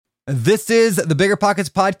This is the Bigger Pockets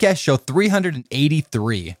Podcast, show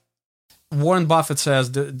 383. Warren Buffett says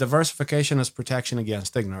diversification is protection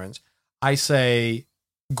against ignorance. I say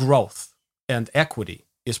growth and equity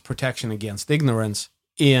is protection against ignorance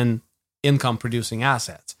in income-producing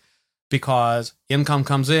assets, because income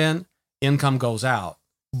comes in, income goes out.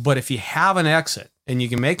 But if you have an exit and you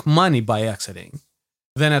can make money by exiting,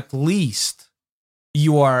 then at least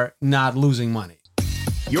you are not losing money.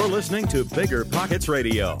 You're listening to Bigger Pockets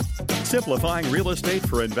Radio, simplifying real estate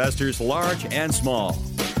for investors large and small.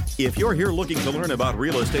 If you're here looking to learn about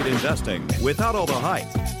real estate investing without all the hype,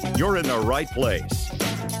 you're in the right place.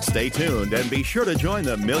 Stay tuned and be sure to join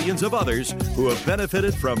the millions of others who have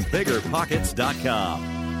benefited from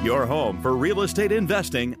BiggerPockets.com, your home for real estate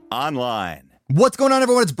investing online. What's going on,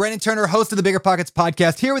 everyone? It's Brandon Turner, host of the Bigger Pockets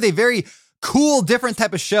Podcast, here with a very cool, different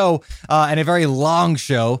type of show and a very long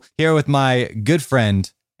show, here with my good friend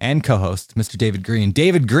and co-host, Mr. David Green.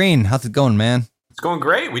 David Green, how's it going, man? It's going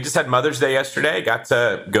great. We just had Mother's Day yesterday. Got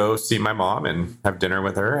to go see my mom and have dinner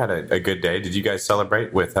with her. Had a good day. Did you guys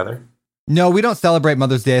celebrate with Heather? No, we don't celebrate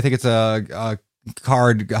Mother's Day. I think it's a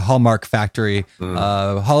Hallmark Factory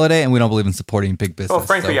holiday, and we don't believe in supporting big business. Well,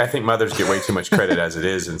 frankly, I think mothers get way too much credit as it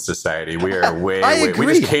is in society. We are we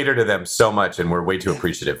just cater to them so much, and we're way too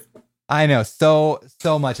appreciative. I know, so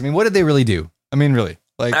much. I mean, what did they really do? I mean, really?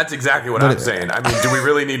 Like, that's exactly what I'm saying. I mean, do we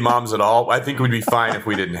really need moms at all? I think we'd be fine if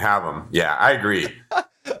we didn't have them. Yeah, I agree.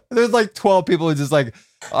 There's like 12 people who just like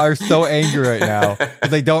are so angry right now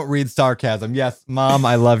because they don't read sarcasm. Yes, Mom,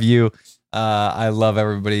 I love you. I love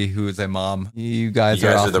everybody who is a mom. You guys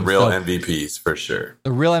are awesome. The real MVPs for sure.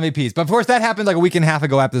 The real MVPs. But of course, that happened like a week and a half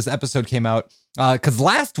ago after this episode came out. Because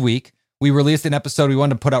last week, we released an episode we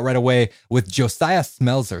wanted to put out right away with Josiah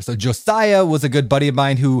Smelzer. So Josiah was a good buddy of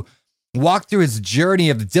mine who walked through his journey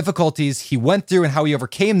of the difficulties he went through and how he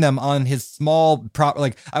overcame them on his small,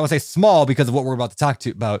 I would say small because of what we're about to talk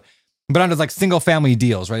about, but on his like single family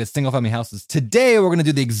deals, right? It's single family houses. Today, we're going to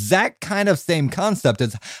do the exact kind of same concept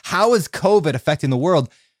as how is COVID affecting the world?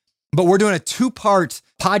 But we're doing a 2-part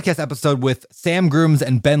podcast episode with Sam Grooms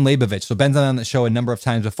and Ben Leibovich. So Ben's been on the show a number of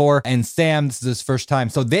times before, and Sam, this is his first time.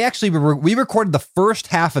 So they actually, we recorded the first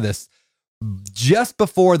half of this just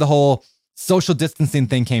before the whole social distancing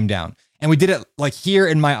thing came down. And we did it like here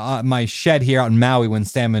in my shed here out in Maui when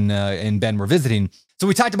Sam and Ben were visiting. So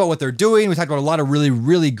we talked about what they're doing. We talked about a lot of really,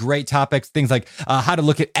 really great topics, things like how to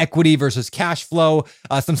look at equity versus cash flow,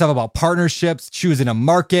 some stuff about partnerships, choosing a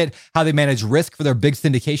market, how they manage risk for their big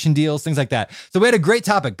syndication deals, things like that. So we had a great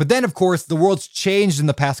topic. But then, of course, the world's changed in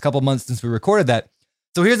the past couple months since we recorded that.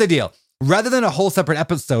 So here's the deal. Rather than a whole separate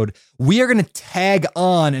episode, we are going to tag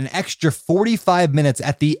on an extra 45 minutes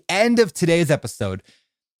at the end of today's episode.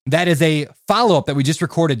 That is a follow-up that we just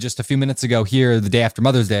recorded just a few minutes ago here the day after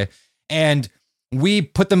Mother's Day. And we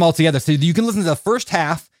put them all together. So you can listen to the first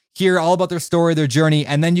half, hear all about their story, their journey,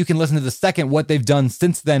 and then you can listen to the second, what they've done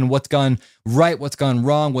since then, what's gone right, what's gone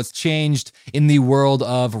wrong, what's changed in the world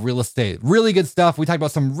of real estate. Really good stuff. We talked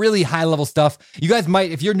about some really high-level stuff. You guys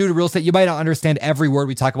might, if you're new to real estate, you might not understand every word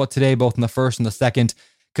we talk about today, both in the first and the second,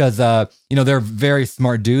 because they're very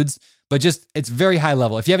smart dudes. But just, it's very high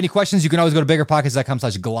level. If you have any questions, you can always go to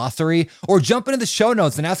biggerpockets.com/glossary or jump into the show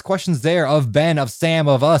notes and ask questions there of Ben, of Sam,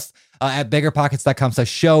 of us at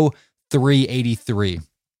biggerpockets.com/show 383.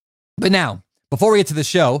 But now, before we get to the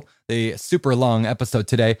show, the super long episode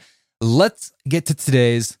today, let's get to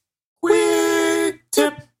today's quick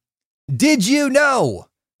tip. Did you know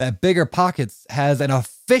that Bigger Pockets has an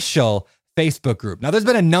official Facebook group? Now, there's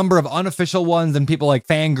been a number of unofficial ones and people like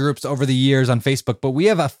fan groups over the years on Facebook, but we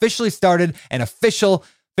have officially started an official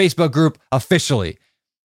Facebook group officially.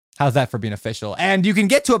 How's that for being official? And you can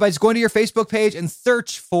get to it by just going to your Facebook page and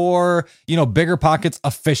search for, Bigger Pockets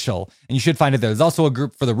Official. And you should find it there. There's also a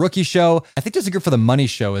group for the Rookie Show. I think there's a group for the Money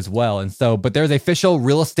Show as well. And so, but there's an official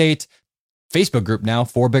real estate Facebook group now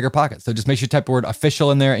for Bigger Pockets. So just make sure you type the word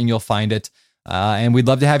official in there and you'll find it. And we'd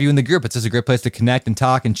love to have you in the group. It's just a great place to connect and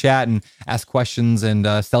talk and chat and ask questions and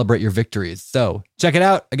celebrate your victories. So check it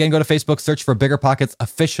out. Again, go to Facebook, search for Bigger Pockets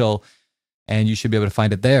Official, and you should be able to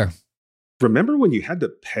find it there. Remember when you had to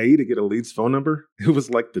pay to get a lead's phone number? It was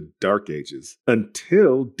like the dark ages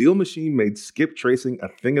until Deal Machine made skip tracing a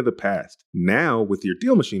thing of the past. Now, with your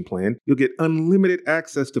Deal Machine plan, you'll get unlimited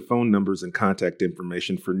access to phone numbers and contact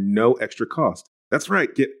information for no extra cost. That's right.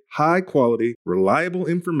 Get high quality, reliable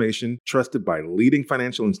information trusted by leading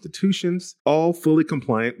financial institutions, all fully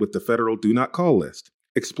compliant with the federal Do Not Call list.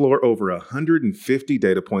 Explore over 150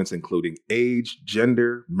 data points, including age,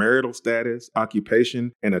 gender, marital status,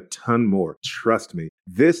 occupation, and a ton more. Trust me,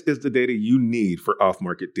 this is the data you need for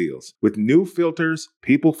off-market deals. With new filters,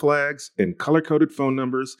 people flags, and color-coded phone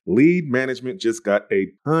numbers, lead management just got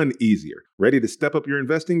a ton easier. Ready to step up your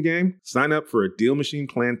investing game? Sign up for a Deal Machine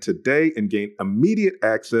plan today and gain immediate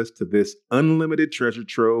access to this unlimited treasure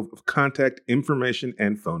trove of contact information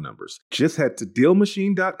and phone numbers. Just head to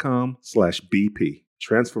DealMachine.com/BP.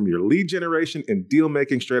 Transform your lead generation and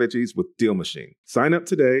deal-making strategies with Deal Machine. Sign up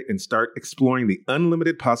today and start exploring the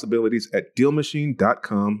unlimited possibilities at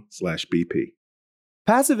DealMachine.com/BP.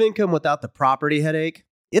 Passive income without the property headache?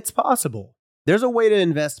 It's possible. There's a way to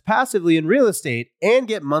invest passively in real estate and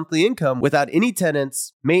get monthly income without any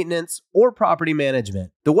tenants, maintenance, or property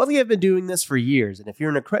management. The Wealthy have been doing this for years, and if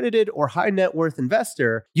you're an accredited or high net worth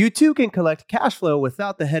investor, you too can collect cash flow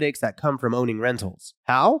without the headaches that come from owning rentals.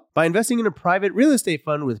 How? By investing in a private real estate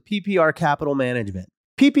fund with PPR Capital Management.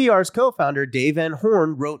 PPR's co-founder, Dave Van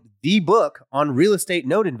Horn, wrote the book on real estate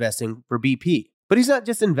note investing for BP. But he's not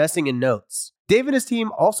just investing in notes. Dave and his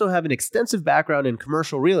team also have an extensive background in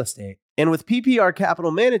commercial real estate. And with PPR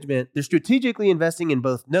Capital Management, they're strategically investing in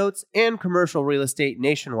both notes and commercial real estate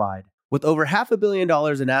nationwide. With over $500 million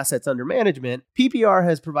in assets under management, PPR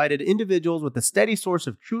has provided individuals with a steady source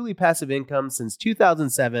of truly passive income since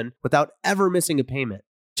 2007 without ever missing a payment.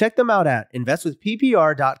 Check them out at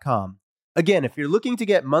investwithppr.com. Again, if you're looking to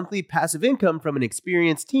get monthly passive income from an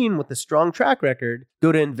experienced team with a strong track record,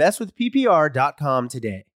 go to investwithppr.com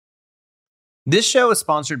today. This show is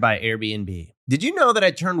sponsored by Airbnb. Did you know that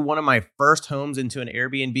I turned one of my first homes into an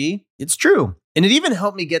Airbnb? It's true. And it even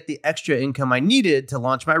helped me get the extra income I needed to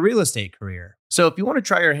launch my real estate career. So if you want to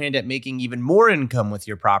try your hand at making even more income with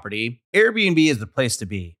your property, Airbnb is the place to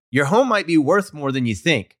be. Your home might be worth more than you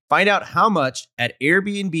think. Find out how much at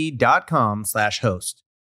airbnb.com/host.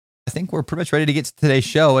 I think we're pretty much ready to get to today's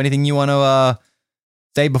show. Anything you want to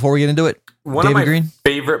say before we get into it? One David of my Green?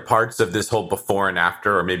 favorite parts of this whole before and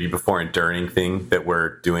after, or maybe before and during thing that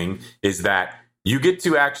we're doing, is that you get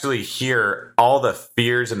to actually hear all the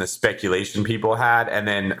fears and the speculation people had, and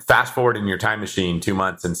then fast forward in your time machine 2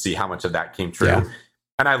 months and see how much of that came true. Yeah.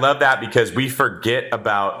 And I love that because we forget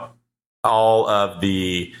about all of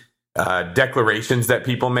the declarations that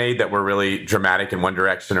people made that were really dramatic in one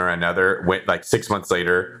direction or another. Like 6 months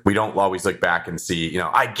later, we don't always look back and see,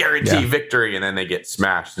 I guarantee victory, and then they get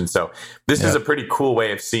smashed. And so this is a pretty cool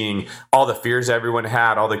way of seeing all the fears everyone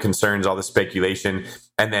had, all the concerns, all the speculation,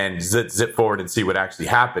 and then zip forward and see what actually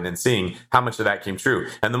happened and seeing how much of that came true.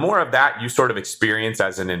 And the more of that you sort of experience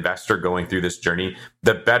as an investor going through this journey,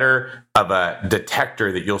 the better of a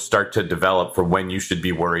detector that you'll start to develop for when you should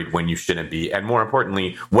be worried, when you shouldn't be, and more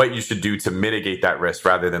importantly, what you should do to mitigate that risk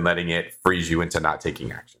rather than letting it freeze you into not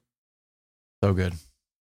taking action. So good.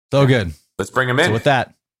 So good. Let's bring them in. So with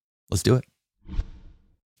that, let's do it.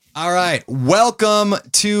 All right. Welcome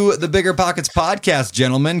to the Bigger Pockets podcast,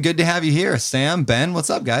 gentlemen. Good to have you here. Sam, Ben, what's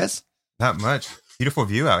up, guys? Not much. Beautiful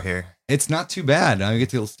view out here. It's not too bad. I get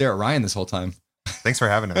to stare at Ryan this whole time. Thanks for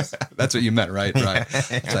having us. That's what you meant, right? Right.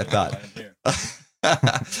 That's what I thought.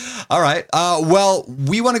 All right. Well,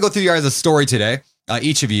 we want to go through your guys' story today.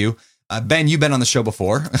 Each of you. Ben, you've been on the show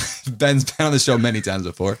before. Ben's been on the show many times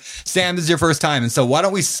before. Sam, this is your first time. And so why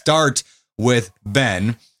don't we start with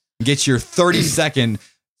Ben, get your 30-second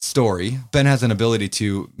story. Ben has an ability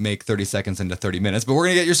to make 30 seconds into 30 minutes, but we're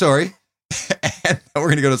going to get your story. And we're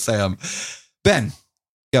going to go to Sam. Ben,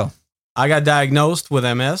 go. I got diagnosed with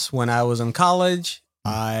MS when I was in college.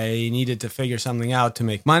 I needed to figure something out to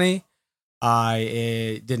make money.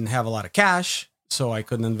 I didn't have a lot of cash, so I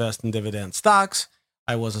couldn't invest in dividend stocks.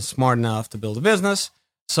 I wasn't smart enough to build a business.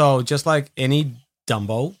 So just like any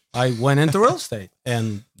Dumbo, I went into real estate,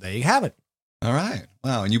 and there you have it. All right.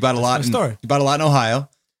 Wow. And you bought a lot. Story. You bought a lot in Ohio.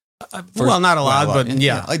 Well, not a lot, but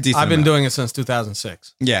yeah. Like decent I've been amount. doing it since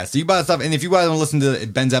 2006. Yeah, so you bought stuff, and if you guys want to listen to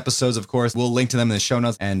Ben's episodes, of course, we'll link to them in the show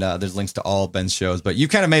notes, and there's links to all Ben's shows. But you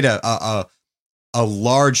kind of made a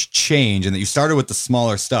large change in that you started with the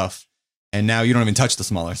smaller stuff, and now you don't even touch the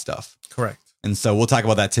smaller stuff. Correct. And so we'll talk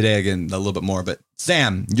about that today again a little bit more. But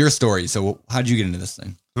Sam, your story. So how did you get into this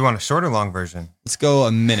thing? We want a short or long version? Let's go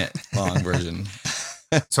a minute long version.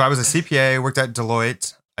 So I was a CPA, worked at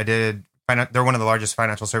Deloitte. They're one of the largest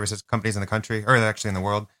financial services companies in the country, or actually in the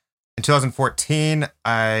world. In 2014,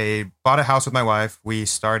 I bought a house with my wife. We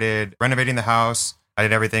started renovating the house. I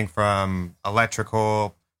did everything from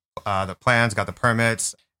electrical, the plans, got the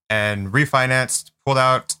permits, and refinanced, pulled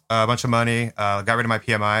out a bunch of money, got rid of my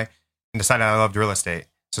PMI, and decided I loved real estate.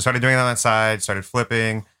 So started doing that on that side, started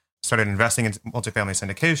flipping, started investing in multifamily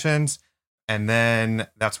syndications. And then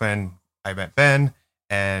that's when I met Ben.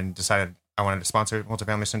 and decided I wanted to sponsor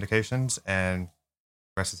multifamily syndications, and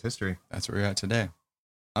the rest is history. That's where we're at today.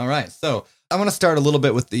 All right. So I want to start a little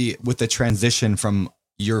bit with the transition from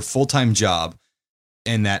your full-time job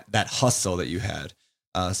and that hustle that you had.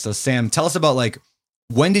 So Sam, tell us about like,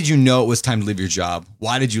 when did you know it was time to leave your job?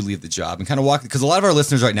 Why did you leave the job? And kind of walk, because a lot of our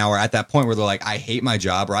listeners right now are at that point where they're like, I hate my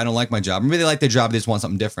job, or I don't like my job. Maybe they like their job, they just want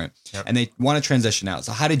something different. Yep. And they want to transition out.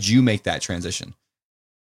 So how did you make that transition?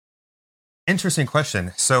 Interesting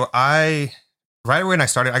question. So right when I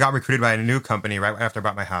started, I got recruited by a new company right after I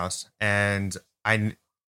bought my house. And I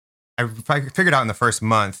figured out in the first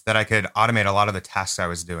month that I could automate a lot of the tasks I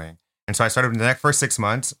was doing. And so I started in the first 6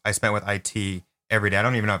 months, I spent with IT every day. I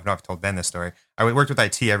don't even know if I've told Ben this story. I worked with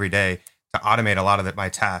IT every day to automate a lot of my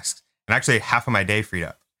tasks, and actually half of my day freed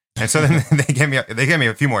up. And so then they gave me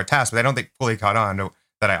a few more tasks, but I don't think fully caught on to,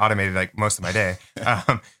 that I automated like most of my day. So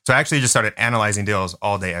I actually just started analyzing deals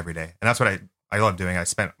all day, every day, and that's what I love doing. I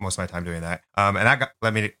spent most of my time doing that, and that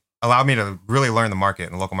allowed me to really learn the market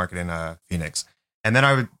and the local market in Phoenix. And then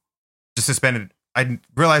I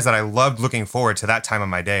realized that I loved looking forward to that time of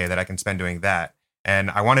my day that I can spend doing that.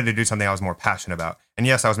 And I wanted to do something I was more passionate about. And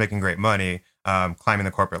yes, I was making great money, climbing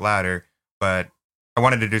the corporate ladder, but I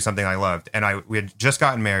wanted to do something I loved. And we had just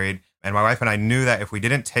gotten married, and my wife and I knew that if we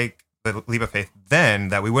didn't take the leap of faith then,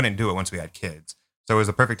 that we wouldn't do it once we had kids. So it was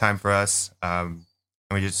the perfect time for us. And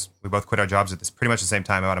we both quit our jobs at pretty much the same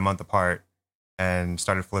time, about a month apart, and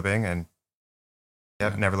started flipping, and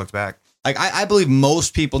never looked back. Like I believe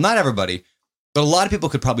most people, not everybody, but a lot of people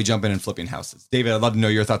could probably jump in and flipping houses. David, I'd love to know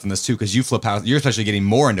your thoughts on this too, because you flip houses. You're especially getting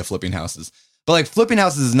more into flipping houses. But like flipping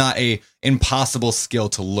houses is not a impossible skill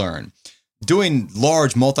to learn. Doing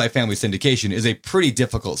large multifamily syndication is a pretty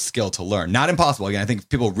difficult skill to learn. Not impossible. Again, I think if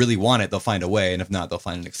people really want it, they'll find a way. And if not, they'll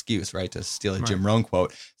find an excuse, right? To steal a Jim Rohn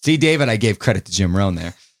quote. See, David, I gave credit to Jim Rohn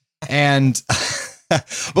there. And,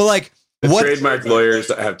 but like, the trademark lawyers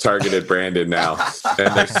have targeted Brandon now,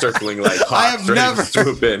 and they're circling like hawks, ready to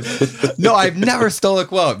swoop in. No, I've never stole a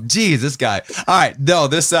quote. Jeez, this guy. All right, no,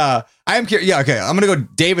 this. I am curious. Yeah, okay. I'm gonna go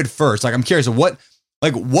David first. Like, I'm curious. What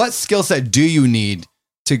skill set do you need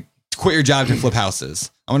to quit your job to flip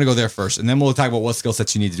houses? I'm gonna go there first, and then we'll talk about what skill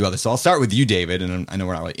sets you need to do others. So I'll start with you, David, and I know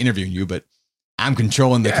we're not really interviewing you, but I'm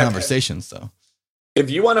controlling the conversation. So. If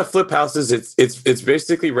you want to flip houses, it's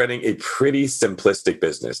basically running a pretty simplistic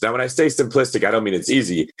business. Now, when I say simplistic, I don't mean it's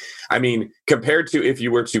easy. I mean, compared to if you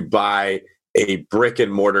were to buy a brick and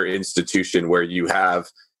mortar institution where you have,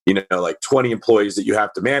 like 20 employees that you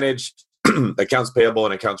have to manage, accounts payable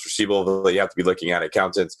and accounts receivable that you have to be looking at,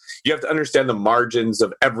 accountants. You have to understand the margins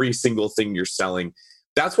of every single thing you're selling.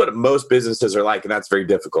 That's what most businesses are like, and that's very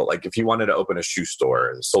difficult. Like if you wanted to open a shoe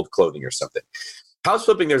store or sold clothing or something. House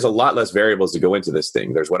flipping, there's a lot less variables to go into this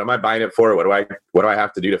thing. There's what am I buying it for? What do I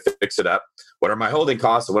have to do to fix it up? What are my holding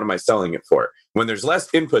costs and what am I selling it for? When there's less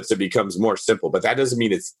inputs, it becomes more simple, but that doesn't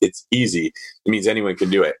mean it's easy. It means anyone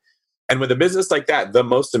can do it. And with a business like that, the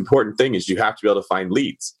most important thing is you have to be able to find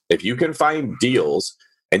leads. If you can find deals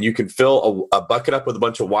and you can fill a bucket up with a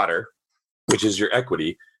bunch of water, which is your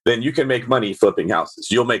equity, then you can make money flipping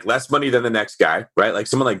houses. You'll make less money than the next guy, right? Like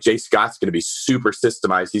someone like Jay Scott's going to be super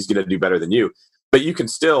systemized. He's going to do better than you. But you can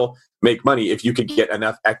still make money if you could get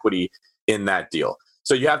enough equity in that deal.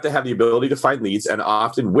 So you have to have the ability to find leads. And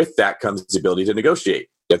often with that comes the ability to negotiate.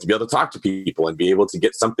 You have to be able to talk to people and be able to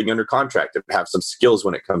get something under contract and have some skills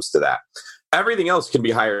when it comes to that. Everything else can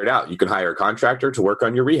be hired out. You can hire a contractor to work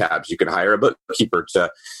on your rehabs. You can hire a bookkeeper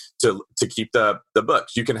to keep the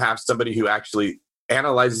books. You can have somebody who actually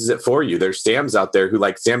analyzes it for you. There's Sams out there who,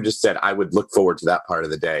 like Sam just said, I would look forward to that part of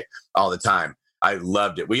the day all the time. I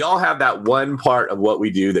loved it. We all have that one part of what we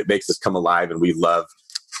do that makes us come alive, and we love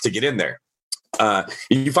to get in there.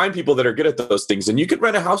 You find people that are good at those things, and you can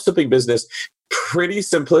run a house flipping business pretty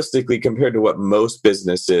simplistically compared to what most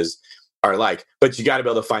businesses are like, but you got to be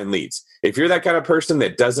able to find leads. If you're that kind of person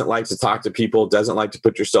that doesn't like to talk to people, doesn't like to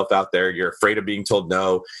put yourself out there, you're afraid of being told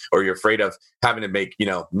no, or you're afraid of having to make,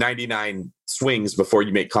 99 swings before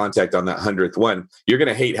you make contact on that 100th one, you're going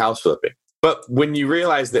to hate house flipping. But when you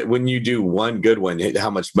realize that when you do one good one, how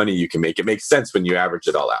much money you can make, it makes sense when you average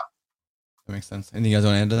it all out. That makes sense. Anything you guys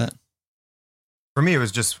want to add to that? For me, it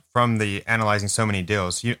was just from the analyzing so many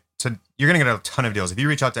deals. You're going to get a ton of deals. If you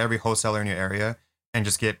reach out to every wholesaler in your area and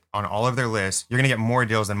just get on all of their lists, you're going to get more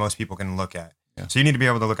deals than most people can look at. Yeah. So you need to be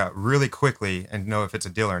able to look at really quickly and know if it's a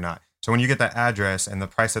deal or not. So when you get that address and the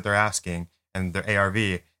price that they're asking and their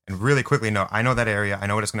ARV, and really quickly know, I know that area, I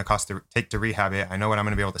know what it's going to cost to take to rehab it, I know what I'm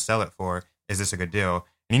going to be able to sell it for. Is this a good deal?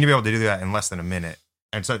 You need to be able to do that in less than a minute.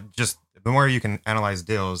 And so just the more you can analyze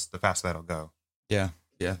deals, the faster that'll go. Yeah,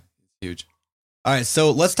 huge. All right, so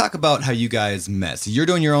let's talk about how you guys met. So you're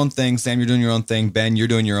doing your own thing. Sam, you're doing your own thing. Ben, you're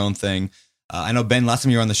doing your own thing. I know, Ben, last time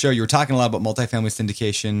you were on the show, you were talking a lot about multifamily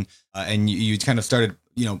syndication, and you kind of started,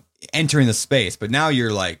 entering the space. But now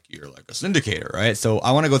you're like a syndicator, right? So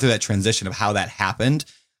I want to go through that transition of how that happened.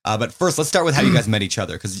 But first, let's start with how you guys met each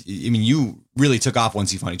other, because you really took off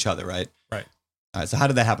once you found each other, right? Right. All right. So how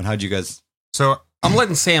did that happen? How did you guys? So I'm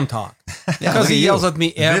letting Sam talk Yeah, because he yells at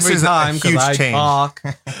me every time because I talk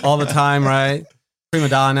all the time, right? Prima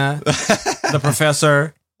donna, the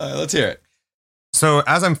professor. All right, let's hear it. So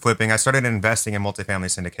as I'm flipping, I started investing in multifamily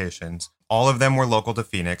syndications. All of them were local to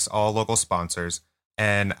Phoenix, all local sponsors.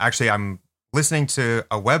 And actually, I'm listening to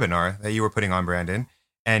a webinar that you were putting on, Brandon,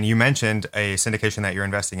 and you mentioned a syndication that you're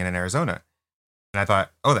investing in Arizona. And I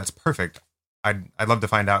thought, oh, that's perfect. I'd love to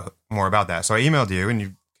find out more about that. So I emailed you, and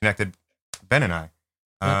you connected Ben and I.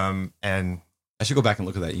 And I should go back and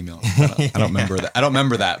look at that email. I don't remember that. I don't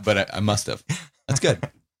remember that, but I must have. That's good.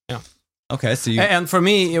 Yeah. Okay. So and for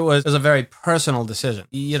me, it was a very personal decision.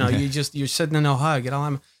 You're sitting in Ohio, get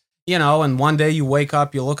on, and one day you wake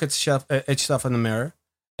up, you look at stuff in the mirror,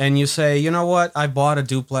 and you say, you know what? I bought a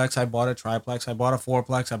duplex, I bought a triplex, I bought a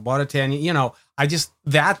fourplex, I bought a 10.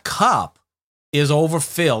 That cup is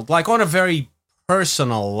overfilled, like on a very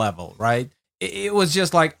personal level, right? It was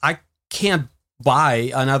just like, I can't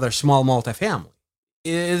buy another small multifamily.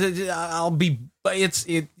 It's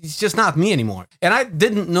just not me anymore. And I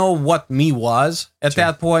didn't know what me was at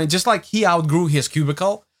that point. Just like he outgrew his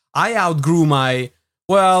cubicle, I outgrew my,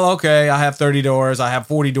 I have 30 doors, I have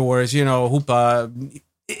 40 doors, hoopah.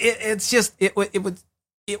 It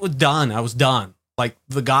was done. I was done. Like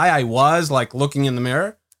the guy I was, like looking in the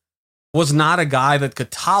mirror, was not a guy that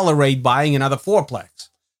could tolerate buying another fourplex.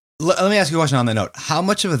 Let me ask you a question on that note. How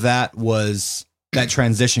much of that was that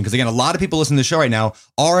transition? Because again, a lot of people listening to the show right now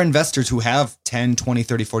are investors who have 10, 20,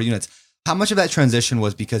 30, 40 units. How much of that transition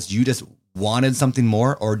was because you just wanted something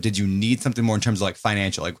more, or did you need something more in terms of like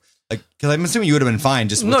financial? Like, because I'm assuming you would have been fine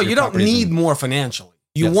just with No, your you don't need more financially.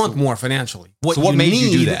 You want more financially. What made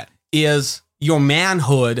you do that? Is your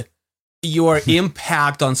manhood, your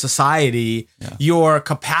impact on society, your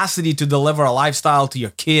capacity to deliver a lifestyle to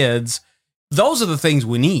your kids. Those are the things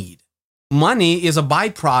we need. Money is a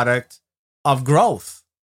byproduct of growth.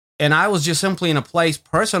 And I was just simply in a place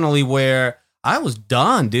personally where I was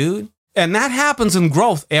done, dude. And that happens in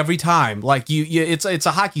growth every time. Like it's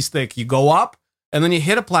a hockey stick. You go up and then you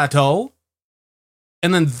hit a plateau.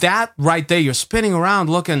 And then that right there, you're spinning around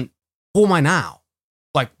looking, who am I now?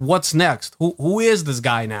 Like, what's next? Who is this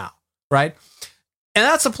guy now? Right? And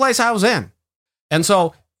that's the place I was in. And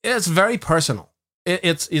so it's very personal.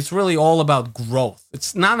 It's really all about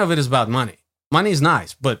growth. None of it is about money. Money is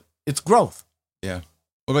nice, but it's growth. Yeah.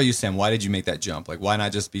 What about you, Sam? Why did you make that jump? Like, why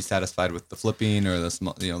not just be satisfied with the flipping or the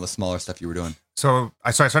smaller stuff you were doing? So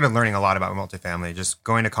I started learning a lot about multifamily, just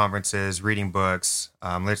going to conferences, reading books,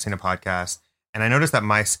 listening to podcasts. And I noticed that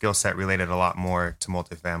my skill set related a lot more to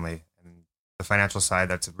multifamily and the financial side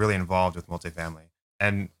that's really involved with multifamily.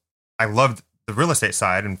 And I loved the real estate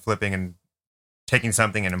side and flipping and taking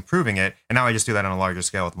something and improving it. And now I just do that on a larger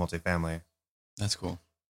scale with multifamily. That's cool.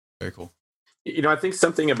 Very cool. I think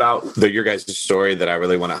something about your guys' story that I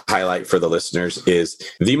really want to highlight for the listeners is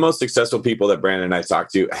the most successful people that Brandon and I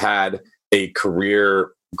talked to had a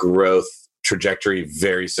career growth trajectory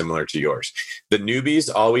very similar to yours. The newbies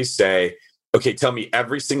always say, okay, tell me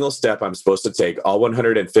every single step I'm supposed to take, all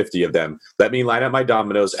 150 of them. Let me line up my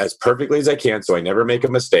dominoes as perfectly as I can so I never make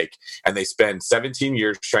a mistake. And they spend 17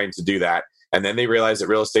 years trying to do that. And then they realize that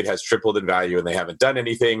real estate has tripled in value and they haven't done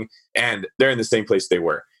anything. And they're in the same place they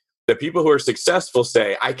were. The people who are successful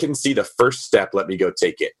say, I can see the first step. Let me go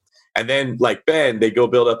take it. And then like Ben, they go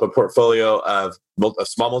build up a portfolio of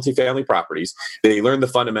small multifamily properties. They learn the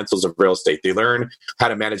fundamentals of real estate. They learn how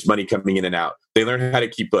to manage money coming in and out. They learn how to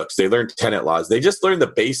keep books. They learn tenant laws. They just learn the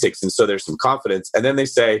basics. And so there's some confidence. And then they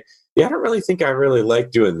say, I don't really think I really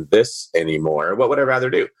like doing this anymore. What would I rather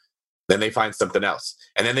do? Then they find something else.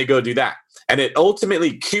 And then they go do that. And it ultimately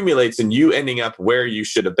accumulates in you ending up where you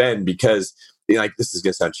should have been because this is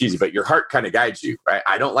going to sound cheesy, but your heart kind of guides you, right?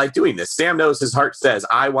 I don't like doing this. Sam knows his heart says,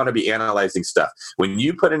 I want to be analyzing stuff. When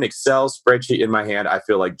you put an Excel spreadsheet in my hand, I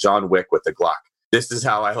feel like John Wick with the Glock. This is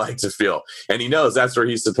how I like to feel. And he knows that's where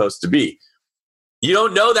he's supposed to be. You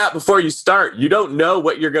don't know that before you start. You don't know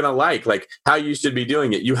what you're going to like how you should be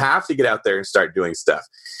doing it. You have to get out there and start doing stuff.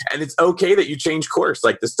 And it's okay that you change course.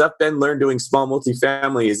 Like the stuff Ben learned doing small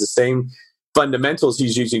multifamily is the same fundamentals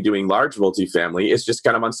he's using doing large multifamily is just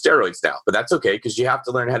kind of on steroids now. But that's okay, because you have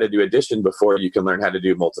to learn how to do addition before you can learn how to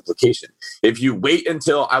do multiplication. If you wait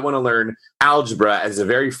until I want to learn algebra as the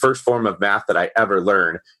very first form of math that I ever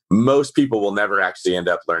learn, most people will never actually end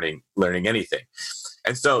up learning anything.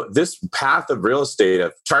 And so this path of real estate,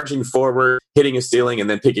 of charging forward, hitting a ceiling, and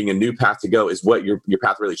then picking a new path to go, is what your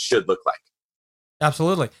path really should look like.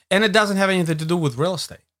 Absolutely. And it doesn't have anything to do with real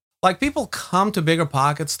estate. Like, people come to Bigger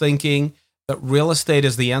Pockets thinking that real estate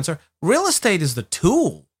is the answer. Real estate is the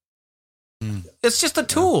tool. It's just a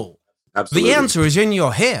tool. Absolutely. The answer is in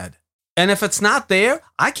your head. And if it's not there,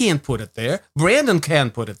 I can't put it there. Brandon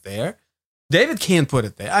can't put it there. David can't put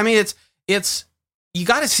it there. I mean, it's you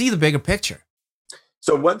got to see the bigger picture.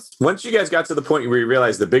 So once you guys got to the point where you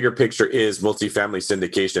realized the bigger picture is multifamily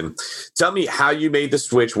syndication, tell me how you made the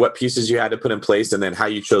switch, what pieces you had to put in place, and then how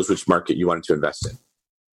you chose which market you wanted to invest in.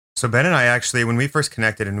 So Ben and I actually, when we first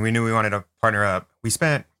connected and we knew we wanted to partner up, we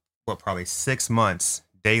spent, probably 6 months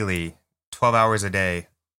daily, 12 hours a day,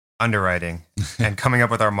 underwriting and coming up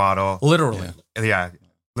with our model. Literally. Yeah.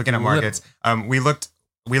 Looking at markets. We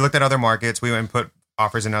looked at other markets. We went and put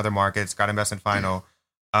offers in other markets, got invest in final.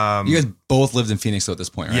 You guys both lived in Phoenix at this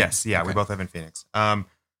point, right? Yes. Yeah. Okay. We both live in Phoenix. But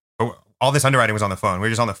all this underwriting was on the phone. We were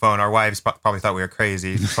just on the phone. Our wives probably thought we were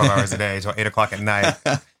crazy, 12 hours a day till 8:00 at night.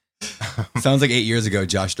 Sounds like 8 years ago,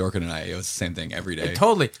 Josh Dorkin and I, it was the same thing every day.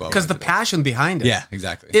 Totally. Because the passion behind it. Yeah,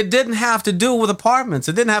 exactly. It didn't have to do with apartments.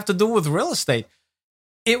 It didn't have to do with real estate.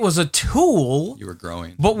 It was a tool. You were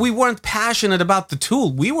growing. But we weren't passionate about the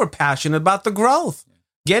tool. We were passionate about the growth.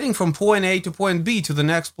 Getting from point A to point B to the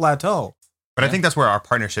next plateau. But I think that's where our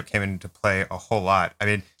partnership came into play a whole lot. I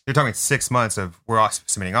mean, you're talking 6 months of we're all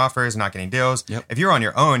submitting offers, not getting deals. Yep. If you're on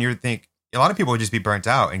your own, you would think a lot of people would just be burnt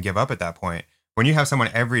out and give up at that point. When you have someone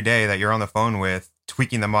every day that you're on the phone with,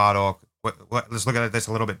 tweaking the model, let's look at this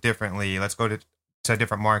a little bit differently. Let's go to a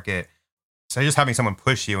different market. So just having someone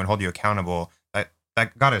push you and hold you accountable,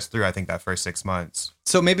 that got us through, I think, that first 6 months.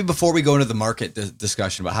 So maybe before we go into the market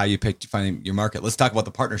discussion about how you picked finding your market, let's talk about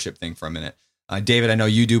the partnership thing for a minute. David, I know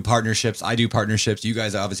you do partnerships. I do partnerships. You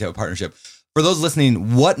guys obviously have a partnership. For those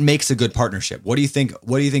listening, what makes a good partnership? What do you think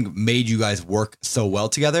made you guys work so well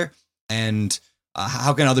together? And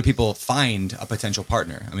how can other people find a potential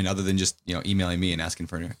partner? I mean, other than just emailing me and asking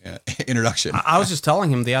for an introduction. I was just telling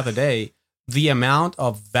him the other day the amount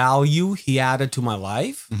of value he added to my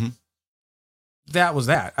life. Mm-hmm. That was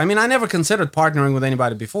that. I mean, I never considered partnering with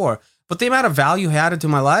anybody before, but the amount of value he added to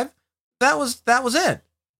my life, that was it.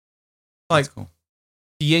 Like, cool.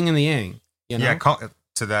 The yin and the yang. Yeah,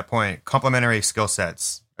 to that point, complementary skill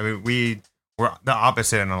sets. I mean, we're the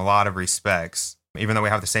opposite in a lot of respects. Even though we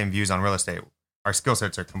have the same views on real estate, our skill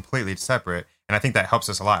sets are completely separate. And I think that helps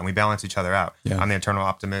us a lot. And we balance each other out. Yeah. I'm the eternal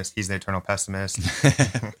optimist. He's the eternal pessimist.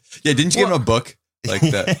 Yeah, didn't you give him a book? Like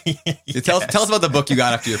that. Yes. Tell us about the book you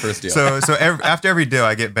got after your first deal. So after every deal,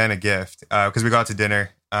 I get Ben a gift because we go out to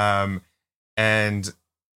dinner. And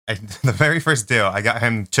the very first deal, I got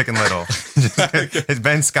him Chicken Little. His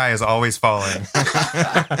Ben's sky is always falling.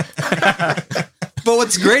 But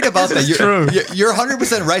what's great about that, you're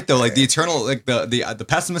 100% right though. Like the eternal, like the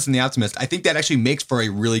pessimist and the optimist. I think that actually makes for a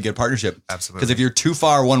really good partnership. Absolutely. Because if you're too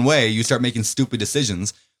far one way, you start making stupid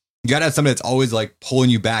decisions. You gotta have somebody that's always like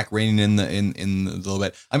pulling you back, reining in a little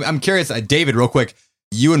bit. I'm curious, David, real quick.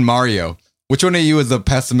 You and Mario, which one of you is the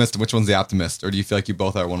pessimist and which one's the optimist? Or do you feel like you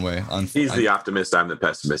both are one way? He's the optimist. I'm the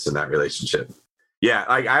pessimist in that relationship. Yeah,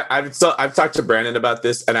 like I've talked to Brandon about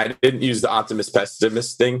this, and I didn't use the optimist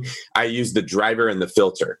pessimist thing. I used the driver and the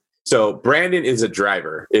filter. So Brandon is a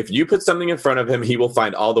driver. If you put something in front of him, he will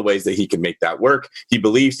find all the ways that he can make that work. He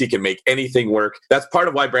believes he can make anything work. That's part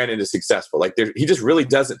of why Brandon is successful. Like he just really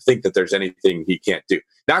doesn't think that there's anything he can't do.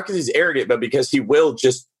 Not because he's arrogant, but because he will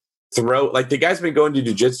just throw. Like the guy's been going to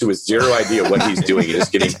jiu-jitsu with zero idea what he's doing. He's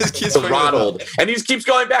just getting throttled, and he just keeps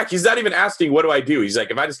going back. He's not even asking, "What do I do?" He's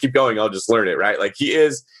like, "If I just keep going, I'll just learn it." Right? Like he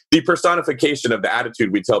is the personification of the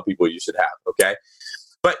attitude we tell people you should have. Okay.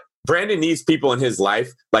 Brandon needs people in his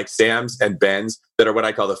life like Sam's and Ben's that are what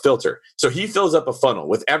I call the filter. So he fills up a funnel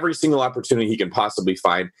with every single opportunity he can possibly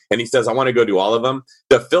find. And he says, I want to go do all of them.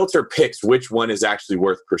 The filter picks which one is actually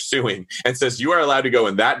worth pursuing and says, you are allowed to go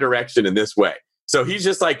in that direction in this way. So he's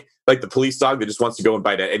just like the police dog that just wants to go and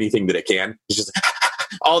bite at anything that it can. He's just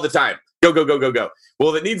all the time. Go, go, go, go, go.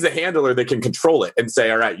 Well, it needs the handler that can control it and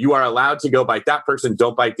say, all right, you are allowed to go bite that person.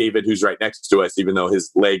 Don't bite David, who's right next to us, even though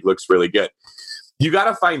his leg looks really good. You got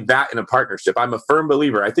to find that in a partnership. I'm a firm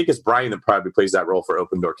believer. I think it's Brian that probably plays that role for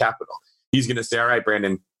Open Door Capital. He's going to say, all right,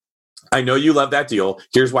 Brandon, I know you love that deal.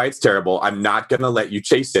 Here's why it's terrible. I'm not going to let you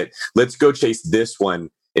chase it. Let's go chase this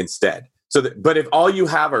one instead. But if all you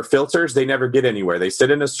have are filters, they never get anywhere. They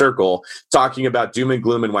sit in a circle talking about doom and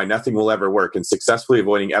gloom and why nothing will ever work and successfully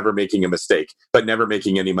avoiding ever making a mistake, but never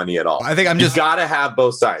making any money at all. I think you gotta have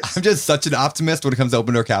both sides. I'm just such an optimist when it comes to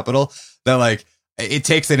open door capital that like it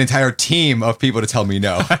takes an entire team of people to tell me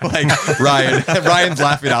no. Like Ryan's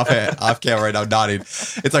laughing off camera right now, nodding.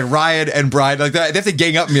 It's like Ryan and Brian, like they have to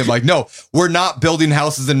gang up me. I'm like, no, we're not building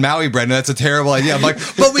houses in Maui, Brendan. That's a terrible idea. I'm like,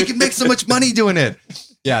 but we can make so much money doing it.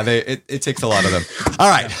 Yeah, it takes a lot of them. All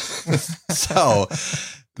right, so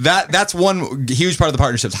that's one huge part of the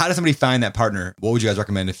partnerships. How does somebody find that partner? What would you guys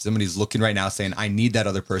recommend if somebody's looking right now saying, I need that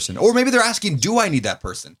other person, or maybe they're asking, do I need that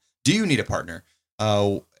person? Do you need a partner?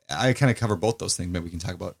 I kind of cover both those things. Maybe we can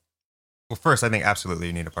talk about. Well, first, I think absolutely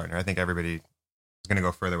you need a partner. I think everybody is going to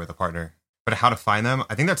go further with a partner. But how to find them,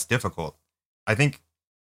 I think that's difficult. I think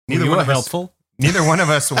neither one of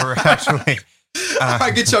us were actually. All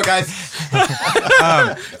right, good show, guys.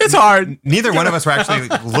 It's hard. Neither one of us were actually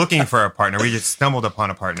looking for a partner. We just stumbled upon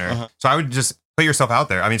a partner. Uh-huh. So I would just put yourself out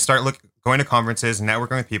there. I mean, start going to conferences,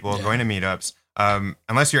 networking with people, going to meetups.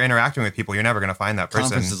 Unless you're interacting with people, you're never going to find that person.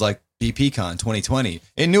 Conferences like BPCon 2020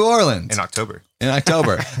 in New Orleans in October.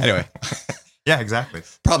 Anyway, yeah, exactly.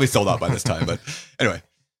 Probably sold out by this time, but anyway.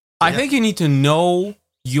 I think you need to know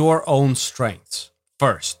your own strengths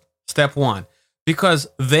first. Step one, because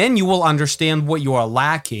then you will understand what you are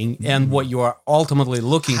lacking and what you are ultimately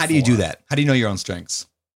looking for. How do you do that? How do you know your own strengths?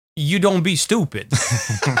 You don't be stupid.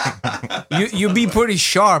 you be pretty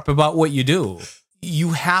sharp about what you do.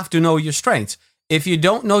 You have to know your strengths. If you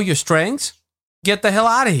don't know your strengths, get the hell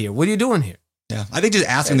out of here. What are you doing here? Yeah, I think just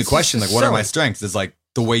asking the question, like, what are my strengths, is like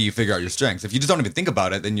the way you figure out your strengths. If you just don't even think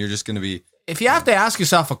about it, then you're just going to be... If you have to ask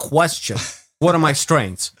yourself a question, what are my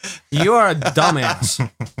strengths? You're a dumbass.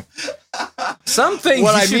 Some things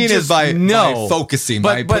what I mean is by focusing,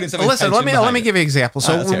 by putting something. Listen, let me give you an example.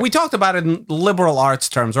 So we talked about it in liberal arts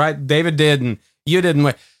terms, right? David did, and you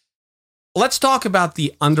didn't. Let's talk about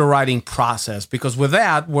the underwriting process, because with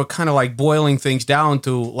that, we're kind of like boiling things down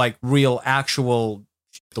to like real, actual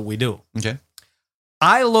shit that we do. Okay.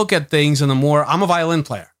 I look at things I'm a violin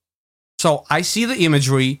player. So I see the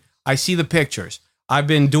imagery, I see the pictures. I've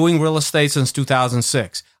been doing real estate since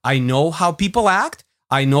 2006. I know how people act.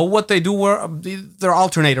 I know what they do where their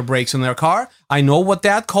alternator breaks in their car. I know what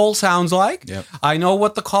that call sounds like. Yep. I know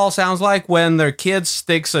what the call sounds like when their kid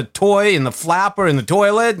sticks a toy in the flapper in the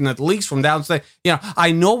toilet and it leaks from downstairs. You know,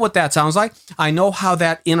 I know what that sounds like. I know how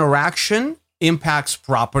that interaction impacts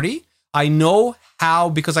property. I know how,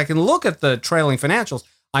 because I can look at the trailing financials,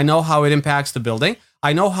 I know how it impacts the building.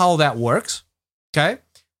 I know how that works. Okay.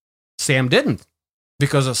 Sam didn't,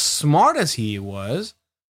 because as smart as he wasn't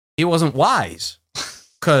wise.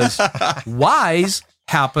 Because wise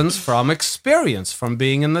happens from experience, from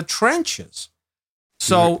being in the trenches.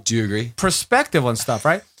 So, do you agree? Perspective on stuff,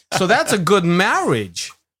 right? So that's a good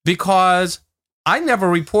marriage, because I never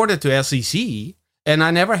reported to SEC, and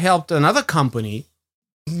I never helped another company,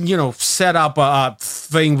 set up a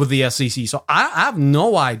thing with the SEC. So I have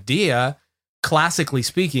no idea, classically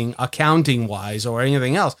speaking, accounting wise or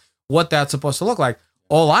anything else, what that's supposed to look like.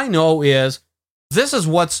 All I know is this is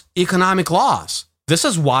what's economic loss. This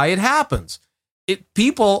is why it happens.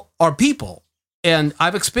 People are people, and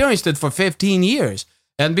I've experienced it for 15 years.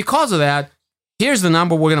 And because of that, here's the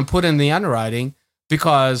number we're going to put in the underwriting,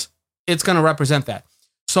 because it's going to represent that.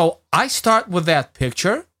 So I start with that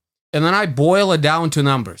picture, and then I boil it down to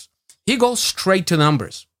numbers. He goes straight to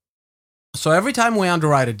numbers. So every time we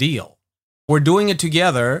underwrite a deal, we're doing it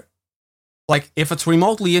together. Like if it's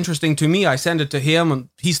remotely interesting to me, I send it to him and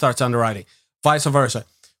he starts underwriting, vice versa.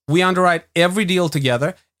 We underwrite every deal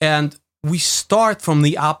together, and we start from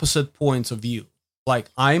the opposite points of view. Like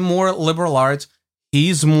I'm more liberal arts,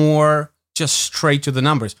 he's more just straight to the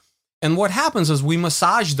numbers. And what happens is we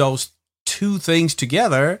massage those two things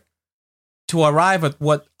together to arrive at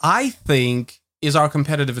what I think is our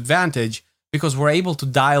competitive advantage, because we're able to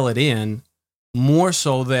dial it in more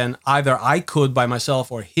so than either I could by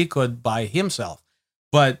myself or he could by himself.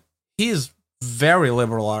 But he is very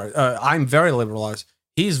liberal arts. I'm very liberal arts.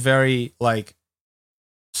 He's very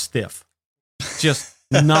stiff, just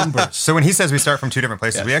numbers. So when he says we start from two different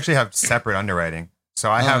places, we actually have separate underwriting.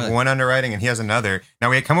 So I have one underwriting and he has another. Now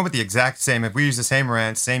we come up with the exact same, if we use the same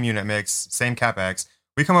rent, same unit mix, same CapEx,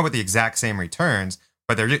 we come up with the exact same returns,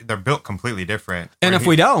 but they're built completely different. And if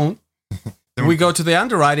we don't, we go to the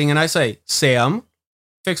underwriting and I say, Sam,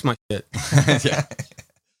 fix my shit. Yeah.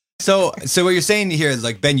 So what you're saying here is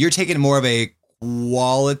Ben, you're taking more of a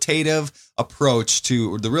qualitative approach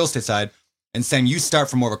to the real estate side, And Sam, you start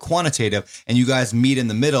from more of a quantitative, and you guys meet in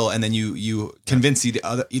the middle, and then you convince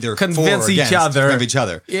either convince for or each against, other. convince each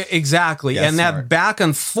other. Exactly. Yeah, and smart. that back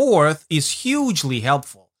and forth is hugely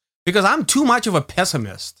helpful because I'm too much of a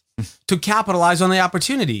pessimist to capitalize on the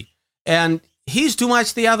opportunity. And he's too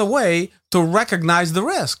much the other way to recognize the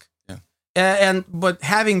risk. Yeah. But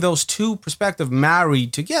having those two perspectives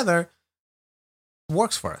married together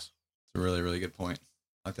works for us. It's a really, really good point.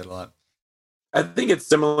 I like that a lot. I think it's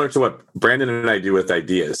similar to what Brandon and I do with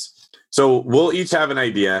ideas. So we'll each have an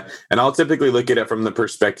idea, and I'll typically look at it from the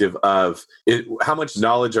perspective of how much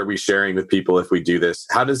knowledge are we sharing with people if we do this?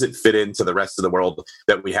 How does it fit into the rest of the world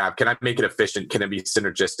that we have? Can I make it efficient? Can it be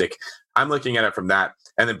synergistic? I'm looking at it from that.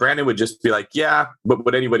 And then Brandon would just be like, yeah, but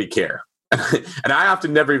would anybody care? And I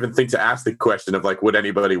often never even think to ask the question of like, would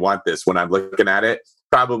anybody want this when I'm looking at it?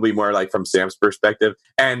 Probably more like from Sam's perspective.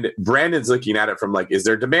 And Brandon's looking at it from like, is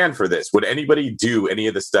there demand for this? Would anybody do any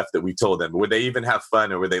of the stuff that we told them? Would they even have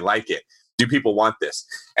fun or would they like it? Do people want this?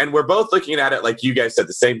 And we're both looking at it like you guys said,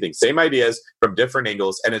 the same thing, same ideas from different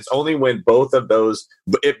angles. And it's only when both of those,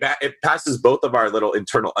 it passes both of our little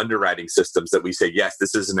internal underwriting systems that we say, yes,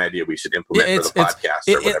 this is an idea we should implement for the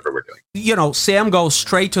podcast or whatever we're doing. You know, Sam goes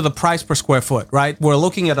straight to the price per square foot, right? We're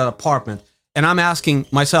looking at an apartment and I'm asking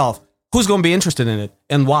myself, who's going to be interested in it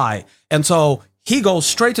and why? And so he goes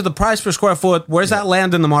straight to the price per square foot. Where's that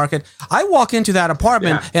land in the market? I walk into that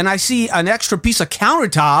apartment and I see an extra piece of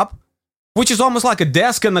countertop, which is almost like a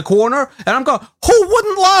desk in the corner. And I'm going, who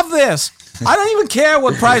wouldn't love this? I don't even care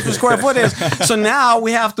what price per square foot is. So now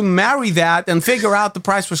we have to marry that and figure out the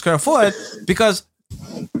price per square foot because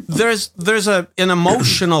there's an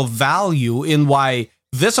emotional value in why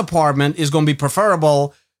this apartment is going to be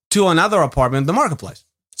preferable to another apartment in the marketplace.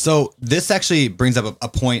 So this actually brings up a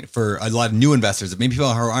point for a lot of new investors, maybe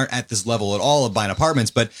people who aren't at this level at all of buying apartments,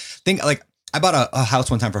 but think like I bought a house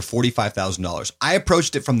one time for $45,000. I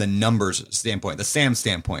approached it from the numbers standpoint, the Sam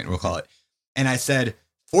standpoint, we'll call it. And I said,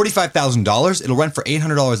 $45,000, it'll rent for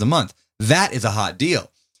 $800 a month. That is a hot deal.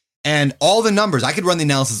 And all the numbers, I could run the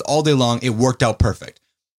analysis all day long. It worked out perfect.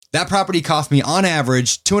 That property cost me on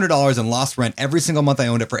average $200 in lost rent every single month I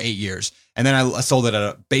owned it for 8 years. And then I sold it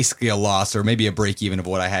at basically a loss or maybe a break even of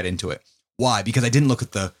what I had into it. Why? Because I didn't look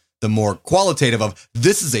at the more qualitative of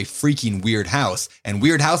this is a freaking weird house and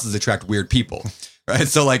weird houses attract weird people, right?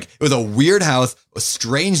 So like it was a weird house, a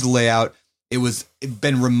strange layout. It'd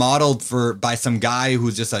been remodeled by some guy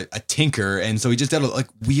who's just a tinker. And so he just did like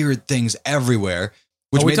weird things everywhere.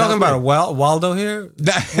 Are we talking about a Waldo here?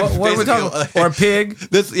 What are we talking about? Or a pig?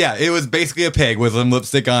 It was basically a pig with some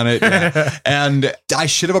lipstick on it. Yeah. And I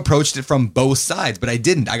should have approached it from both sides, but I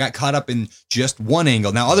didn't. I got caught up in just one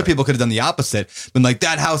angle. Now, other people could have done the opposite. Been like,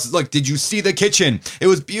 that house, look, did you see the kitchen? It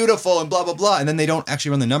was beautiful and blah, blah, blah. And then they don't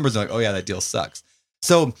actually run the numbers. They're like, oh yeah, that deal sucks.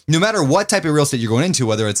 So no matter what type of real estate you're going into,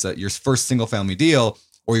 whether it's your first single family deal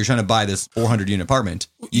or you're trying to buy this 400 unit apartment,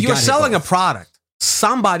 you're selling a product.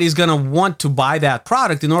 Somebody's going to want to buy that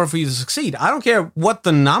product in order for you to succeed. I don't care what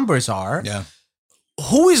the numbers are. Yeah.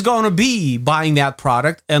 Who is going to be buying that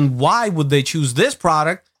product and why would they choose this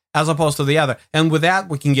product as opposed to the other? And with that,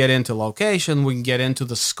 we can get into location. We can get into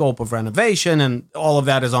the scope of renovation and all of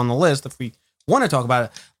that is on the list if we want to talk about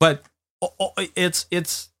it. But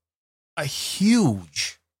it's a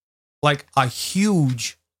huge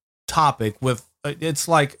topic with, it's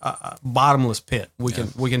like a bottomless pit. We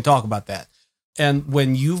can talk about that. And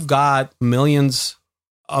when you've got millions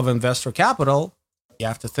of investor capital, you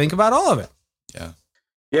have to think about all of it. Yeah.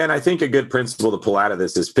 Yeah. And I think a good principle to pull out of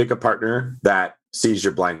this is pick a partner that sees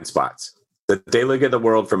your blind spots, that they look at the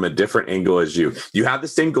world from a different angle as you. You have the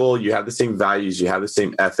same goal, you have the same values, you have the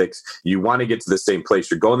same ethics, you want to get to the same place,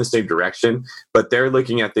 you're going the same direction, but they're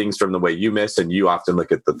looking at things from the way you miss, and you often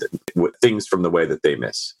look at the things from the way that they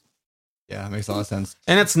miss. Yeah, it makes a lot of sense.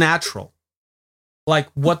 And it's natural. Like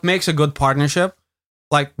what makes a good partnership,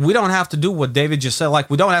 like we don't have to do what David just said.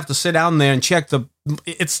 Like we don't have to sit down there and check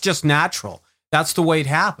it's just natural. That's the way it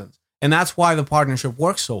happens. And that's why the partnership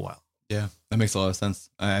works so well. Yeah, that makes a lot of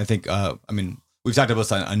sense. I think, we've talked about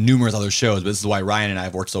this on numerous other shows, but this is why Ryan and I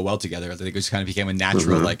have worked so well together. I think it just kind of became a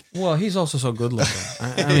natural, Well, he's also so good looking.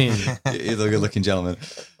 I mean, he's a good looking gentleman.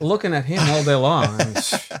 Looking at him all day long.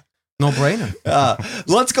 No brainer.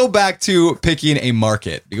 Let's go back to picking a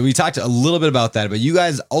market, because we talked a little bit about that, but you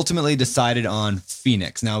guys ultimately decided on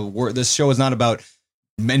Phoenix. Now, this show is not about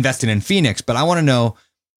investing in Phoenix, but I want to know,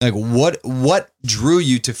 like, what drew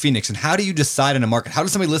you to Phoenix, and how do you decide on a market? How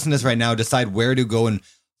does somebody listen to this right now decide where to go and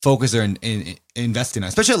focus are in investing on.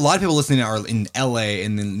 Especially a lot of people listening are in LA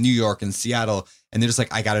and in New York and Seattle, and they're just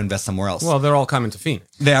like, I got to invest somewhere else. Well, they're all coming to Phoenix.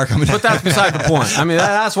 They are coming. But that's beside the point. I mean,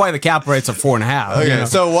 that's why the cap rates are 4.5. Okay, you know?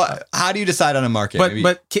 so what? How do you decide on a market?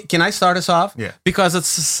 But can I start us off? Yeah. Because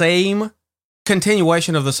it's the same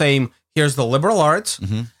continuation of the same. Here's the liberal arts,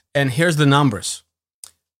 and here's the numbers.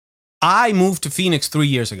 I moved to Phoenix 3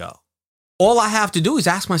 years ago. All I have to do is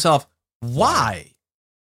ask myself, why?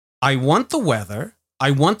 I want the weather. I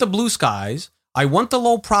want the blue skies. I want the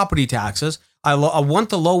low property taxes. I want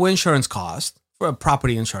the low insurance cost for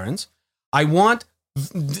property insurance. I want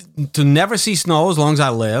to never see snow as long as I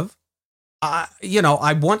live.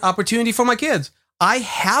 I want opportunity for my kids. I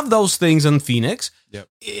have those things in Phoenix. Yep.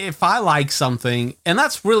 If I like something, and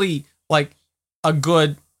that's really like a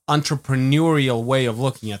good entrepreneurial way of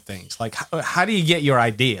looking at things. Like, how do you get your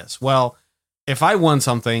ideas? Well, if I want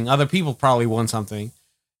something, other people probably want something.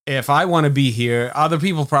 If I want to be here, other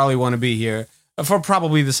people probably want to be here for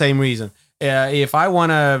probably the same reason. If I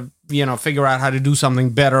want to, figure out how to do something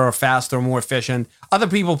better or faster or more efficient, other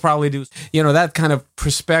people probably do. That kind of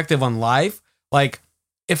perspective on life. Like,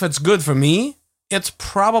 if it's good for me, it's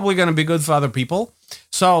probably going to be good for other people.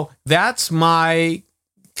 So that's my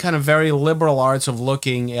kind of very liberal arts of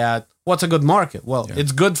looking at what's a good market. Well,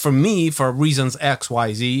 it's good for me for reasons X,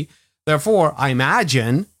 Y, Z. Therefore, I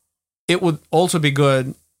imagine it would also be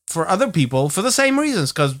good for other people for the same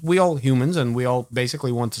reasons, because we all humans and we all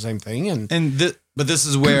basically want the same thing. But this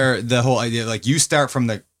is where the whole idea, like, you start from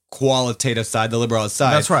the qualitative side, the liberal arts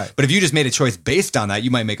side. That's right. But if you just made a choice based on that,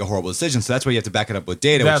 you might make a horrible decision. So that's why you have to back it up with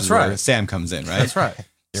data, which is where Sam comes in, right? That's right.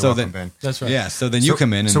 You're so welcome, then, Ben. That's right. Yeah. So then you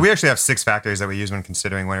come in. So we actually have 6 factors that we use when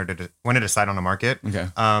considering when to decide on a market. Okay.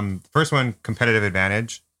 First one, competitive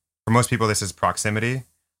advantage. For most people, this is proximity.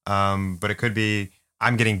 But it could be,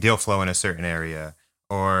 I'm getting deal flow in a certain area,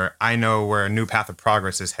 or I know where a new path of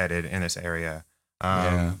progress is headed in this area.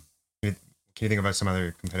 Can you think about some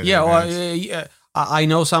other competitive advantage? Well, I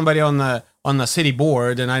know somebody on the city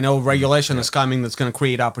board, and I know regulation is coming that's going to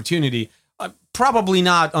create opportunity. Probably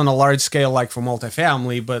not on a large scale like for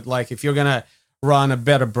multifamily, but like if you're going to run a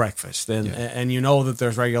better breakfast and you know that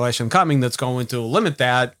there's regulation coming that's going to limit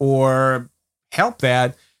that or help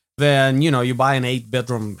that, then, you buy an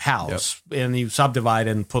 8-bedroom house and you subdivide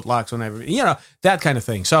and put locks on every, that kind of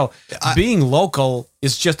thing. So being local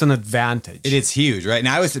is just an advantage. It is huge, right?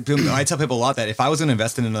 Now I tell people a lot that if I was going to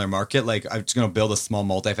invest in another market, like I'm just going to build a small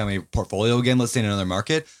multifamily portfolio again, let's say in another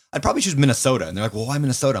market, I'd probably choose Minnesota. And they're like, well, why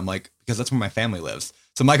Minnesota? I'm like, because that's where my family lives.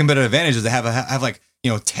 So my competitive advantage is to have like,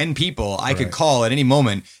 10 people I could call at any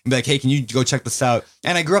moment and be like, hey, can you go check this out?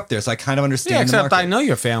 And I grew up there, so I kind of understand. Yeah, except I know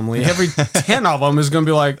your family. Every 10 of them is going to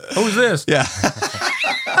be like, who's this? Yeah.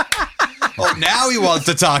 Oh, now he wants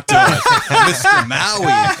to talk to us, Mr. Maui.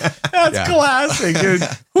 That's classic, dude.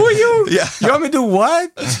 Who are you? Yeah. You want me to do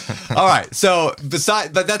what? All right. So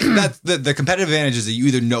but that's the competitive advantage is that you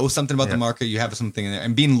either know something about the market, you have something in there,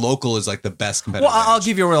 and being local is like the best competitive Well, I'll advantage.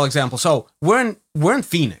 give you a real example. So we're in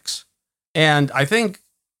Phoenix, and I think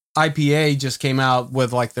IPA just came out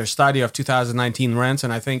with like their study of 2019 rents,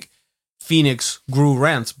 and I think Phoenix grew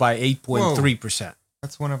rents by 8.3%.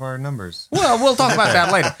 That's one of our numbers. Well, we'll talk about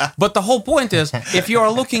that later. But the whole point is, if you are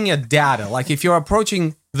looking at data, like if you're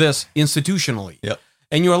approaching this institutionally,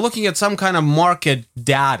 and you're looking at some kind of market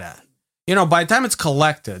data, by the time it's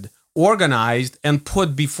collected, organized, and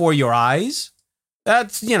put before your eyes,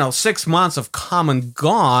 that's, 6 months of come and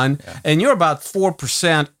gone, and you're about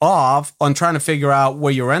 4% off on trying to figure out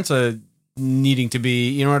where your rents are needing to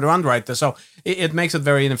be in order to underwrite this. So it makes it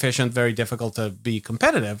very inefficient, very difficult to be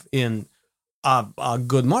competitive in a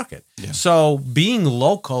good market. Yeah. So being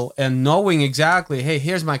local and knowing exactly, hey,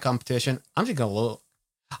 here's my competition. I'm just gonna look.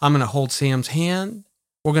 I'm gonna hold Sam's hand.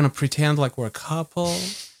 We're gonna pretend like we're a couple.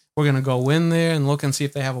 We're gonna go in there and look and see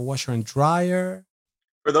if they have a washer and dryer.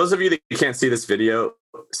 For those of you that can't see this video,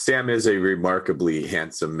 Sam is a remarkably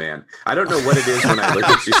handsome man. I don't know what it is when I look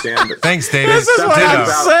at you, Sam. But thanks, David. This is what I'm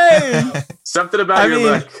saying. Something about your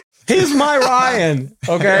look. He's my Ryan,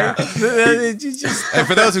 okay? And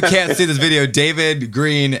for those who can't see this video, David,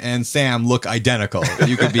 Green, and Sam look identical.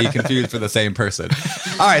 You could be confused for the same person.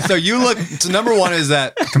 All right, so you look. So number one is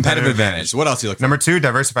that competitive advantage. What else do you look for? Number 2,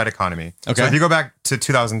 diversified economy. Okay. So if you go back to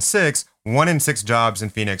 2006, 1 in 6 jobs in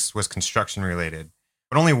Phoenix was construction related,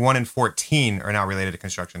 but only 1 in 14 are now related to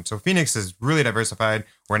construction. So Phoenix is really diversified.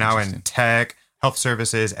 We're now in tech, health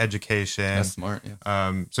services, education. That's smart.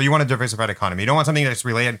 Yeah. So you want a diversified economy. You don't want something that's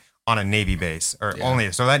related on a Navy base or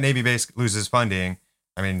only. So that Navy base loses funding.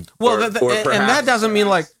 I mean, well, and that doesn't mean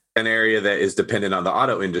like an area that is dependent on the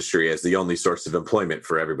auto industry as the only source of employment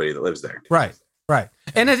for everybody that lives there. Right. Right.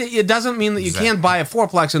 And it doesn't mean that you can't buy a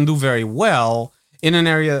fourplex and do very well in an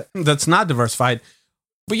area that's not diversified.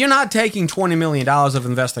 But you're not taking $20 million of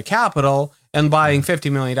investor capital and buying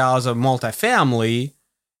 $50 million of multifamily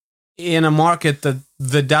in a market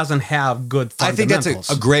that doesn't have good fundamentals. I think that's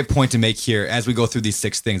a great point to make here as we go through these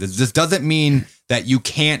 6 things. This doesn't mean that you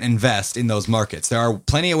can't invest in those markets. There are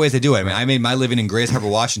plenty of ways to do it. I mean, I made my living in Grays Harbor,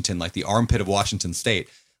 Washington, like the armpit of Washington State.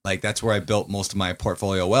 Like that's where I built most of my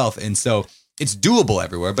portfolio wealth. And so it's doable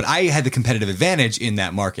everywhere, but I had the competitive advantage in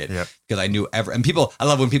that market because I knew and people, I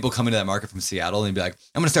love when people come into that market from Seattle and be like,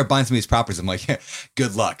 I'm going to start buying some of these properties. I'm like,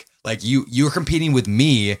 good luck. Like you're competing with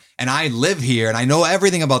me and I live here and I know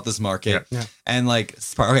everything about this market. Yeah. And like,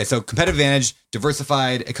 okay, so competitive advantage,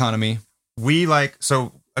 diversified economy.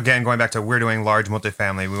 So again, going back to we're doing large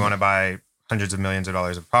multifamily, we want to buy hundreds of millions of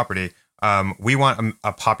dollars of property. We want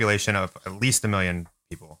a population of at least 1 million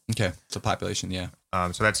people. Okay. So population. Yeah.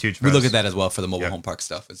 So that's huge. We look at that as well for the mobile home park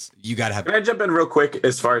stuff. You got to have. Can I jump in real quick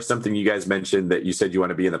as far as something you guys mentioned that you said you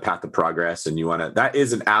want to be in the path of progress and that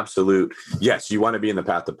is an absolute, yes, you want to be in the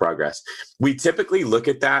path of progress. We typically look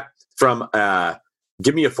at that from,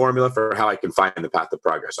 give me a formula for how I can find the path of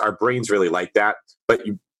progress. Our brains really like that, but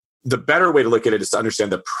the better way to look at it is to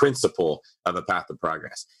understand the principle of a path of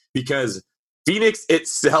progress, because Phoenix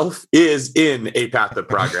itself is in a path of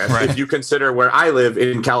progress. Right. If you consider where I live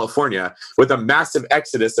in California with a massive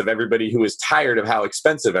exodus of everybody who is tired of how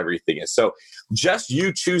expensive everything is. So just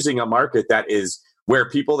you choosing a market that is where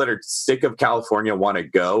people that are sick of California want to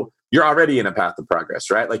go, you're already in a path of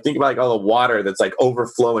progress, right? Like think about like all the water that's like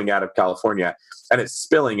overflowing out of California and it's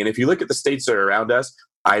spilling. And if you look at the states that are around us,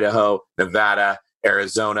 Idaho, Nevada,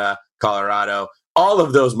 Arizona, Colorado, all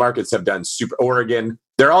of those markets have done Oregon,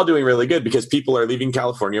 they're all doing really good because people are leaving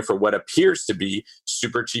California for what appears to be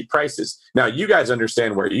super cheap prices. Now, you guys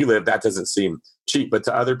understand where you live. That doesn't seem cheap, but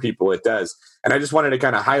to other people, it does. And I just wanted to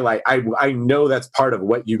kind of highlight, I know that's part of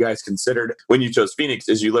what you guys considered when you chose Phoenix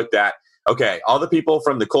is you looked at, okay, all the people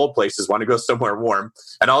from the cold places want to go somewhere warm,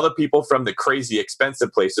 and all the people from the crazy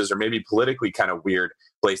expensive places or maybe politically kind of weird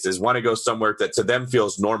places want to go somewhere that to them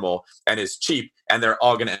feels normal and is cheap, and they're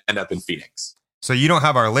all going to end up in Phoenix. So you don't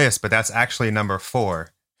have our list, but that's actually number 4.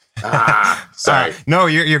 Sorry. No,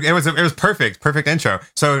 it was perfect intro.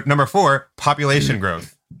 So number 4, population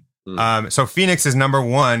growth. So Phoenix is number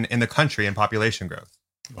 1 in the country in population growth.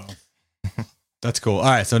 Wow, that's cool. All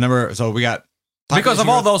right, so we got because of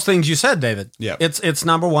all those things you said, David. Yeah, it's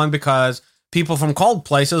number 1 because people from cold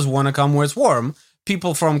places want to come where it's warm.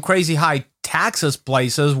 People from crazy high taxes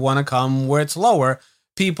places want to come where it's lower.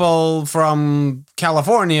 People from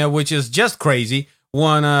California, which is just crazy,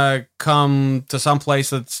 want to come to some place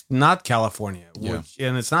that's not California,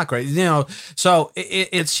 and it's not great. So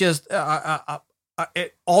it's just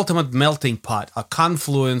ultimate melting pot, a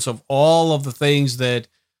confluence of all of the things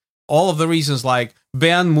all of the reasons. Like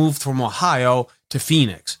Ben moved from Ohio to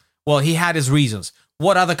Phoenix. Well, he had his reasons.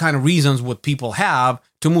 What other kind of reasons would people have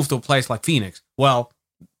to move to a place like Phoenix? Well,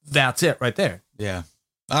 that's it right there. Yeah.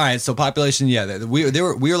 All right, so population, we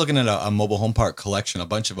were looking at a mobile home park collection, a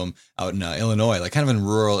bunch of them out in Illinois, like kind of in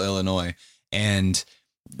rural Illinois, and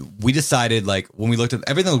we decided like when we looked at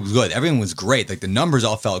everything was good, everything was great, like the numbers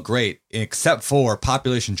all felt great, except for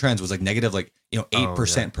population trends was like negative, like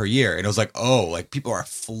 8% per year, and it was like like people are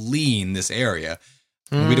fleeing this area.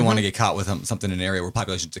 Mm-hmm. We didn't want to get caught with something in an area where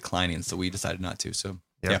population is declining, so we decided not to. So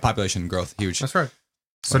population growth huge. That's right.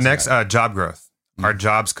 So next, job growth. Our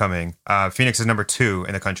jobs coming. Phoenix is number 2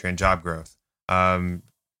 in the country in job growth.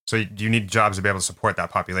 So you need jobs to be able to support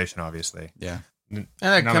that population, obviously. Yeah. And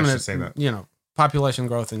that coming to population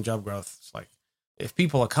growth and job growth. It's like if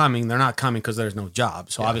people are coming, they're not coming because there's no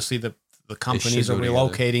jobs. So obviously the companies are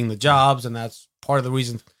relocating the jobs, and that's part of the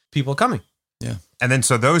reason people are coming. Yeah. And then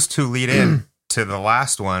so those two lead in to the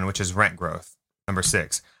last one, which is rent growth, number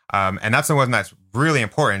 6. And that's the one that's really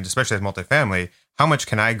important, especially as multifamily. How much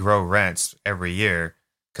can I grow rents every year?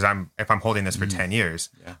 Because if I'm holding this for 10 years.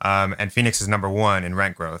 Yeah. And Phoenix is number 1 in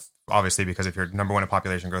rent growth, obviously, because if you're number 1 in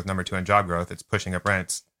population growth, number 2 in job growth, it's pushing up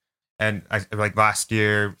rents. And like last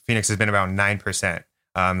year, Phoenix has been about 9%.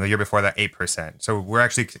 The year before that, 8%. So we're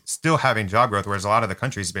actually still having job growth, whereas a lot of the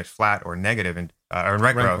countries have been flat or negative in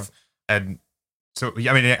rent growth. And so,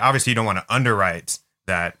 I mean, obviously you don't want to underwrite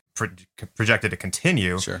that projected to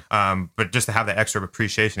continue. Sure. But just to have that extra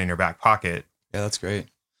appreciation in your back pocket. Yeah, that's great.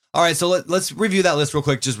 All right, so let's review that list real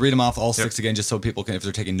quick. Just read them off, all 6 again, just so people can, if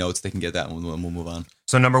they're taking notes, they can get that, and we'll move on.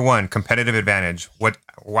 So number 1, competitive advantage.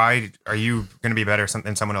 Why are you going to be better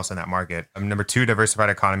than someone else in that market? Number 2, diversified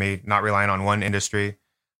economy, not relying on one industry.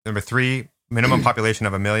 Number 3, minimum population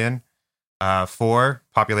of 1 million. 4,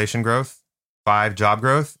 population growth. 5 job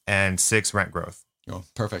growth, and 6 rent growth. Oh,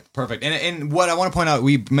 perfect. And what I want to point out,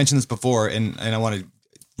 we mentioned this before, and I want to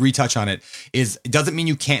retouch on it, is it doesn't mean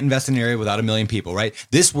you can't invest in an area without a million people, right?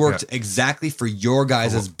 This worked exactly for your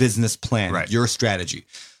guys' business plan, your strategy.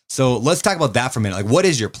 So let's talk about that for a minute. Like, what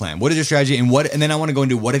is your plan? What is your strategy? And then I want to go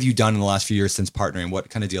into what have you done in the last few years since partnering? What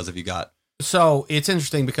kind of deals have you got? So it's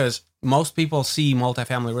interesting because most people see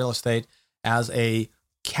multifamily real estate as a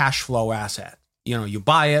cash flow asset. You know, you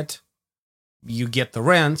buy it, you get the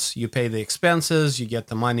rents, you pay the expenses, you get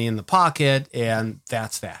the money in the pocket, and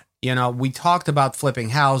that's that. You know, we talked about flipping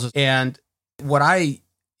houses, and what I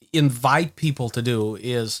invite people to do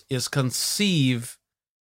is conceive,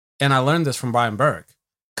 and I learned this from Brian Berg,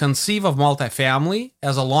 conceive of multifamily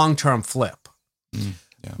as a long-term flip.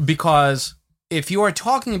 Because if you are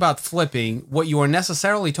talking about flipping, what you are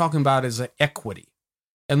necessarily talking about is equity.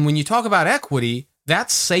 And when you talk about equity,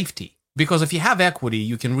 that's safety. Because if you have equity,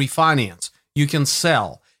 you can refinance, you can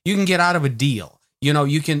sell, you can get out of a deal. You know,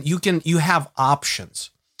 you have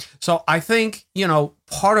options. So I think, you know,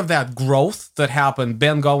 part of that growth that happened,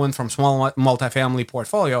 Ben going from small multifamily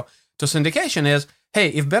portfolio to syndication is, hey,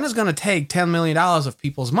 if Ben is going to take $10 million of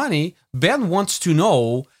people's money, Ben wants to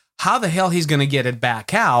know how the hell he's going to get it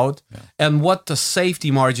back out and what the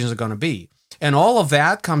safety margins are going to be. And all of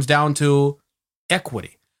that comes down to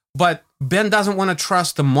equity. But Ben doesn't want to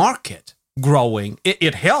trust the market growing.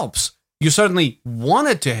 It helps. You certainly want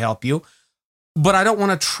it to help you, but I don't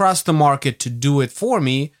want to trust the market to do it for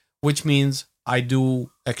me, which means I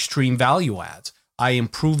do extreme value adds. I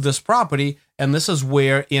improve this property, and this is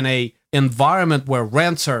where in a environment where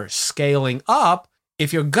rents are scaling up,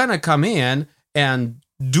 if you're going to come in and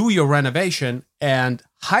do your renovation and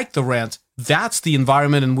hike the rents, that's the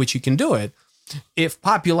environment in which you can do it. If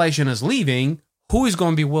population is leaving, who is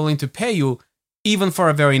going to be willing to pay you even for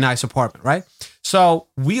a very nice apartment, right? So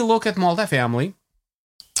we look at multifamily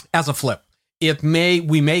as a flip.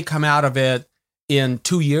 We may come out of it in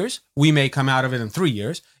 2 years. We may come out of it in 3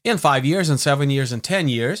 years, in 5 years, in 7 years, in 10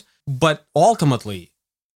 years. But ultimately,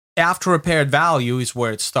 after repaired value is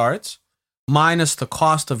where it starts, minus the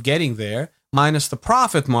cost of getting there, minus the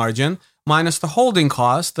profit margin, minus the holding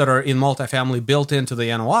costs that are in multifamily built into the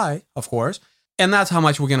NOI, of course. And that's how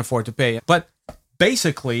much we can afford to pay. But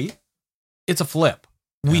basically, it's a flip.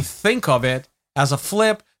 We think of it as a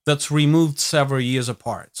flip that's removed several years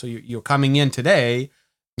apart. So you're coming in today,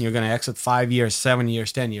 and you're going to exit 5 years, 7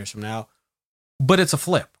 years, 10 years from now, but it's a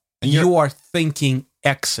flip. And you are thinking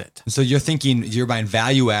exit. So you're buying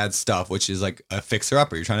value add stuff, which is like a fixer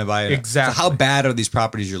upper. You're trying to buy it. Exactly. So how bad are these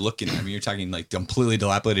properties you're looking at? I mean, you're talking like completely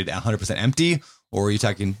dilapidated, 100% empty, or are you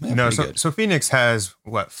talking So Phoenix has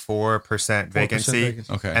 4% vacancy?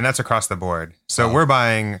 Okay. And that's across the board. So we're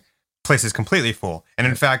buying places completely full. And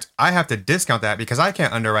in fact, I have to discount that because I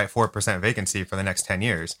can't underwrite 4% vacancy for the next 10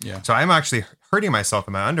 years. Yeah. So I'm actually hurting myself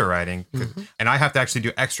in my underwriting, and I have to actually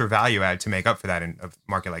do extra value add to make up for that in a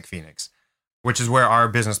market like Phoenix, which is where our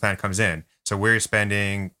business plan comes in. So we're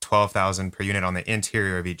spending $12,000 per unit on the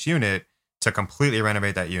interior of each unit to completely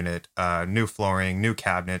renovate that unit. New flooring, new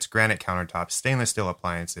cabinets, granite countertops, stainless steel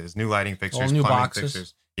appliances, new lighting fixtures, all new plumbing boxes.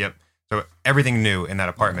 fixtures. Yep. So everything new in that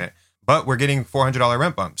apartment. But we're getting $400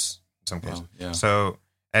 rent bumps in some cases. Yeah. So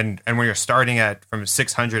and when you're starting at from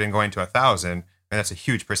 600 and going to 1,000, that's a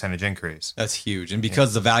huge percentage increase. That's huge. And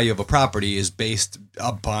because the value of a property is based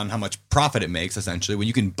upon how much profit it makes, essentially, when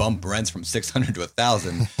you can bump rents from 600 to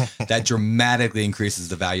 1,000, that dramatically increases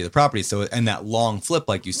the value of the property. So, and that long flip,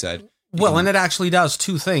 like you said. Well, and it actually does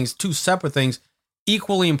two separate things,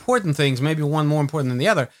 equally important things, maybe one more important than the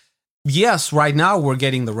other. Yes, right now we're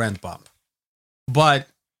getting the rent bump. But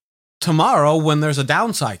tomorrow, when there's a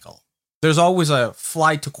down cycle, there's always a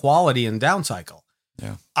flight to quality and down cycle.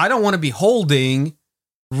 Yeah. I don't want to be holding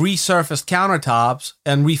resurfaced countertops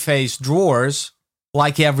and refaced drawers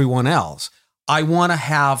like everyone else. I want to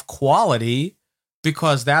have quality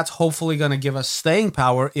because that's hopefully going to give us staying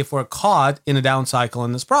power if we're caught in a down cycle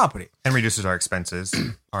in this property. And reduces our expenses.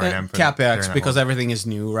 R&M CapEx, because everything is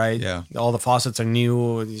new, right? Yeah. All the faucets are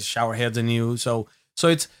new, the shower heads are new. So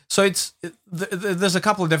there's a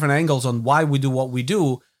couple of different angles on why we do what we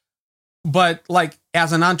do. But like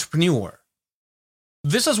as an entrepreneur,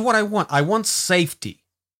 this is what I want. I want safety.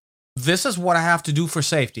 This is what I have to do for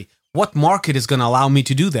safety. What market is going to allow me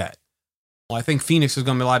to do that? Well, I think Phoenix is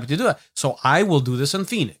going to be able to do that. So I will do this in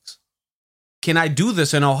Phoenix. Can I do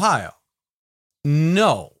this in Ohio?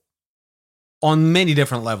 No. On many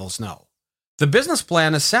different levels, no. The business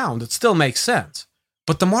plan is sound. It still makes sense.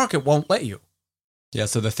 But the market won't let you. Yeah,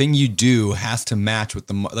 so the thing you do has to match with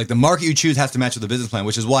the market you choose has to match with the business plan,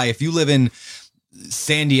 which is why if you live in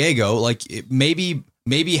San Diego, maybe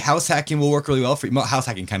maybe house hacking will work really well for you. House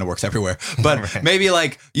hacking kind of works everywhere, but Right. maybe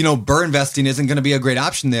like, you know, burr investing isn't going to be a great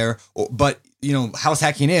option there, but you know, house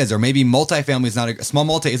hacking is, or maybe multifamily is not a small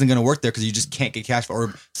multi isn't going to work there because you just can't get cash flow,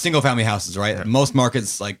 or single family houses, right? Yeah. Most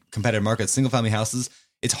markets, like competitive markets, single family houses,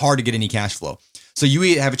 it's hard to get any cash flow. So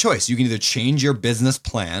you have a choice. You can either change your business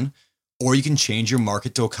plan or you can change your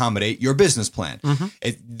market to accommodate your business plan.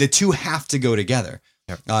 The two have to go together.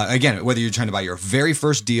 Yep. Again, whether you're trying to buy your very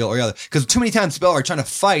first deal or other, because too many times people are trying to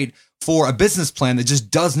fight for a business plan that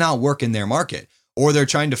just does not work in their market, or they're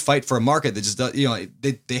trying to fight for a market that just does, you know,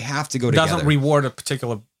 they have to go together. Doesn't reward a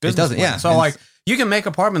particular business. doesn't, plan. yeah. So And like you can make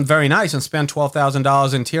apartment very nice and spend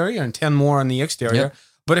 $12,000 interior and 10 more on the exterior. Yep.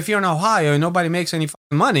 But if you're in Ohio and nobody makes any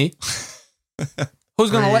fucking money,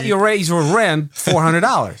 who's going to let you raise your rent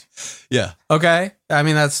 $400? Yeah. Okay, I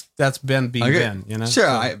mean that's Ben being Okay. Ben, you know. Sure,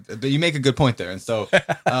 So- but you make a good point there. And so,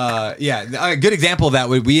 yeah, a good example of that,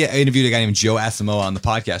 we interviewed a guy named Joe Asamoah on the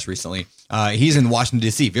podcast recently. He's in Washington,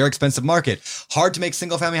 D.C., very expensive market. Hard to make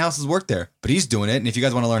single family houses work there, but he's doing it. And if you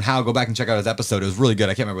guys want to learn how, go back and check out his episode. It was really good.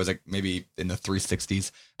 I can't remember. It was like maybe in the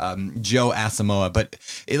 360s. Joe Asamoah, but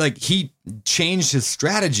he changed his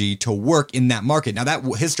strategy to work in that market. Now that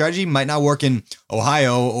his strategy might not work in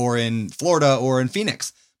Ohio or in Florida or in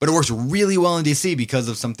Phoenix, but it works really well in DC because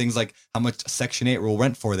of some things like how much Section 8 will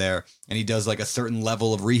rent for there. And he does like a certain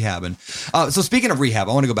level of rehab. And so speaking of rehab,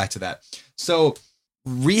 I want to go back to that. So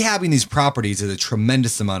rehabbing these properties is a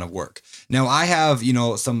tremendous amount of work. Now I have, you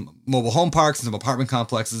know, some mobile home parks and some apartment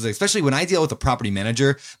complexes, especially when I deal with a property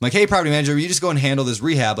manager. I'm like, hey, property manager, you just go and handle this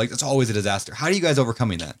rehab. Like that's always a disaster. How are you guys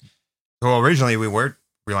overcoming that? Well, originally we were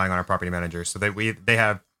relying on our property managers, so they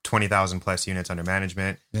have 20,000 plus units under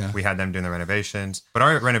management. Yeah. We had them doing the renovations, but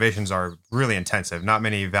our renovations are really intensive. Not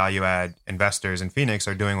many value add investors in Phoenix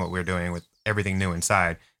are doing what we're doing with everything new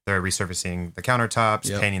inside. They're resurfacing the countertops,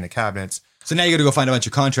 Yep. painting the cabinets. So now you got to go find a bunch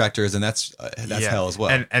of contractors, and that's Yeah. hell as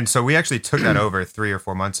well. And so we actually took that over 3 or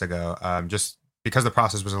 4 months ago, just because the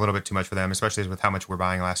process was a little bit too much for them, especially with how much we're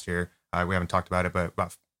buying last year. We haven't talked about it, but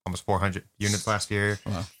about almost 400 units last year.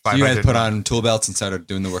 Wow. So you guys 500 put on tool belts and started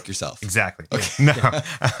doing the work yourself. Exactly. No.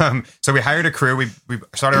 So we hired a crew. We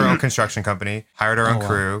started our own construction company, hired our own wow.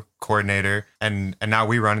 crew, coordinator, and now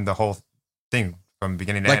we run the whole thing from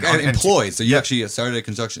beginning to Like end. employed. So you Yep. actually started a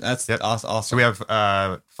construction. That's Yep. awesome. So we have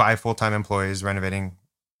 5 full-time employees renovating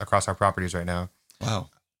across our properties right now. Wow.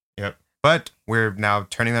 Yep. But we're now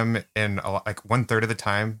turning them in like 1/3 of the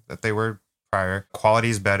time that they were prior. Quality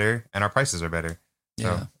is better and our prices are better. So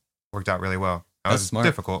Yeah. worked out really well. That That's was smart.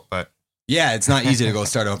 difficult, but Yeah, it's not easy to go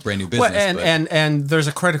start a brand new business. Well, but- and there's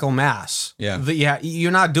a critical mass. Yeah.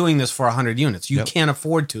 You're not doing this for 100 units. You Yep. can't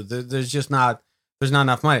afford to. There's not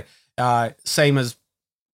enough money. Same as,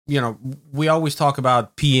 you know, we always talk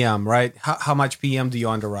about PM, right? How much PM do you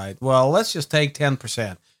underwrite? Well, let's just take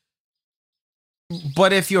 10%.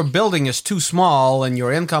 But if your building is too small and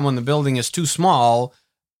your income on the building is too small,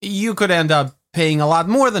 you could end up paying a lot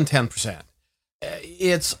more than 10%.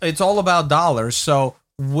 It's all about dollars. So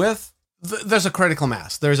there's a critical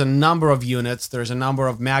mass. There's a number of units. There's a number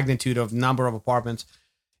of magnitude of number of apartments.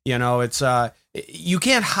 You know, it's you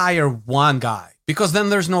can't hire one guy because then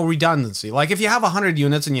there's no redundancy. Like if you have 100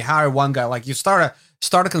 units and you hire one guy, like you start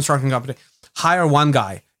a construction company, hire one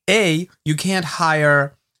guy. You can't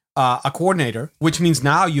hire a coordinator, which means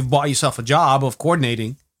now you've bought yourself a job of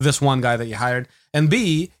coordinating this one guy that you hired. And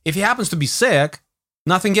B, if he happens to be sick,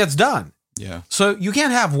 nothing gets done. yeah. So you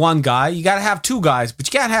can't have one guy. You got to have two guys, but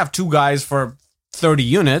you can't have two guys for 30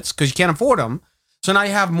 units because you can't afford them. So now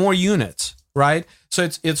you have more units, right? So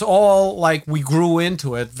it's all like we grew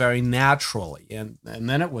into it very naturally, and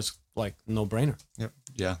then it was like no brainer.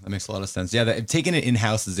 Yeah, that makes a lot of sense. Yeah, taking it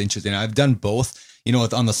in-house is interesting. I've done both, you know,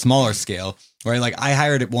 on the smaller scale, right? Like I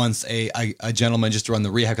hired at once a gentleman just to run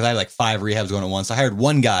the rehab because I had like 5 rehabs going at once. So I hired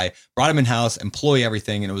one guy, brought him in-house, employ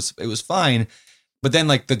everything, and it was fine. But then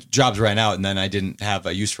like the jobs ran out and then I didn't have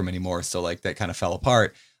a use for them anymore. So like that kind of fell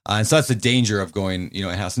apart. And so that's the danger of going, you know,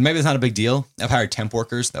 in-house. And maybe it's not a big deal. I've hired temp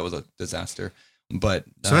workers. That was a disaster. But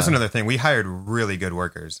so that's another thing. We hired really good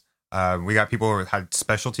workers. We got people who had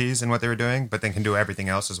specialties in what they were doing, but then can do everything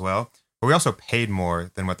else as well. But we also paid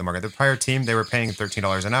more than what the market. The prior team, they were paying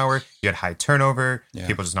 $13 an hour. You had high turnover, Yeah.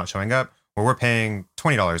 people just not showing up. Well, we're paying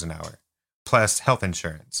 $20 an hour plus health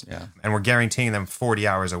insurance. Yeah. And we're guaranteeing them 40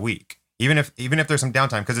 hours a week. Even if there's some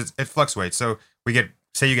downtime, because it fluctuates. So we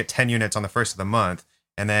say you get 10 units on the first of the month,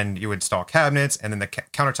 and then you install cabinets, and then the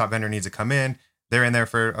countertop vendor needs to come in. they're in there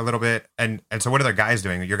for a little bit. And so what are their guys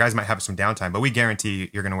doing? Your guys might have some downtime, but we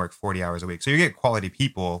guarantee you're going to work 40 hours a week. So you get quality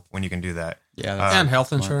people when you can do that. Yeah, and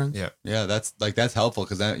health insurance. Yeah, that's helpful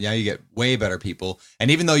because now you get way better people.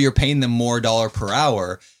 And even though you're paying them more dollar per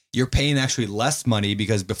hour, you're paying actually less money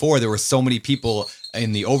because before there were so many people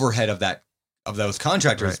in the overhead of those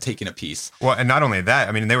contractors taking a piece. Well, and not only that,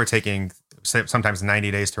 I mean, they were taking sometimes 90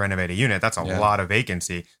 days to renovate a unit. That's a lot of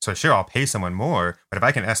vacancy. So sure, I'll pay someone more, but if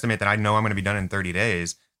I can estimate that I know I'm going to be done in 30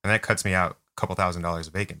 days, then that cuts me out a couple $1,000s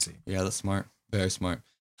of vacancy. Yeah, that's smart. Very smart.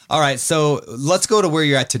 All right, so let's go to where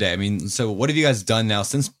you're at today. I mean, so what have you guys done now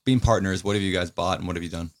since being partners? What have you guys bought and what have you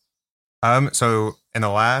done? So in the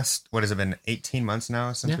last, what has it been, 18 months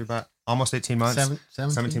now since we bought? Almost 18 months.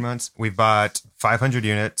 17 months. We've bought 500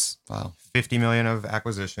 units. Wow. 50 million of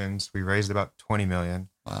acquisitions. We raised about 20 million.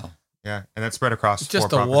 Wow. Yeah, and that's spread across just 4 a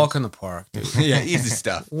properties. walk in the park, dude. Yeah, easy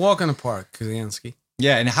stuff. Walk in the park, Kazansky.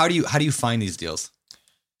 Yeah, and how do you find these deals?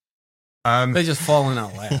 They just fall in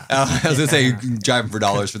our lap. I was gonna say driving for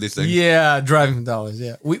dollars for these things. Yeah, driving for dollars.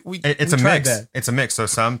 Yeah, It's we a tried mix. that. It's a mix. So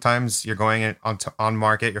sometimes you're going on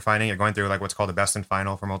market. You're going through like what's called a best and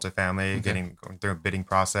final for multifamily, going through a bidding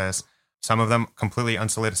process. Some of them completely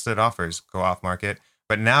unsolicited offers go off market.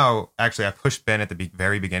 But now, actually, I pushed Ben at the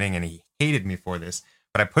very beginning, and he hated me for this.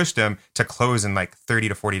 But I pushed him to close in like 30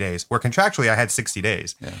 to 40 days, where contractually I had 60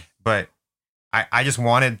 days. Yeah. But I just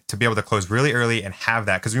wanted to be able to close really early and have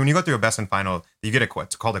that. Because when you go through a best and final, you get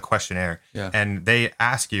it's called a questionnaire. Yeah. And they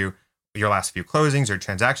ask you your last few closings or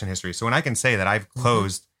transaction history. So when I can say that I've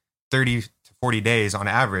closed 30 to 40 days on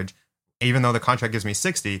average, even though the contract gives me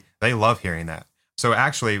 60, they love hearing that. So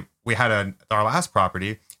actually, we had our last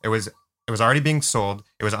property. It was already being sold.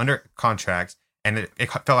 It was under contract, and it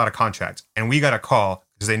fell out of contract. And we got a call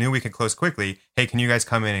because they knew we could close quickly. Hey, can you guys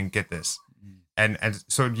come in and get this? And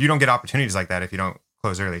so you don't get opportunities like that if you don't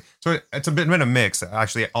close early. So it's a bit of a mix.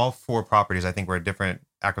 Actually, all 4 properties I think were a different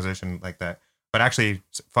acquisition like that. But actually,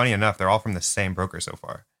 funny enough, they're all from the same broker so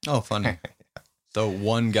far. Oh, funny. So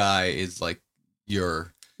one guy is like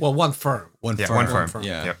your one firm. One firm.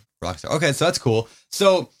 Yeah. Yep. Rockstar. Okay, so that's cool.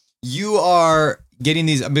 So you are getting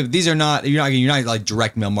these. I mean, these are not. You're not like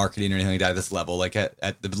direct mail marketing or anything like that at this level. Like at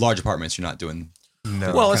the large apartments, you're not doing.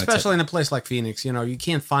 No. Well, especially in a place like Phoenix, you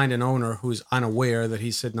can't find an owner who's unaware that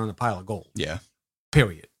he's sitting on a pile of gold. Yeah.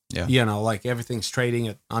 Period. Yeah. Like everything's trading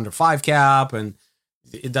at under 5 cap, and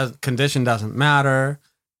condition doesn't matter.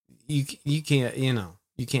 You can't.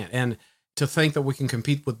 You can't. And to think that we can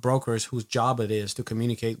compete with brokers whose job it is to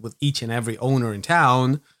communicate with each and every owner in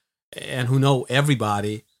town, and who know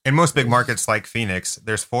everybody. In most big markets like Phoenix,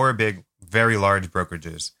 there's 4 big, very large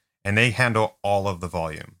brokerages, and they handle all of the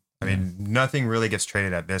volume. I mean, nothing really gets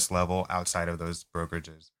traded at this level outside of those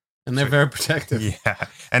brokerages. And they're very protective. Yeah.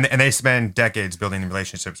 And they spend decades building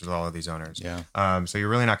relationships with all of these owners. Yeah. So you're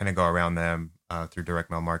really not going to go around them through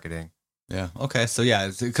direct mail marketing. Yeah. Okay. So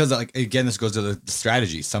yeah, because like again, this goes to the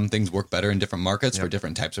strategy. Some things work better in different markets for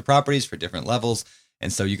different types of properties, for different levels.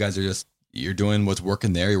 And so you guys are you're doing what's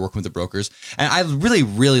working there. You're working with the brokers. And I really,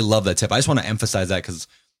 really love that tip. I just want to emphasize that because,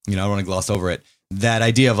 I don't want to gloss over it. That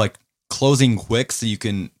idea of like closing quick so you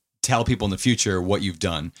can tell people in the future what you've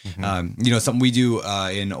done. Mm-hmm. Something we do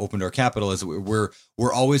in Open Door Capital is we're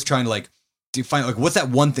always trying to find like what's that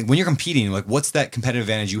one thing when you're competing, like what's that competitive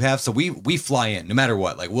advantage you have. So we fly in no matter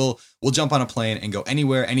what. Like we'll jump on a plane and go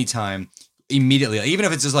anywhere, anytime, immediately. Like, even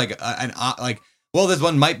if it's just like this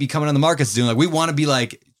one might be coming on the market soon. Like we want to be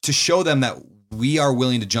like to show them that we are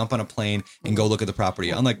willing to jump on a plane and go look at the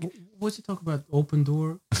property. I'm like, what's he talking about? Open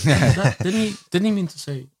Door? Didn't he mean to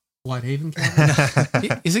say Whitehaven?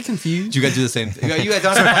 Is it confused? You guys do the same thing. You guys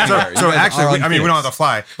don't have to fly. So actually, we don't have to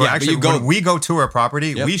fly. But actually, but when we go tour a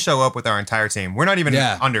property, we show up with our entire team. We're not even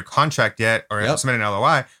under contract yet or submitting an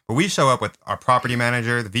LOI, but we show up with our property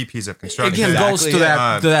manager, the VPs of construction. Again, goes to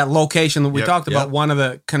that location that we talked about. One of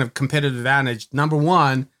the kind of competitive advantage. Number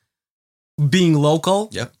one, being local.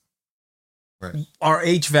 Yep. Right. Our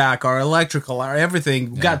HVAC, our electrical, our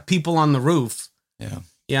everything. We've got people on the roof.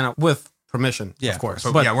 Yeah. With permission, of course.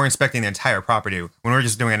 But we're inspecting the entire property when we're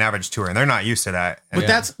just doing an average tour, and they're not used to that. But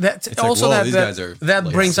that's also that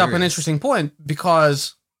brings up an interesting point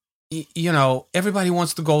because everybody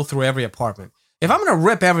wants to go through every apartment. If I'm going to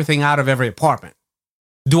rip everything out of every apartment,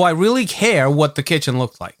 do I really care what the kitchen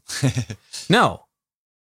looks like? No.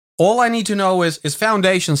 All I need to know is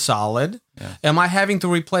foundation solid? Yeah. Am I having to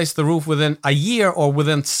replace the roof within a year or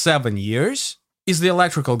within 7 years? Is the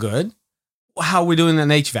electrical good? How are we doing an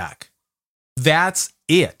HVAC? That's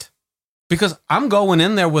it. Because I'm going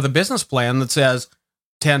in there with a business plan that says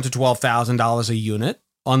 $10,000 to $12,000 a unit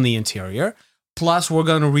on the interior, Plus, we're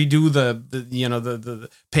going to redo the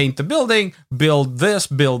paint the building, build this,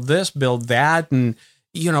 build that, and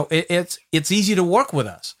it's easy to work with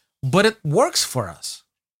us, but it works for us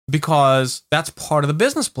because that's part of the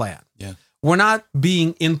business plan. Yeah, we're not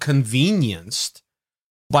being inconvenienced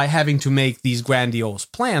by having to make these grandiose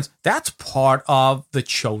plans. That's part of the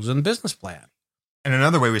chosen business plan. And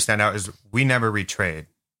another way we stand out is we never retrade,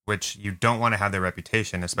 which you don't want to have their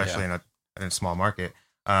reputation, especially in a small market.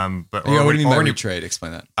 What do you mean by retrade?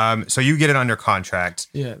 Explain that. So you get it under contract.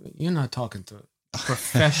 Yeah, you're not talking to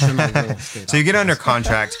professional real estate. So you get under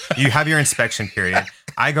contract. You have your inspection period.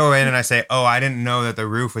 I go in and I say, "Oh, I didn't know that the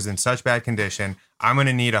roof was in such bad condition. I'm going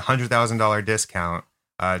to need $100,000 discount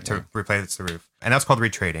to replace the roof," and that's called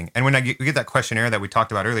retrading. And when we get that questionnaire that we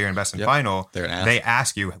talked about earlier, Invest in Final, they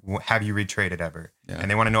ask you, "Have you retraded ever?" Yeah.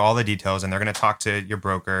 And they want to know all the details, and they're going to talk to your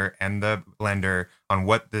broker and the lender on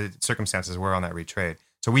what the circumstances were on that retrade.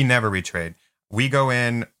 So we never retrade. We go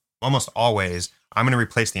in almost always. I'm going to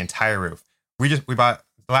replace the entire roof. We bought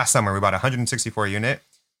last summer. We bought a 164 unit.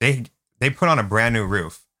 They put on a brand new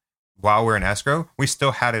roof while we're in escrow. We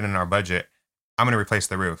still had it in our budget. I'm going to replace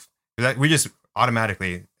the roof. We just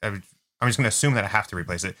automatically. I'm just going to assume that I have to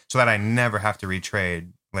replace it so that I never have to retrade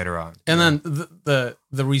later on. And then the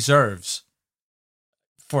reserves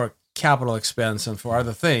for capital expense and for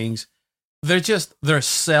other things, they're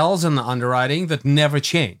cells in the underwriting that never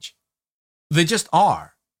change. They just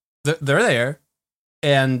are. They're there,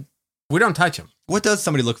 and we don't touch them. What does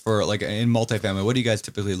somebody look for, like in multifamily? What do you guys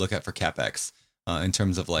typically look at for CapEx in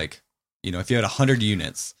terms of like, if you had 100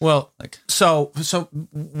 units? Well, so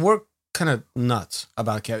we're kind of nuts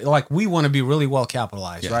about capital. Like we want to be really well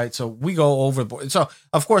capitalized, right? So we go overboard. So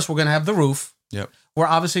of course we're going to have the roof. Yep. We're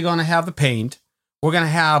obviously going to have the paint. We're going to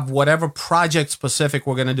have whatever project specific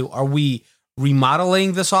we're going to do. Are we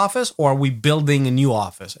remodeling this office or are we building a new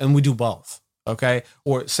office? And we do both. Okay.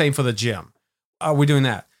 Or same for the gym. Are we doing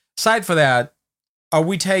that? Aside for that, are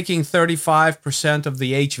we taking 35% of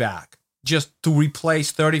the HVAC just to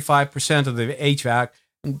replace 35% of the HVAC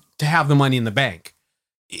and to have the money in the bank?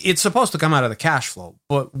 It's supposed to come out of the cash flow,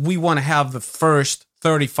 but we want to have the first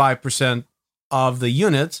 35% of the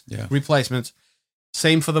units replacements.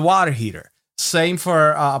 Same for the water heater. Same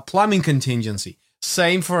for plumbing contingency.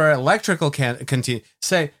 Same for electrical contingency.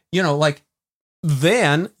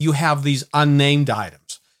 Then you have these unnamed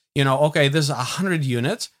items. Okay, this is 100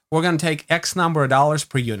 units. We're going to take X number of dollars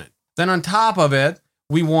per unit. Then on top of it,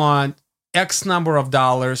 we want X number of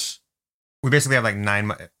dollars. We basically have like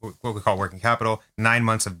what we call working capital, 9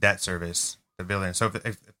 months of debt service the building. So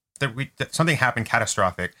if something happened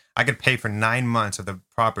catastrophic, I could pay for 9 months of the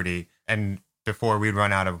property and before we'd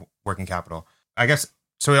run out of working capital. I guess,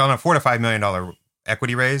 so on a $4 to $5 million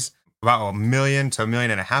equity raise, about $1 million to $1.5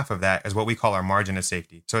 million of that is what we call our margin of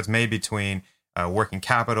safety. So it's made between working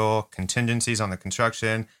capital, contingencies on the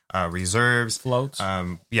construction, reserves, floats.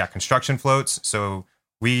 Construction floats. So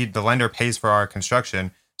the lender pays for our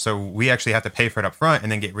construction. So we actually have to pay for it up front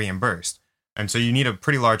and then get reimbursed. And so you need a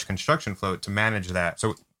pretty large construction float to manage that.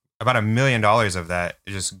 So about $1 million of that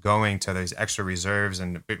is just going to these extra reserves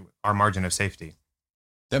and our margin of safety.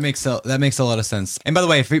 That makes a lot of sense. And by the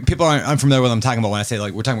way, if people aren't unfamiliar with what I'm talking about when I say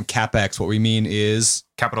like we're talking about CapEx, what we mean is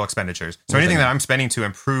capital expenditures. So anything that I'm spending to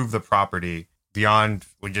improve the property beyond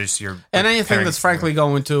just your and anything that's frankly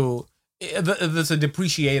going to that's a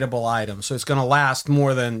depreciatable item, so it's going to last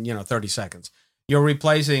more than 30 seconds. You're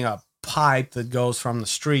replacing a pipe that goes from the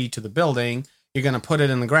street to the building. You're going to put it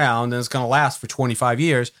in the ground, and it's going to last for 25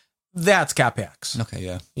 years. That's CapEx. Okay,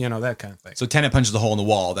 yeah. That kind of thing. So tenant punches a hole in the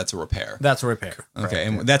wall, that's a repair. That's a repair. Okay,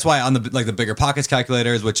 and that's why on the bigger pockets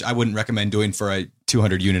calculators, which I wouldn't recommend doing for a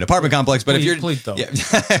 200 unit apartment complex, but if you're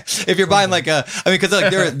buying because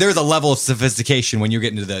there's a level of sophistication when you're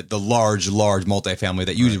getting to the large multifamily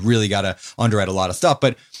that you really got to underwrite a lot of stuff.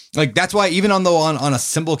 But like that's why even on a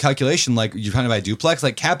simple calculation, like you're trying to buy a duplex,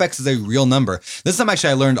 like CapEx is a real number. This is something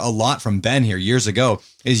actually I learned a lot from Ben here years ago.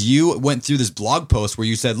 Is you went through this blog post where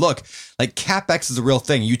you said, look, like CapEx is a real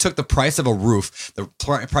thing. You took the price of a roof, the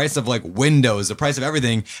price of like windows, the price of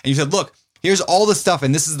everything, and you said, look, here's all the stuff,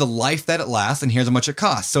 and this is the life that it lasts, and here's how much it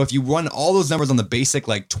costs. So if you run all those numbers on the basic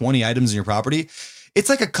like 20 items in your property, it's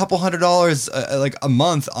like a couple $100 like a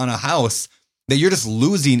month on a house that you're just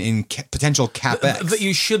losing in potential CapEx. That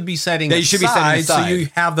you should be setting aside so you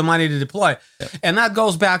have the money to deploy. Yeah. And that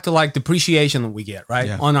goes back to like depreciation that we get,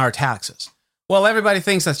 right, on our taxes. Well, everybody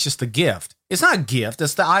thinks that's just a gift. It's not a gift.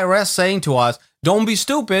 It's the IRS saying to us, don't be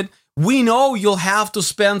stupid. We know you'll have to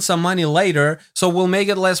spend some money later, so we'll make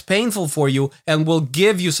it less painful for you, and we'll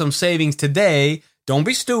give you some savings today. Don't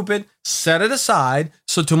be stupid. Set it aside.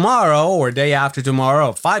 So tomorrow or day after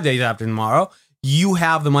tomorrow or 5 days after tomorrow, you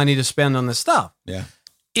have the money to spend on this stuff. Yeah.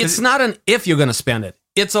 It's not an if you're going to spend it.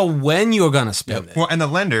 It's a when you're going to spend it. Well, and the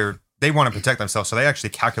lender, they want to protect themselves, so they actually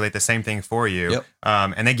calculate the same thing for you, Yep.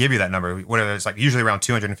 And they give you that number. Whatever it's like, usually around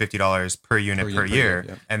 $250 per unit per year,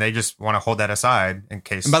 yep. and they just want to hold that aside in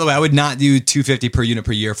case. And by the way, I would not do $250 per unit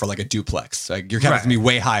per year for like a duplex. Like your CapEx Right. can be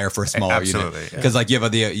way higher for a smaller Absolutely, unit yeah. because like you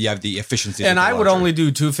have the efficiency. And of the I would larger. only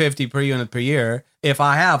do $250 per unit per year if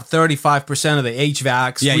I have 35% of the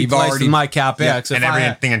HVACs Yeah, you've replaced already- in my CapEx. and If I-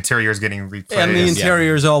 everything interior is getting replaced. and the Yeah.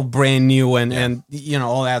 interior is all brand new and you know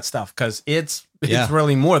all that stuff because it's Yeah.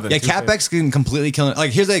 really more than Yeah, $250. CapEx can completely kill it.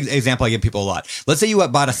 Like, here's an example I give people a lot. Let's say you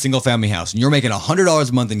bought a single family house and you're making $100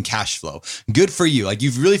 a month in cash flow. Good for you. Like, you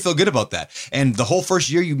really feel good about that. And the whole first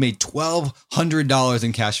year, you made $1,200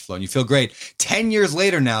 in cash flow and you feel great. 10 years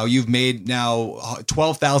later now, you've made now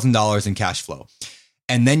 $12,000 in cash flow.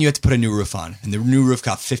 And then you have to put a new roof on, and the new roof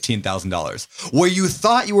cost $15,000. Where you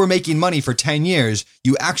thought you were making money for 10 years,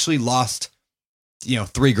 you actually lost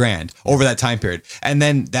 $3,000 over that time period, and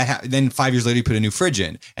then then 5 years later you put a new fridge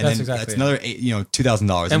in, and That's then exactly that's it. another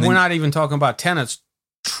 $2,000. And then we're not even talking about tenants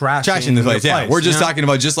trashing the place. Yeah, we're just you know? talking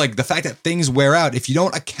about just like the fact that things wear out. If you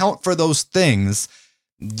don't account for those things,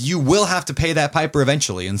 you will have to pay that piper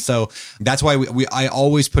eventually. And so that's why I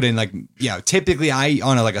always put in typically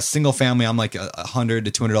on a single family, I'm like $100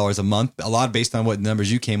 to $200 a month, a lot based on what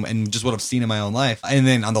numbers you came and just what I've seen in my own life. And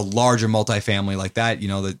then on the larger multifamily like that, the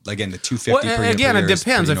 $250 Well, per unit again, per it year is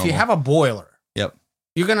depends. pretty If you normal. have a boiler, Yep.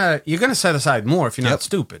 you're gonna set aside more if you're Yep. not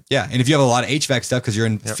stupid. Yeah, and if you have a lot of HVAC stuff because you're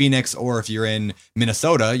in Phoenix or if you're in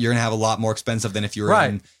Minnesota, you're gonna have a lot more expensive than if you're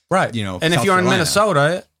in Right. You know, and if South you're in Carolina.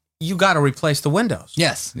 Minnesota, you got to replace the windows.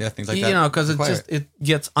 Yes, yeah, things like that. You know, because require it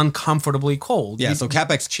gets uncomfortably cold. Yeah, You- so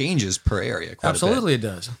CapEx changes per area. Quite absolutely A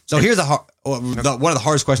bit. it does. So here's one of the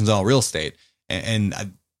hardest questions on all real estate, and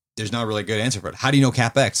there's not a really good answer for it. How do you know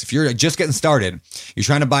CapEx? If you're just getting started, you're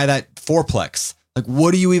trying to buy that fourplex. Like,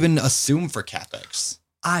 what do you even assume for CapEx?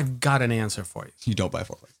 I've got an answer for you. You don't buy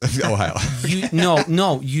fourplex, Ohio.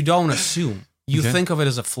 No, you don't assume. You Okay. think of it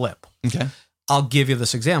as a flip. Okay. I'll give you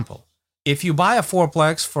this example. If you buy a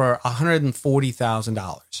fourplex for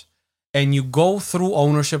 $140,000 and you go through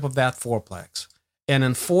ownership of that fourplex, and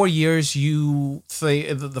in 4 years you think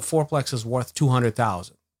the fourplex is worth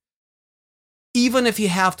 $200,000, even if you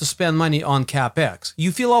have to spend money on CapEx,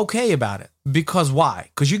 you feel okay about it. Because why?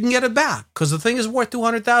 Because you can get it back. Because the thing is worth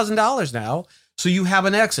 $200,000 now. So you have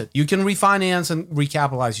an exit. You can refinance and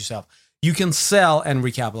recapitalize yourself. You can sell and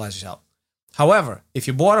recapitalize yourself. However, if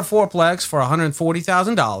you bought a fourplex for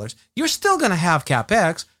 $140,000, you're still going to have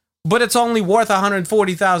CapEx, but it's only worth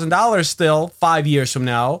 $140,000 still 5 years from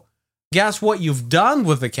now. Guess what you've done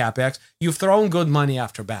with the CapEx? You've thrown good money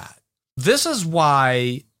after bad. This is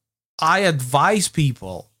why I advise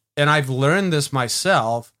people, and I've learned this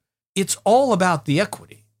myself, it's all about the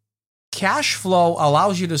equity. Cash flow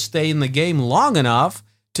allows you to stay in the game long enough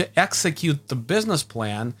to execute the business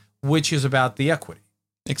plan, which is about the equity.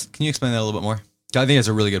 Can you explain that a little bit more? I think that's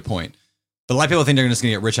a really good point. But a lot of people think they're just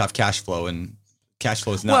going to get rich off cash flow, and cash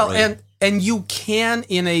flow is not. Well, and you can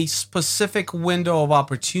in a specific window of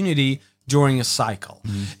opportunity during a cycle.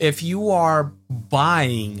 Mm-hmm. If you are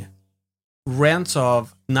buying rents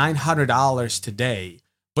of $900 today,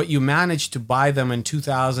 but you manage to buy them in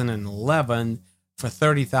 2011 for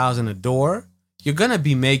 $30,000 a door, you're going to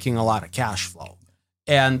be making a lot of cash flow,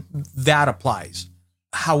 and that applies.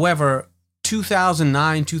 However,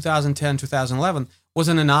 2009, 2010, 2011 was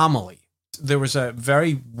an anomaly. There was a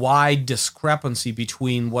very wide discrepancy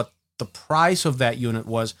between what the price of that unit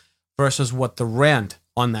was versus what the rent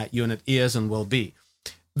on that unit is and will be.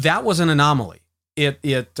 That was an anomaly.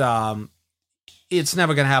 It's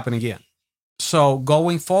never going to happen again. So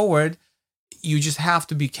going forward, you just have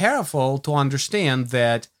to be careful to understand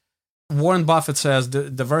that Warren Buffett says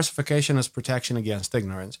diversification is protection against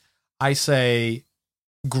ignorance. I say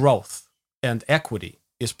growth and equity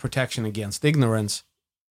is protection against ignorance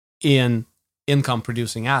in income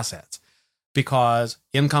producing assets, because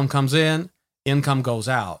income comes in, income goes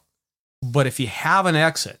out. But if you have an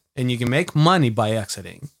exit and you can make money by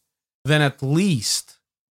exiting, then at least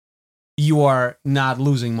you are not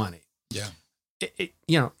losing money. Yeah.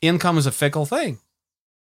 Income is a fickle thing.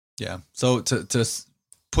 Yeah. So to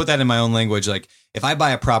put that in my own language, like if I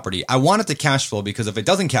buy a property, I want it to cash flow, because if it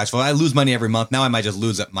doesn't cash flow, I lose money every month. Now I might just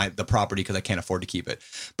lose the property because I can't afford to keep it.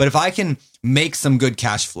 But if I can make some good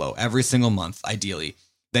cash flow every single month, ideally,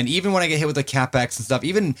 then even when I get hit with the CapEx and stuff,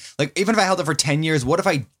 even if I held it for 10 years, what if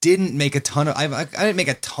I didn't make I didn't make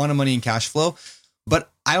a ton of money in cash flow,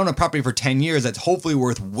 but I own a property for 10 years that's hopefully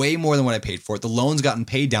worth way more than what I paid for it. The loan's gotten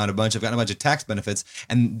paid down a bunch. I've gotten a bunch of tax benefits.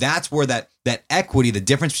 And that's where that equity, the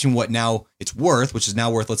difference between what now it's worth, which is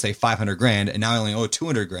now worth, let's say $500,000, and now I only owe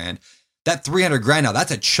 $200,000, that $300,000 now,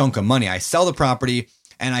 that's a chunk of money. I sell the property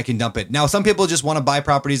and I can dump it. Now, some people just want to buy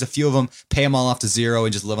properties, a few of them, pay them all off to zero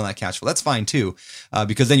and just live on that cash flow. That's fine too,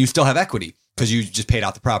 because then you still have equity because you just paid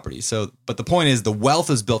out the property. So, but the point is the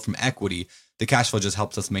wealth is built from equity. The cash flow just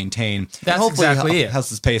helps us maintain. That's hopefully exactly it.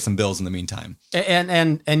 Helps us pay some bills in the meantime.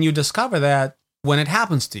 And you discover that when it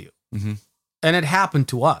happens to you. Mm-hmm. And it happened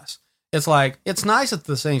to us. It's like, it's nice that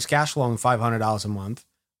this thing's cash flowing $500 a month,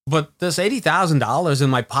 but this $80,000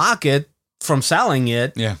 in my pocket from selling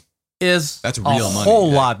it that's real a money.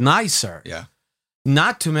 whole lot nicer. Yeah.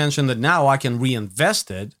 Not to mention that now I can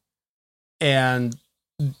reinvest it and,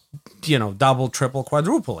 double, triple,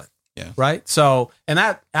 quadruple it. Yeah. Right. So, and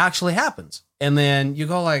that actually happens. And then you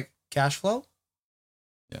go like, cash flow?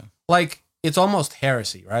 Yeah. Like, it's almost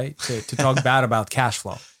heresy, right? To talk bad about cash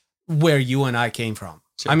flow, where you and I came from.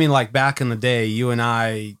 Sure. I mean, like back in the day, you and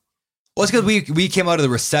I. Well, it's because we came out of the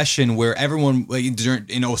recession where everyone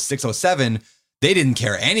in 06, 07, they didn't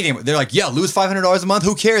care anything. They're like, yeah, lose $500 a month.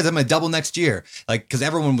 Who cares? I'm going to double next year. Like, because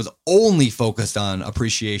everyone was only focused on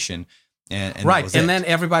appreciation. And right. And then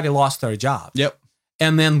everybody lost their job. Yep.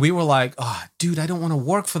 And then we were like, oh, dude, I don't want to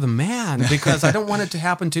work for the man because I don't want it to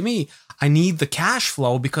happen to me. I need the cash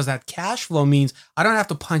flow because that cash flow means I don't have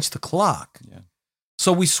to punch the clock. Yeah.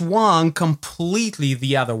 So we swung completely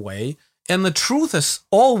the other way. And the truth is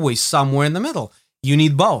always somewhere in the middle. You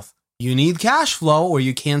need both. You need cash flow or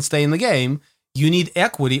you can't stay in the game. You need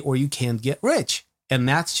equity or you can't get rich. And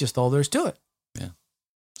that's just all there's to it. Yeah.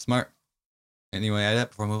 Smart. Anyway, add that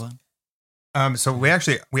before we move on. So we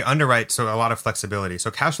underwrite, so a lot of flexibility.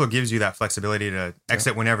 So cash flow gives you that flexibility to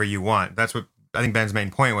exit whenever you want. That's what I think Ben's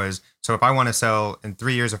main point was. So if I want to sell in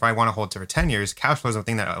 3 years, if I want to hold it for 10 years, cash flow is the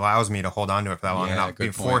thing that allows me to hold on to it for that long and not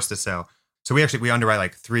being forced to sell. So we underwrite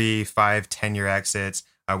like 3, 5, 10-year exits.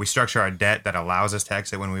 We structure our debt that allows us to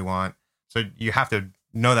exit when we want. So you have to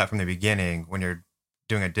know that from the beginning when you're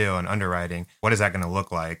doing a deal and underwriting. What is that going to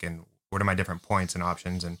look like? And what are my different points and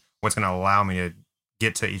options? And what's going to allow me to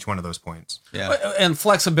get to each one of those points? Yeah. And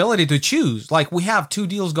flexibility to choose. Like we have 2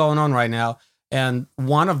 deals going on right now, and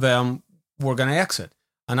one of them we're going to exit.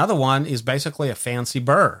 Another one is basically a fancy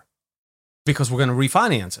burr because we're going to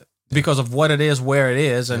refinance it because of what it is, where it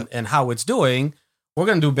is, and how it's doing. We're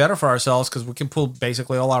going to do better for ourselves because we can pull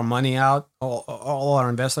basically all our money out, all our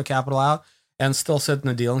investor capital out, and still sit in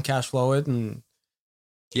the deal and cash flow it. And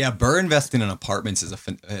yeah, burr investing in apartments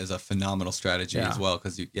is a phenomenal strategy as well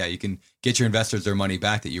because you can get your investors their money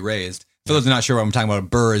back that you raised. For those who are not sure what I'm talking about, a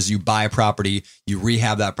burr is you buy a property, you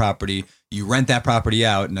rehab that property, you rent that property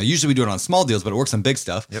out. Now, usually we do it on small deals, but it works on big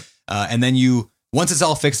stuff. Yep. And then once it's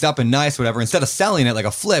all fixed up and nice, whatever, instead of selling it like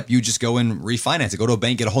a flip, you just go and refinance it, go to a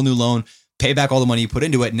bank, get a whole new loan, pay back all the money you put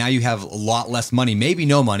into it. Now you have a lot less money, maybe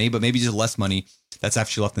no money, but maybe just less money that's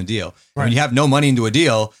actually left in the deal. Right. When you have no money into a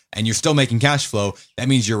deal and you're still making cash flow, that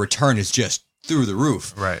means your return is just through the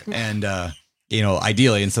roof. Right. And,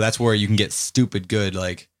 ideally. And so that's where you can get stupid good,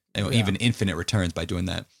 even infinite returns by doing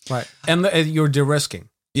that. Right. And you're de-risking.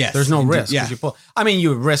 Yes. There's no risk. Yeah.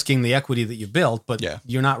 You're risking the equity that you built, but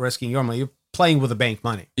you're not risking your money. You're playing with the bank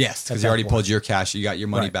money. Yes, because you already pulled your cash. You got your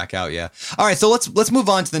money back out. Yeah. All right. So let's move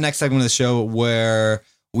on to the next segment of the show where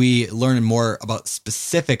we learn more about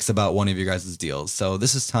specifics about one of your guys' deals. So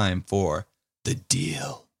this is time for the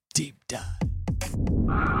deal deep dive.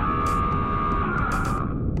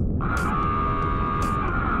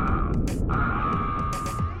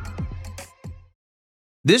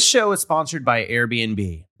 This show is sponsored by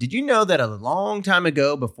Airbnb. Did you know that a long time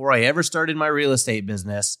ago, before I ever started my real estate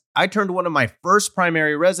business, I turned one of my first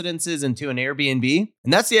primary residences into an Airbnb?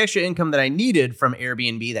 And that's the extra income that I needed from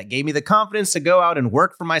Airbnb that gave me the confidence to go out and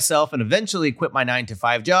work for myself and eventually quit my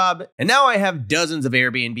 9-to-5 job. And now I have dozens of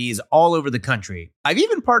Airbnbs all over the country. I've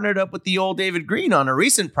even partnered up with the old David Green on a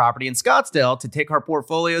recent property in Scottsdale to take our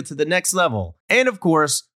portfolio to the next level. And of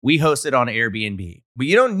course, we host it on Airbnb. But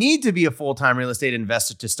you don't need to be a full-time real estate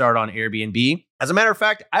investor to start on Airbnb. As a matter of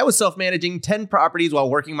fact, I was self-managing 10 properties while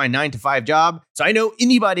working my 9-to-5 job, so I know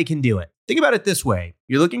anybody can do it. Think about it this way.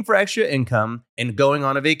 You're looking for extra income and going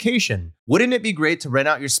on a vacation. Wouldn't it be great to rent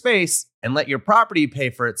out your space and let your property pay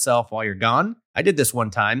for itself while you're gone? I did this one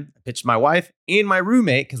time. I pitched my wife and my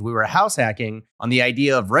roommate, because we were house hacking, on the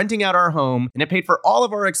idea of renting out our home, and it paid for all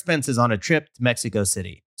of our expenses on a trip to Mexico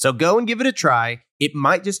City. So go and give it a try. It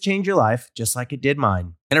might just change your life, just like it did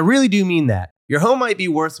mine. And I really do mean that. Your home might be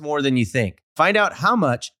worth more than you think. Find out how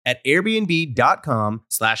much at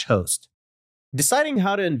airbnb.com/host. Deciding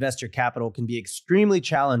how to invest your capital can be extremely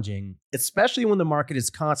challenging, especially when the market is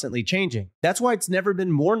constantly changing. That's why it's never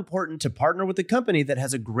been more important to partner with a company that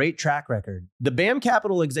has a great track record. The BAM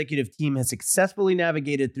Capital executive team has successfully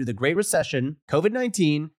navigated through the Great Recession,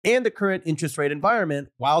 COVID-19, and the current interest rate environment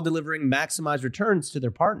while delivering maximized returns to their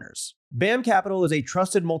partners. BAM Capital is a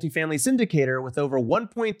trusted multifamily syndicator with over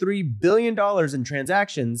 $1.3 billion in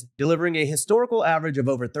transactions, delivering a historical average of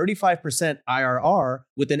over 35% IRR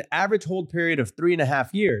with an average hold period of 3.5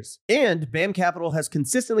 years. And BAM Capital has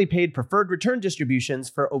consistently paid preferred return distributions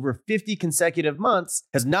for over 50 consecutive months,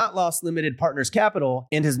 has not lost limited partners capital,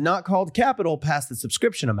 and has not called capital past the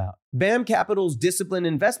subscription amount. BAM Capital's disciplined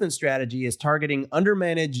investment strategy is targeting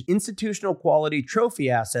undermanaged institutional quality trophy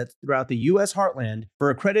assets throughout the U.S. heartland for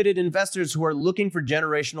accredited investors who are looking for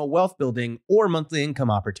generational wealth building or monthly income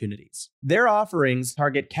opportunities. Their offerings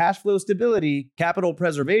target cash flow stability, capital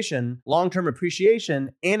preservation, long-term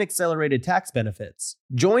appreciation, and accelerated tax benefits.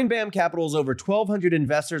 Join BAM Capital's over 1,200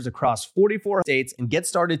 investors across 44 states and get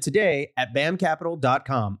started today at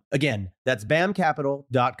bamcapital.com. Again, that's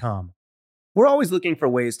bamcapital.com. We're always looking for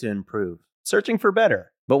ways to improve, searching for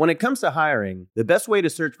better. But when it comes to hiring, the best way to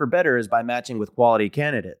search for better is by matching with quality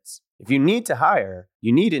candidates. If you need to hire,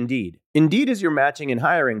 you need Indeed. Indeed is your matching and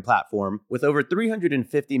hiring platform with over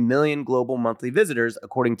 350 million global monthly visitors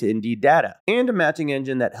according to Indeed data, and a matching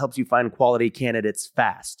engine that helps you find quality candidates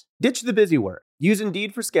fast. Ditch the busy work. Use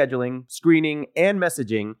Indeed for scheduling, screening, and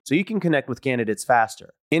messaging so you can connect with candidates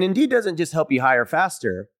faster. And Indeed doesn't just help you hire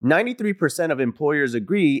faster. 93% of employers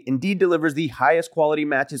agree Indeed delivers the highest quality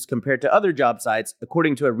matches compared to other job sites,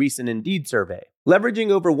 according to a recent Indeed survey. Leveraging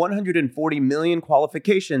over 140 million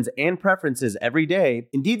qualifications and preferences every day,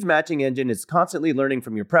 Indeed's matching engine is constantly learning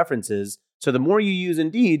from your preferences, so the more you use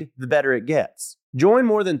Indeed, the better it gets. Join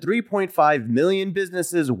more than 3.5 million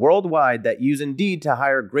businesses worldwide that use Indeed to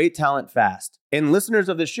hire great talent fast. And listeners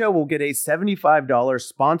of the show will get a $75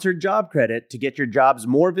 sponsored job credit to get your jobs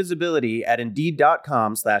more visibility at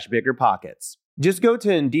Indeed.com/biggerpockets. Just go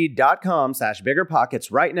to Indeed.com/biggerpockets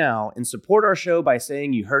right now and support our show by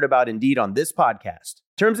saying you heard about Indeed on this podcast.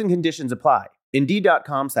 Terms and conditions apply.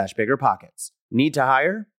 Indeed.com/biggerpockets. Need to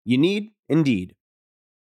hire? You need Indeed.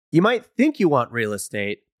 You might think you want real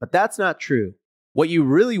estate, but that's not true. What you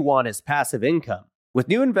really want is passive income. With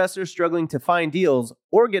new investors struggling to find deals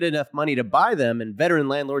or get enough money to buy them and veteran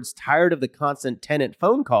landlords tired of the constant tenant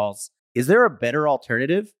phone calls, is there a better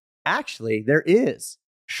alternative? Actually, there is.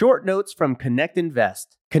 Short notes from Connect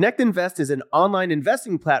Invest. Connect Invest is an online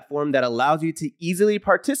investing platform that allows you to easily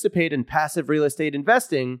participate in passive real estate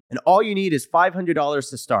investing, and all you need is $500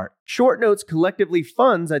 to start. Short Notes collectively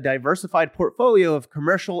funds a diversified portfolio of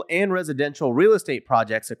commercial and residential real estate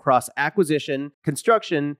projects across acquisition,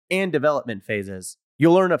 construction, and development phases.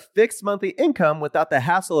 You'll earn a fixed monthly income without the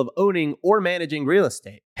hassle of owning or managing real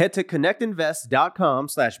estate. Head to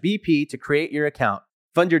connectinvest.com/BP to create your account.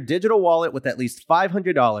 Fund your digital wallet with at least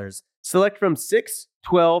 $500. Select from 6,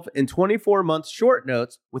 12, and 24-month short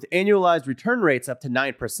notes with annualized return rates up to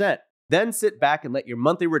 9%. Then sit back and let your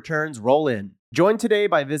monthly returns roll in. Join today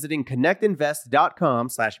by visiting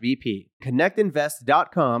connectinvest.com/BP.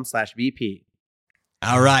 Connectinvest.com/BP.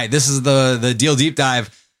 All right. This is the deal deep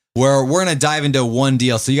dive where we're going to dive into one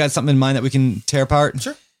deal. So you got something in mind that we can tear apart?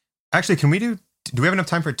 Sure. Actually, do we have enough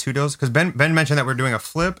time for two deals? Because Ben mentioned that we're doing a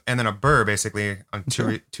flip and then a burr basically on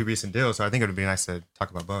two recent deals. So I think it would be nice to talk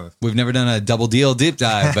about both. We've never done a double deal deep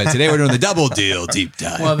dive, but today we're doing the double deal deep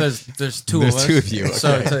dive. Well, there's two of us. There's two of you. Okay.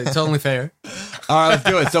 So it's only fair. All right, let's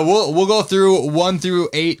do it. So we'll go through 1 through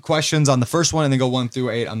 8 questions on the first one and then go 1 through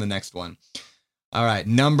 8 on the next one. All right,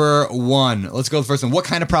 number 1. Let's go with the first one. What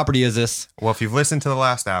kind of property is this? Well, if you've listened to the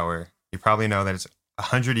last hour, you probably know that it's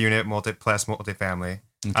 100-unit multifamily.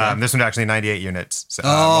 Okay. This one's actually 98 units. So,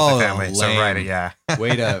 multifamily. Lame. So right, yeah.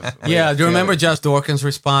 Way to Do you remember Josh Dworkin's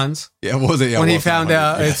response? Yeah, what was it? Yeah, when he found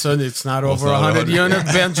out it's not over 100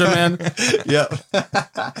 units, Benjamin. Yeah.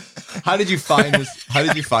 How did you find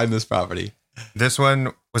this property? This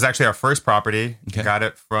one was actually our first property. Okay. Got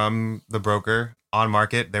it from the broker on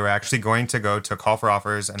market. They were actually going to go to call for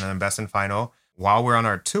offers and then best and final. While we're on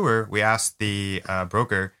our tour, we asked the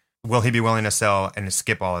broker, will he be willing to sell and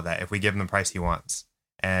skip all of that if we give him the price he wants?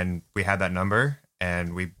 And we had that number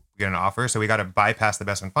and we get an offer. So we got to bypass the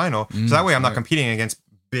best and final. So that way I'm not competing against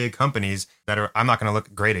big companies that I'm not going to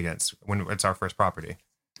look great against when it's our first property.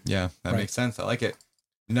 Yeah, that makes sense. I like it.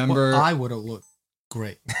 I would have looked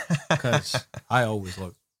great because I always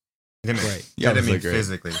look great. Yeah, I didn't mean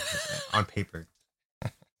physically on paper.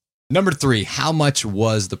 Number 3, how much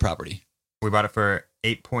was the property? We bought it for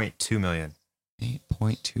 $8.2 million.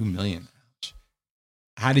 $8.2 million.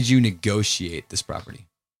 How did you negotiate this property?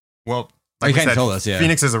 Well, You we kind of said, told us, yeah.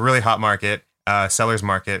 Phoenix is a really hot market, seller's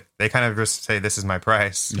market. They kind of just say, this is my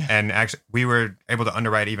price. And actually, we were able to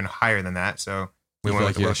underwrite even higher than that. So we went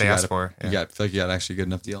with what they asked for. You feel like you got actually a good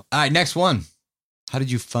enough deal. All right, next one. How did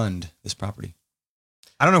you fund this property?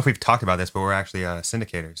 I don't know if we've talked about this, but we're actually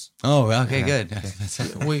syndicators. Oh, okay, good.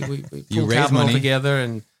 We You pull raise capital money together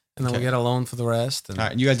and then we get a loan for the rest. And All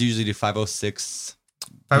right, you guys usually do 506.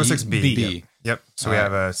 506B. B. Yep. So All we right.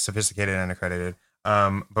 have a sophisticated and accredited.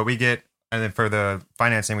 But we get, and then for the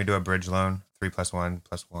financing, we do a bridge loan, 3+1+1.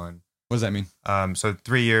 What does that mean? So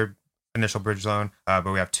 3-year initial bridge loan, but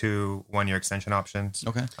we have 2 1-year extension options.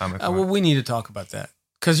 Okay. well, we need to talk about that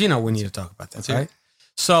because we need to talk about that, Let's hear right?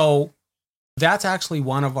 So that's actually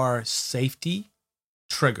one of our safety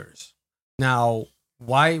triggers. Now,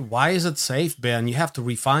 why is it safe, Ben? You have to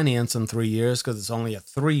refinance in 3 years because it's only a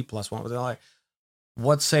 3+1. They're like,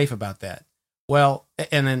 what's safe about that? Well,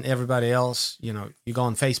 and then everybody else, you go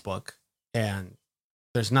on Facebook and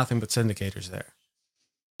there's nothing but syndicators there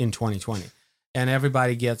in 2020. And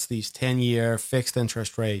everybody gets these 10-year fixed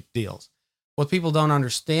interest rate deals. What people don't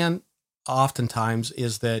understand oftentimes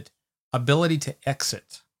is that ability to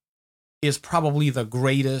exit is probably the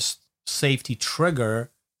greatest safety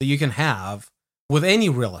trigger that you can have with any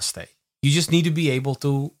real estate. You just need to be able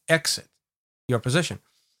to exit your position.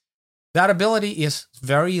 That ability is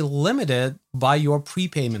very limited by your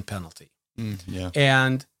prepayment penalty. Yeah.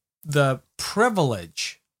 And the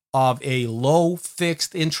privilege of a low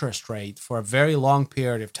fixed interest rate for a very long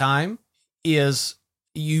period of time is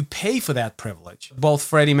you pay for that privilege. Both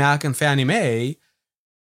Freddie Mac and Fannie Mae,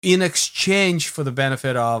 in exchange for the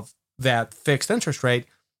benefit of that fixed interest rate,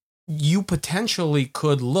 you potentially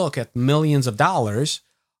could look at millions of dollars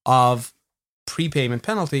of prepayment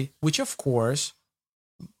penalty, which of course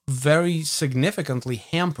very significantly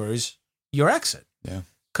hampers your exit. Yeah.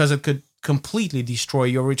 Because it could completely destroy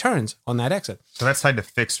your returns on that exit. So that's tied to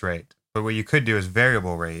fixed rate. But what you could do is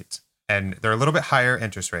variable rate. And they're a little bit higher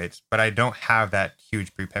interest rates, but I don't have that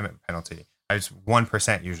huge prepayment penalty. I just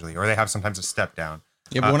 1% usually, or they have sometimes a step down.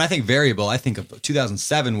 Yeah, but when I think variable, I think of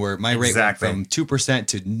 2007, where my rate went from 2%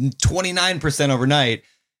 to 29% overnight,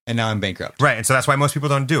 and now I'm bankrupt. Right, and so that's why most people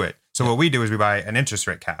don't do it. So what we do is we buy an interest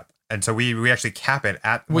rate cap. And so we actually cap it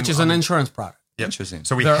at... Which is an insurance product. Yep. Interesting.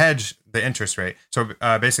 So we hedge the interest rate. So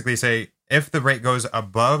basically say, if the rate goes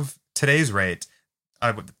above today's rate,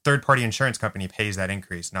 a third-party insurance company pays that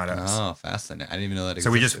increase, not us. Oh, fascinating. I didn't even know that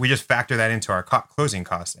So existed. we just factor that into our closing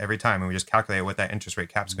costs every time, and we just calculate what that interest rate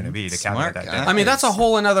cap is going to be to Smart calculate that guy. down. I mean, that's a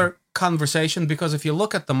whole another conversation, because if you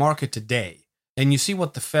look at the market today and you see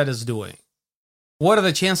what the Fed is doing, what are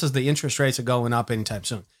the chances the interest rates are going up anytime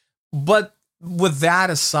soon? But with that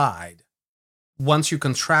aside, once you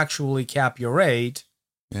contractually cap your rate,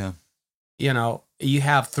 Yeah. You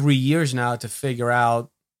have 3 years now to figure out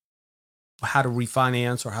how to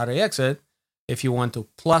refinance or how to exit if you want to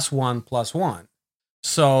 +1+1.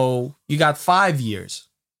 So you got 5 years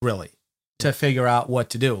really to figure out what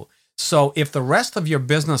to do. So if the rest of your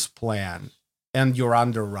business plan and your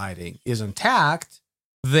underwriting is intact,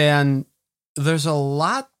 then there's a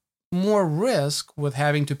lot more risk with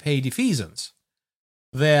having to pay defeasance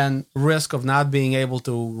than risk of not being able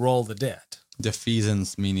to roll the debt.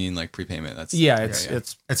 Defeasance meaning like prepayment. That's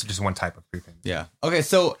It's just one type of prepayment. Yeah. Okay.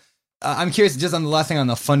 So I'm curious, just on the last thing on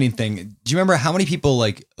the funding thing. Do you remember how many people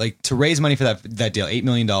like to raise money for that deal? $8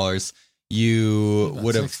 million. You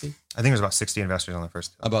would have 60? I think it was about 60 investors on the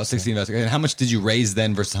first deal. about 60 investors. And how much did you raise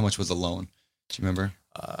then versus how much was the loan? Do you remember?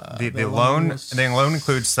 The loan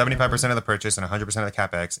includes 75% of the purchase and 100% of the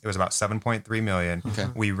capex. It was about $7.3 million. Okay.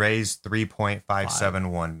 We raised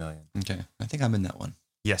 $3.571 million. Okay. I think I'm in that one.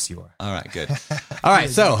 Yes, you are. All right. Good. All right.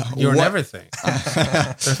 So You're in what- everything.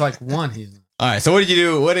 There's like one he's All right. So what did you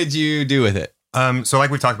do? What did you do with it? So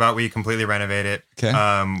like we talked about, we completely renovate it.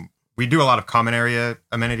 Okay. We do a lot of common area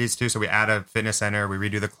amenities too. So we add a fitness center, we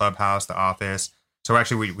redo the clubhouse, the office. So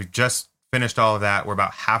actually we just finished all of that. We're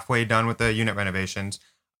about halfway done with the unit renovations,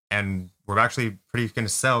 and we're actually pretty going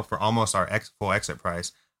to sell for almost our full exit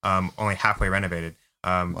price. Only halfway renovated. So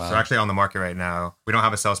actually on the market right now, we don't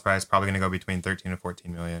have a sales price, probably going to go between 13 and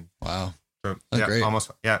 14 million. Wow. So That's great.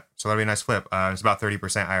 So that'll be a nice flip. It's about 30%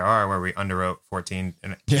 IRR where we underwrote 14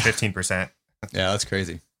 and 15%. Yeah, that's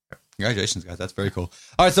crazy. Congratulations, guys. That's very cool.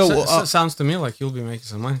 All right. So, sounds to me like you'll be making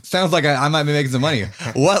some money. sounds like I might be making some money.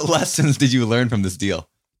 What lessons did you learn from this deal?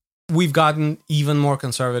 We've gotten even more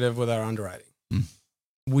conservative with our underwriting.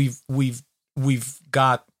 We've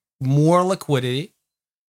got more liquidity,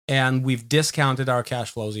 and we've discounted our cash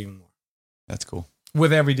flows even more That's cool.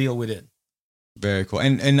 with every deal we did. Very cool.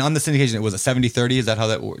 And on the syndication, it was a 70-30. Is that how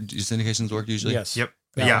that syndications work usually? Yes. Yep.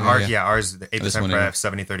 Ours the This 8% one, pref,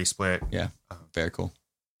 70-30 split. Yeah. Very cool.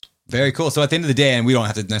 Very cool. So at the end of the day, and we don't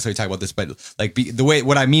have to necessarily talk about this, but like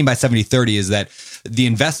what I mean by 70-30 is that the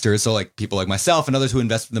investors, so like people like myself and others who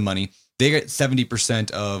invest in the money, they get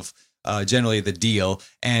 70% of generally the deal,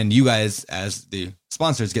 and you guys as the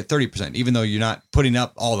sponsors get 30%, even though you're not putting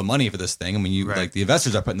up all the money for this thing. I mean, like the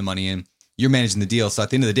investors are putting the money in, you're managing the deal. So at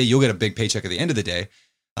the end of the day, you'll get a big paycheck at the end of the day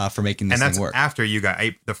for making this thing work. After you got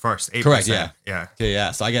the first 8%. Correct. Yeah. Yeah. Okay.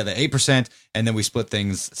 Yeah. So I get the 8%, and then we split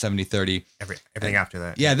things 70-30. Everything after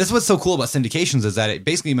that. Yeah. This is what's so cool about syndications is that it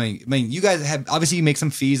basically, I mean, you guys have, obviously you make some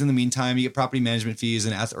fees in the meantime, you get property management fees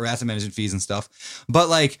and asset management fees and stuff. But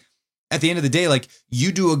like, at the end of the day, like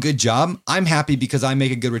you do a good job. I'm happy because I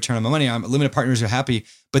make a good return on my money. I'm limited partners are happy,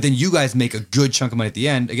 but then you guys make a good chunk of money at the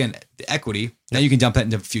end. Again, the equity. Now you can dump that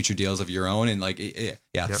into future deals of your own. And like,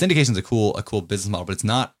 syndication's a cool business model, but it's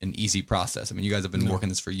not an easy process. I mean, you guys have been working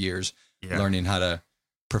this for years, learning how to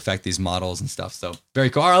perfect these models and stuff. So very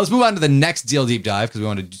cool. All right, let's move on to the next deal deep dive because we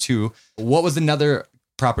want to do two. What was another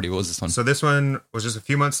property? What was this one? So this one was just a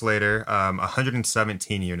few months later,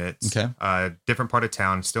 117 units. Okay. Different part of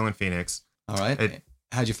town, still in Phoenix. All right.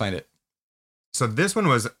 How'd you find it? So this one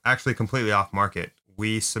was actually completely off market.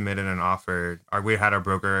 We submitted an offer. We had our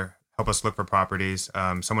broker help us look for properties.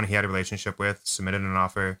 Someone he had a relationship with submitted an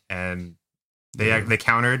offer, and they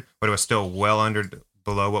countered, but it was still well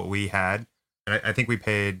below what we had. And I think we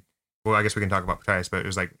paid. Well, I guess we can talk about price, but it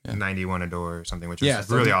was like 91 a door or something, which is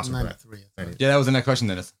really awesome. 93. Yeah, that was the next question,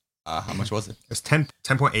 Dennis. How much was it? It's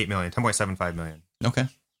 10.8 million, 10.75 million. Okay.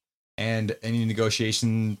 And any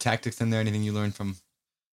negotiation tactics in there? Anything you learned from?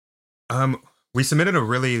 We submitted a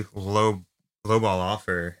really lowball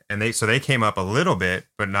offer, and they came up a little bit,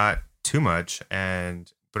 but not too much,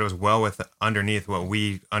 but it was well underneath what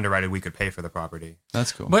we underwritten we could pay for the property.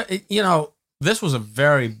 That's cool. But this was a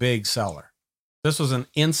very big seller. This was an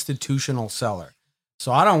institutional seller.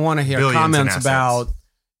 So I don't want to hear comments about,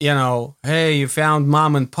 hey, you found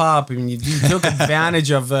mom and pop and you took advantage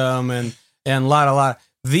of them and lot.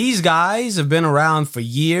 These guys have been around for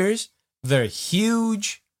years. They're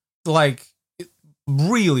huge, like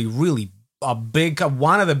really, really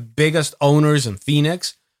one of the biggest owners in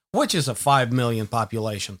Phoenix, which is a 5 million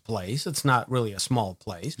population place. It's not really a small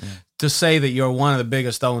place. Yeah. To say that you're one of the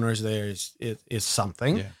biggest owners there is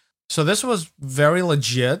something. Yeah. So this was very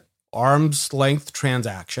legit, arm's length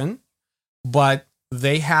transaction, but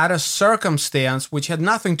they had a circumstance which had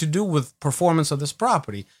nothing to do with performance of this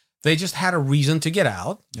property. They just had a reason to get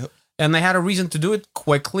out, and they had a reason to do it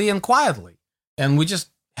quickly and quietly. And we just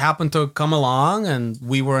happened to come along, and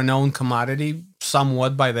we were a known commodity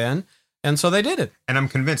somewhat by then, and so they did it. And I'm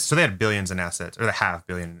convinced, so they had billions in assets, or they have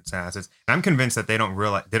billions in assets, and I'm convinced that they didn't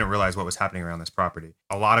realize what was happening around this property.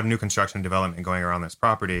 A lot of new construction and development going around this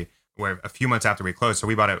property, where a few months after we closed, so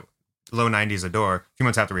we bought it low 90s a door. A few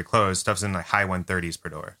months after we closed, stuff's in like high 130s per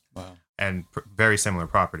door. Wow. And very similar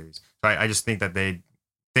properties. So I just think that they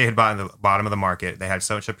had bought in the bottom of the market. They had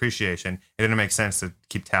such appreciation. It didn't make sense to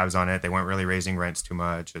keep tabs on it. They weren't really raising rents too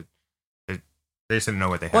much. They just didn't know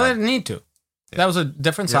what they had. Well, they didn't need to. Yeah. That was a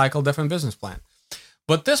different cycle, different business plan.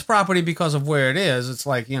 But this property, because of where it is, it's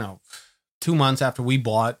like, 2 months after we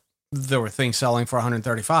bought, there were things selling for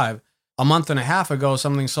 135. A month and a half ago,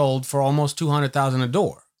 something sold for almost 200,000 a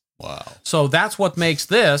door. Wow. So that's what makes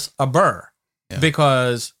this a burr,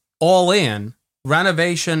 because all in,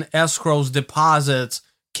 renovation, escrows, deposits,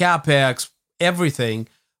 CapEx, everything,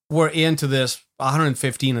 were into this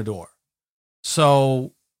 115 a door.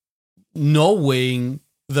 So knowing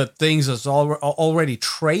that things is already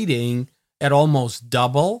trading at almost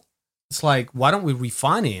double, it's like, why don't we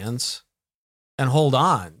refinance and hold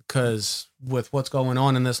on? Because with what's going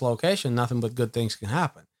on in this location, nothing but good things can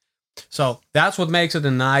happen. So that's what makes it a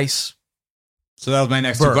nice. So that was my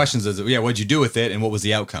next two questions. What'd you do with it, and what was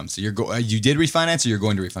the outcome? So you did refinance, or you're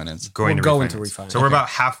going to refinance? Going to refinance. So we're about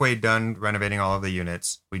halfway done renovating all of the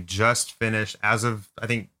units. We just finished, as of I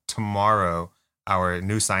think tomorrow, our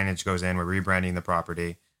new signage goes in. We're rebranding the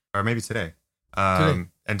property, or maybe today. And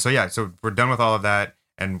so we're done with all of that.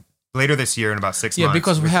 And later this year, in about 6 months,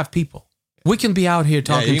 because we have people. We can be out here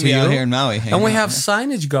talking to you. Out here in Maui, and we have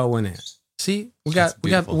signage going in. See, we got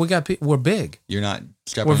people. We're big. You're not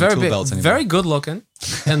strapping your tool belts anymore. Very good looking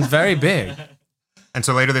and very big. And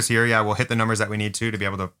so later this year, we'll hit the numbers that we need to be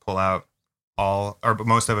able to pull out all, or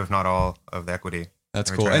most of, if not all, of the equity. That's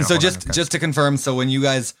cool. And so just to confirm, so when you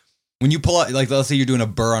pull out, like let's say you're doing a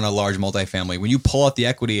burr on a large multifamily, when you pull out the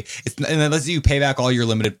equity, and then let's say you pay back all your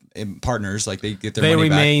limited partners, like they get their money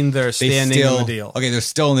back. They remain, they're standing in the deal. Okay, they're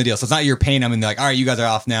still in the deal. So it's not you're paying them and they're like, all right, you guys are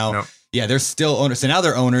off now. Nope. Yeah, they're still owners. So now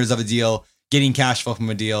they're owners of a deal, getting cash flow from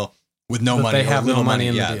a deal. with no That money. they or have little no money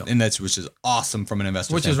in the yeah, deal. and that's which is awesome from an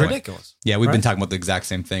investor which is standpoint. ridiculous. Yeah, we've been right? talking about the exact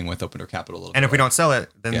same thing with Open Door Capital a little And bit. if we don't sell it,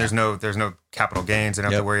 then Yeah. there's no capital gains they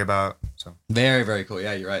don't have Yep. to worry about. So Very, very cool.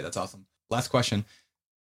 Yeah, you're right. That's awesome. Last question.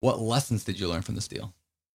 What lessons did you learn from this deal?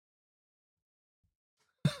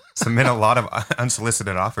 submit a lot of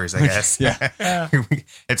unsolicited offers, I guess. Yeah.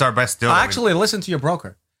 It's our best deal. that we- Actually, listen to your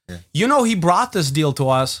broker. Yeah. You know, he brought this deal to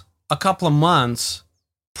us a couple of months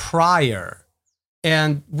prior.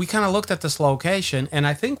 And we kind of looked at this location, and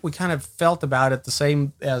I think we kind of felt about it the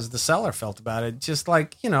same as the seller felt about it. Just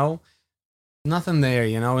like, nothing there,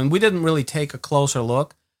 and we didn't really take a closer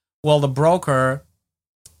look. Well, the broker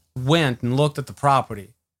went and looked at the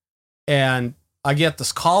property, and I get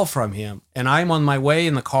this call from him, and I'm on my way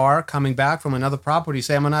in the car coming back from another property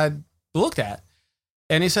Sam and I looked at.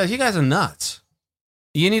 And he says, "You guys are nuts.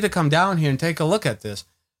 You need to come down here and take a look at this.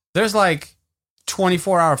 There's like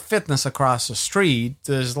 24-hour fitness across the street.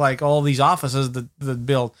 There's like all these offices that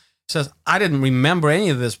built." He says, "I didn't remember any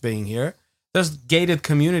of this being here. There's gated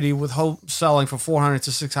community with homes selling for $400,000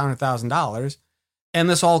 to $600,000. And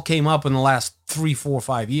this all came up in the last 3, 4,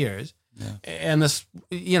 5 years." Yeah. And this,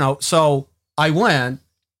 so I went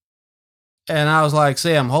and I was like,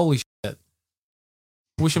 "Sam, holy shit,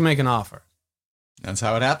 we should make an offer." That's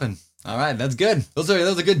how it happened. All right, that's good. That was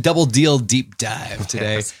a good double deal deep dive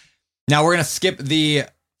today. Yes. Now we're gonna skip the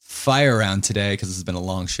fire round today because this has been a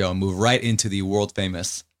long show and move right into the world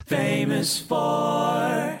famous.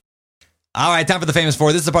 All right, time for the famous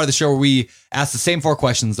four. This is a part of the show where we ask the same 4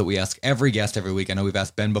 questions that we ask every guest every week. I know we've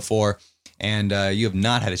asked Ben before, and you have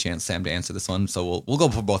not had a chance, Sam, to answer this one. So we'll go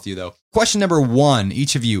for both of you though. Question number 1,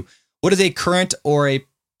 each of you: what is a current or a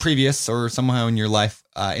previous or somehow in your life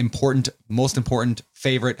important, most important,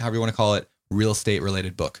 favorite, however you want to call it, real estate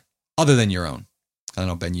related book other than your own? I don't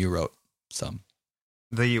know, Ben, you wrote some.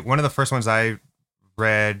 One of the first ones I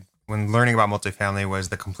read when learning about multifamily was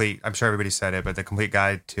the complete, I'm sure everybody said it, but the complete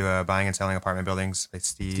guide to buying and selling apartment buildings by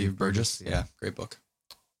Steve Burgess. Yeah, great book.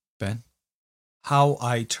 Ben? How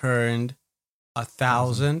I turned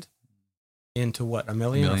 1,000 into what, $1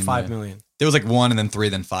 million or Million, 5 yeah. million? There was like 1 and then 3,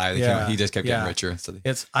 then 5. Yeah, He just kept getting yeah. richer. So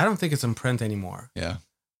I don't think it's in print anymore, yeah.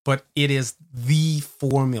 but it is the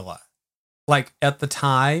formula. Like at the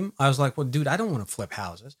time, I was like, "Well, dude, I don't want to flip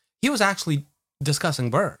houses." He was actually discussing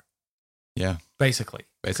Burr, Yeah. basically,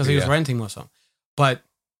 because Basically, he was yeah. renting most of them. But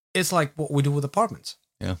it's like what we do with apartments.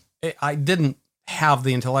 Yeah. I didn't have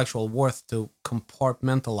the intellectual worth to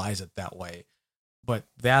compartmentalize it that way. But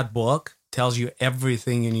that book tells you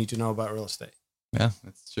everything you need to know about real estate. Yeah,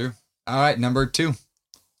 that's true. All right, number 2,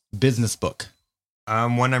 business book.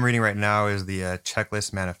 One I'm reading right now is the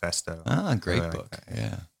Checklist Manifesto. Ah, great I like book. that,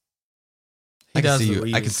 Yeah. He I can does see the you. I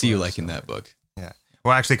reading can see you for us, liking so. that book.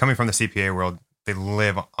 Well, actually, coming from the CPA world, they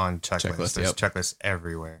live on checklists. Checklist, There's yep. checklists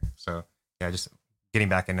everywhere. So, yeah, just getting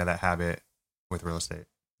back into that habit with real estate.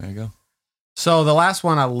 There you go. So the last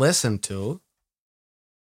one I listened to,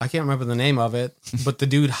 I can't remember the name of it, but the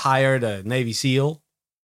dude hired a Navy SEAL.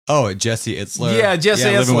 Oh, Jesse Itzler. Yeah, Jesse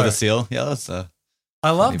Living with Itzler. a Seal. Yeah, that's a I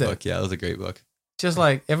funny loved it. book. Yeah, that was a great book. Just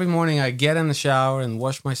like every morning I get in the shower and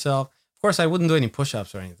wash myself. Of course, I wouldn't do any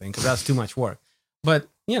push-ups or anything because that's too much work. But,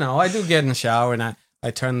 I do get in the shower and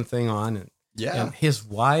I turn the thing on. And his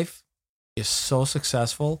wife is so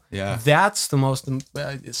successful. Yeah. That's the most,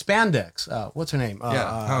 Spandex. What's her name?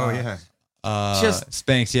 Yeah. Just-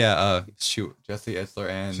 Spanx. Yeah. Shoot, Jesse Itzler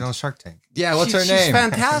and She's on Shark Tank. yeah. What's her She's name?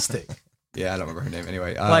 fantastic. Yeah, I don't remember her name.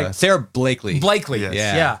 Anyway, Like- Sarah Blakely. Blakely. Yes.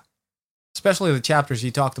 Yeah. Yeah. Especially the chapters he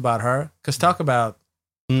talked about her. Because talk about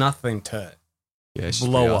nothing to Yeah, she's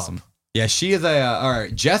blow pretty up. awesome. Yeah, she is all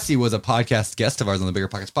right. Jesse was a podcast guest of ours on the Bigger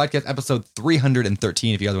Pockets podcast, episode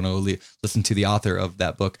 313. If you guys want to listen to the author of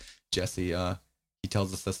that book, Jesse, he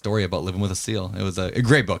tells us the story about living with a seal. It was a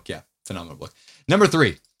great book. Yeah, phenomenal book. Number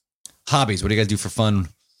 3, hobbies. What do you guys do for fun?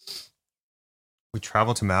 We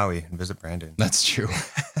travel to Maui and visit Brandon. That's true.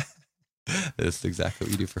 That's exactly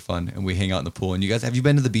what you do for fun. And we hang out in the pool. And you guys, have you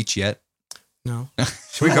been to the beach yet? No.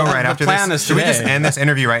 Should we go right The after plan this? is Should we just today. end this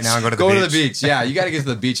interview right now and go to the Go beach? to the beach. Yeah, you got to get to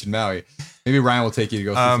the beach in Maui. Maybe Ryan will take you to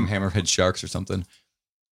go see some hammerhead sharks or something.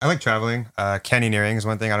 I like traveling. Canyoneering is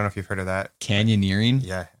one thing. I don't know if you've heard of that. Canyoneering?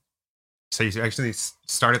 Yeah. So you actually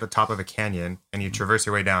start at the top of a canyon and you traverse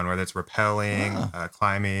your way down, whether it's rappelling,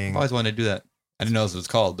 climbing. I've always wanted to do that. I didn't know this was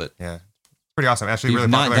called, but Yeah. Pretty awesome. Actually, You've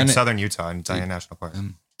really not popular done in it- southern Utah in Zion National Park.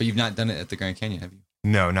 but you've not done it at the Grand Canyon, have you?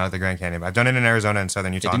 No, not at the Grand Canyon. But I've done it in Arizona and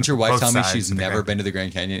southern Utah. Yeah, didn't your on wife both tell me sides she's of the never Grand- been to the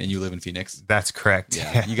Grand Canyon and you live in Phoenix? That's correct.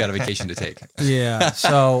 Yeah, you got a vacation to take. Yeah.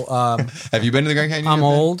 So Have you been to the Grand Canyon? I'm yet,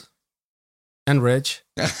 Ben? old and rich.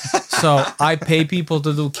 So I pay people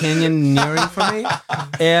to do canyoneering for me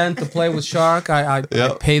and to play with shark. I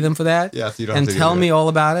pay them for that. Yeah, so you don't and have to tell do me it. all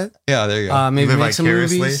about it. Yeah, there you go. Maybe Live make some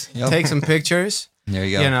vicariously. movies, Yep. take some pictures. There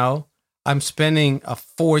you go. You know, I'm spending a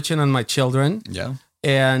fortune on my children, Yeah,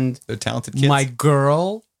 and they're talented kids. my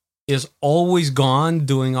girl is always gone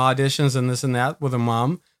doing auditions and this and that with her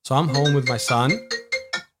mom. So I'm home with my son.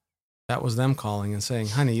 That was them calling and saying,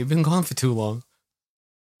 honey, you've been gone for too long.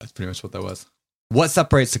 That's pretty much what that was. What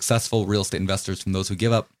separates successful real estate investors from those who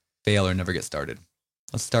give up, fail, or never get started?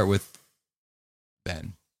 Let's start with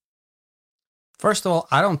Ben. First of all,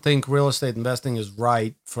 I don't think real estate investing is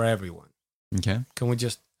right for everyone. Okay. Can we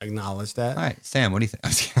just acknowledge that? All right, Sam, what do you think?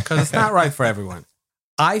 Because it's not right for everyone.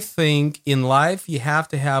 I think in life, you have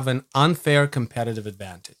to have an unfair competitive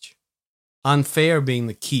advantage. Unfair being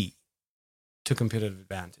the key to competitive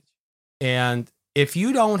advantage. And if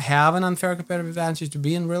you don't have an unfair competitive advantage to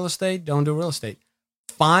be in real estate, don't do real estate.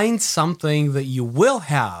 Find something that you will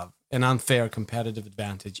have an unfair competitive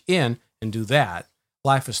advantage in and do that.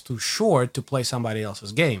 Life is too short to play somebody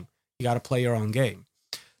else's game. You got to play your own game.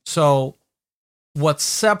 So what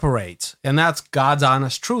separates, and that's God's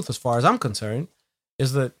honest truth as far as I'm concerned,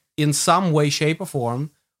 is that in some way, shape, or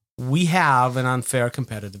form, we have an unfair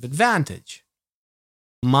competitive advantage.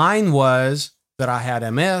 Mine was that I had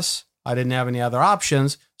MS. I didn't have any other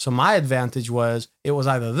options. So my advantage was it was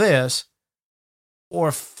either this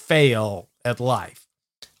or fail at life.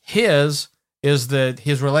 His is that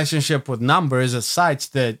his relationship with numbers is such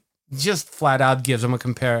that just flat out gives him a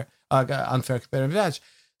unfair competitive advantage.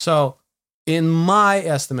 So in my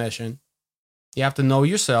estimation, you have to know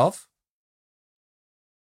yourself,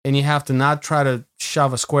 and you have to not try to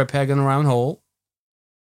shove a square peg in a round hole.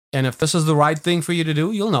 And if this is the right thing for you to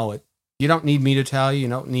do, you'll know it. You don't need me to tell you. You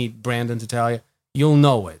don't need Brandon to tell you. You'll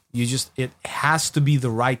know it. It has to be the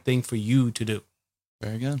right thing for you to do.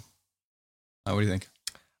 Very good. What do you think?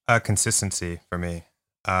 Consistency for me.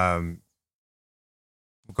 Going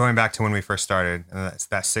back to when we first started, and that's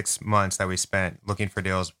that 6 months that we spent looking for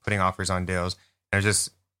deals, putting offers on deals, and just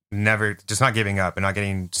not giving up and not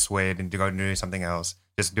getting swayed and to go doing something else.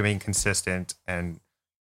 Just being consistent and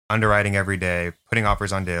underwriting every day, putting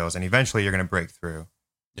offers on deals, and eventually you're going to break through.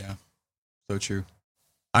 Yeah, so true.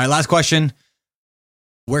 All right, last question.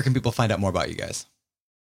 Where can people find out more about you guys?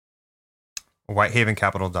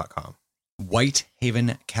 Whitehavencapital.com.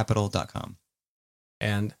 Whitehavencapital.com.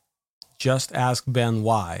 And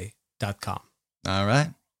justaskbenwhy.com. All right.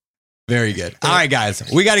 Very good. All right, guys,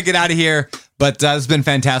 we got to get out of here, but this has been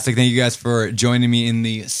fantastic. Thank you guys for joining me in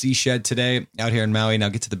the Sea Shed today out here in Maui. Now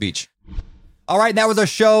get to the beach. All right, that was our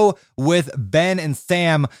show with Ben and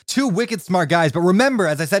Sam, two wicked smart guys. But remember,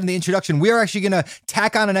 as I said in the introduction, we are actually going to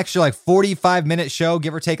tack on an extra 45-minute show,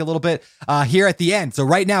 give or take a little bit, here at the end. So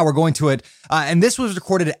right now we're going to it. And this was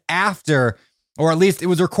recorded after, or at least it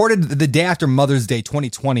was recorded the day after Mother's Day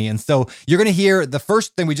 2020. And so you're going to hear the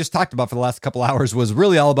first thing we just talked about for the last couple hours was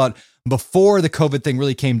really all about before the COVID thing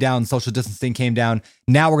really came down, social distancing came down.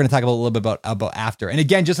 Now we're going to talk about a little bit about after. And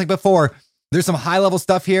again, just like before, there's some high level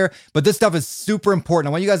stuff here, but this stuff is super important.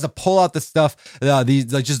 I want you guys to pull out the stuff,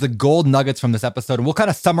 just the gold nuggets from this episode. And we'll kind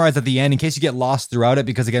of summarize at the end in case you get lost throughout it,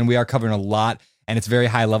 because again, we are covering a lot and it's very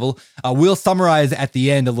high level. We'll summarize at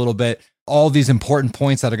the end a little bit all these important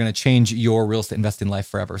points that are going to change your real estate investing life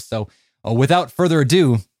forever. So without further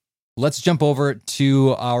ado, let's jump over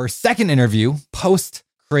to our second interview post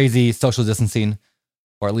crazy social distancing,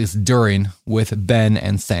 or at least during, with Ben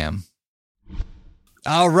and Sam.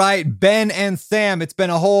 All right, Ben and Sam, it's been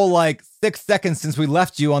a whole 6 seconds since we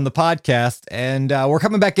left you on the podcast, and we're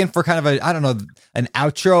coming back in for kind of an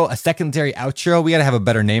outro, a secondary outro. We got to have a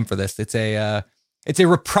better name for this. It's a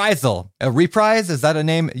reprisal. A reprise? Is that a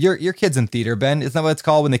name? Your kid's in theater, Ben. Isn't that what it's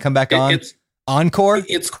called when they come back on? Encore?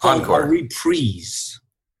 It's called Encore. a reprise.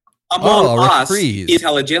 Among us, reprise.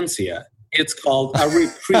 intelligentsia, it's called a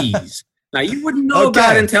reprise. Now, you wouldn't know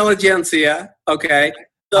about intelligentsia, okay?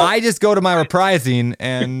 So, I just go to my reprising,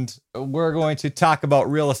 and we're going to talk about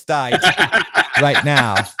real estate right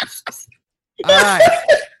now. All right,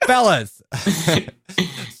 fellas.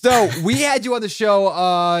 So we had you on the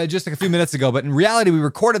show just a few minutes ago, but in reality, we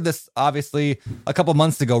recorded this obviously a couple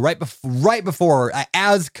months ago, right before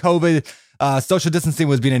as COVID social distancing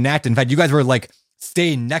was being enacted. In fact, you guys were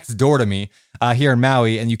staying next door to me here in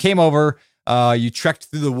Maui, and you came over, you trekked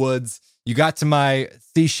through the woods. You got to my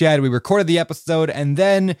Sea Shed, we recorded the episode, and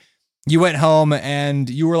then you went home and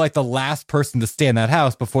you were the last person to stay in that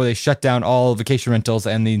house before they shut down all vacation rentals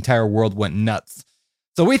and the entire world went nuts.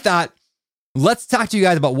 So we thought, let's talk to you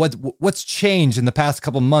guys about what's changed in the past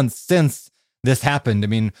couple months since this happened. I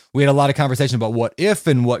mean, we had a lot of conversation about what if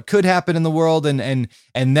and what could happen in the world, and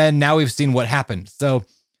then now we've seen what happened. So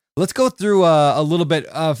let's go through a little bit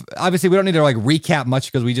of, obviously we don't need to like recap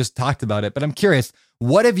much because we just talked about it, but I'm curious,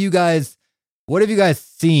 what have you guys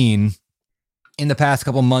seen in the past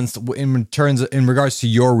couple months in regards to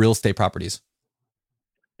your real estate properties?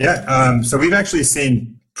 Yeah, so we've actually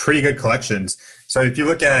seen pretty good collections. So if you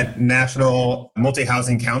look at National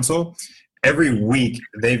Multi-Housing Council, every week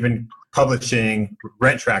they've been publishing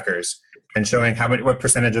rent trackers and showing what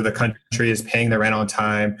percentage of the country is paying their rent on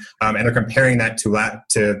time, and they're comparing that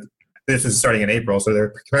to this is starting in April, so they're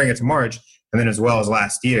comparing it to March, and then as well as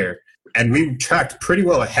last year. And we tracked pretty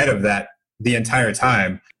well ahead of that the entire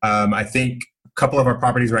time. I think a couple of our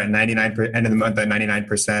properties were at 99% end of the month at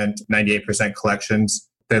 99%, 98% collections.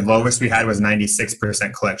 The lowest we had was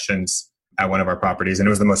 96% collections at one of our properties, and it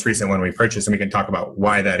was the most recent one we purchased, and we can talk about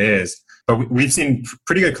why that is. But we've seen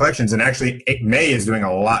pretty good collections, and actually May is doing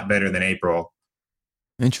a lot better than April.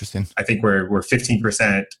 Interesting. I think we're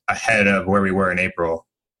 15% ahead of where we were in April.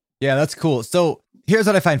 Yeah, that's cool. So here's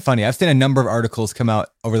what I find funny. I've seen a number of articles come out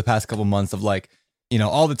over the past couple of months of like,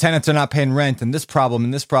 all the tenants are not paying rent and this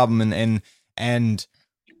problem and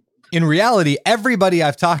in reality, everybody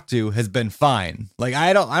I've talked to has been fine. Like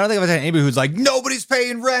I don't think I've had anybody who's like, nobody's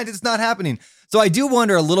paying rent, it's not happening. So I do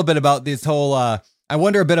wonder a little bit about this whole I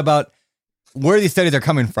wonder a bit about where these studies are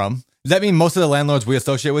coming from. Does that mean most of the landlords we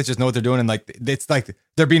associate with just know what they're doing, and like it's like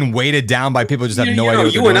they're being weighted down by people who just have no idea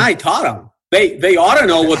what they're doing? I taught them. They ought to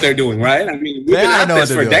know what they're doing, right? I mean, we've been at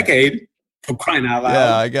this for a decade, for crying out loud.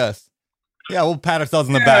 Yeah, I guess. Yeah, we'll pat ourselves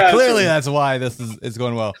on the back. Clearly, that's why this is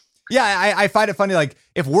going well. Yeah, I find it funny. Like,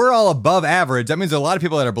 if we're all above average, that means there's a lot of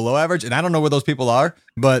people that are below average, and I don't know where those people are,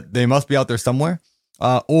 but they must be out there somewhere.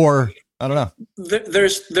 Or I don't know.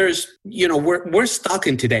 There's we're stuck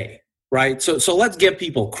in today. Right. So let's give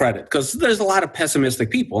people credit, because there's a lot of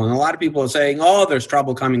pessimistic people, and a lot of people are saying, oh, there's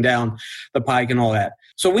trouble coming down the pike and all that.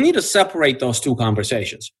 So we need to separate those two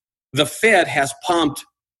conversations. The Fed has pumped,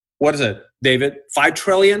 what is it, David? $5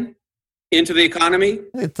 trillion into the economy.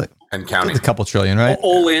 It's like, and counting. It's a couple trillion, right?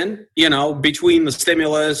 All in, between the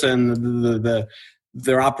stimulus and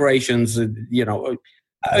their operations, a lot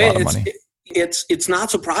of money. It's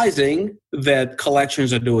not surprising that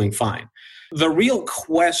collections are doing fine. The real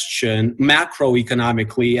question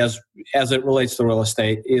macroeconomically as it relates to real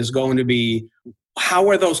estate is going to be, how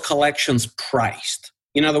are those collections priced?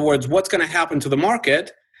 In other words, what's going to happen to the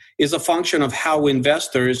market is a function of how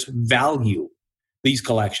investors value these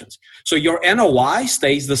collections. So your NOI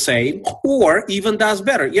stays the same or even does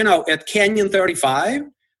better. At Canyon 35,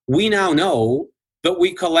 we now know that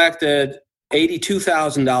we collected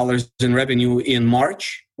 $82,000 in revenue in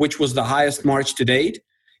March, which was the highest March to date.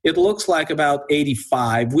 It looks like about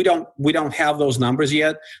 85. We don't have those numbers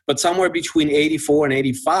yet, but somewhere between 84 and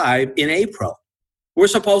 85 in April. We're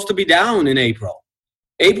supposed to be down in April.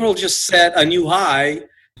 April just set a new high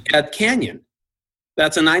at Canyon.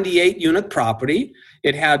 That's a 98-unit property.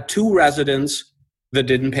 It had 2 residents that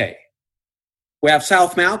didn't pay. We have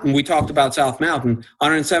South Mountain. We talked about South Mountain,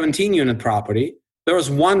 117-unit property. There was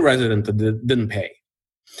 1 resident that didn't pay.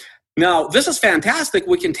 Now, this is fantastic.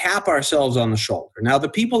 We can tap ourselves on the shoulder. Now, the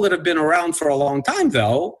people that have been around for a long time,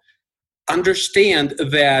 though, understand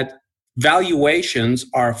that valuations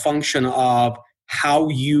are a function of how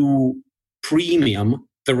you premium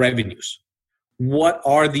the revenues. What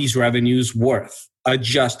are these revenues worth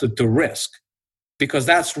adjusted to risk? Because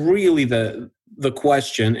that's really the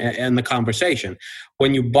question and the conversation.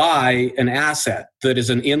 When you buy an asset that is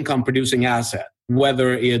an income-producing asset,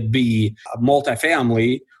 whether it be a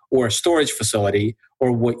multifamily or a storage facility,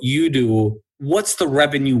 or what you do, what's the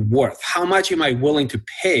revenue worth? How much am I willing to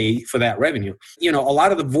pay for that revenue? A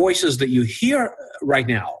lot of the voices that you hear right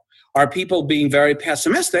now are people being very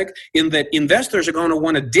pessimistic in that investors are going to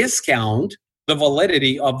want to discount the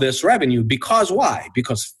validity of this revenue. Because why?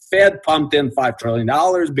 Because Fed pumped in $5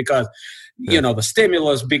 trillion, because, the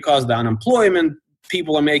stimulus, because the unemployment,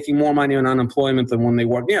 people are making more money on unemployment than when they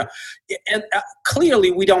work. And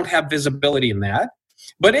clearly we don't have visibility in that.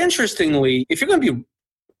 But interestingly, if you're going to be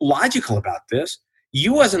logical about this,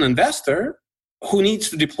 you as an investor who needs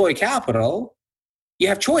to deploy capital, you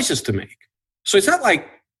have choices to make. So it's not like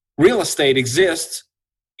real estate exists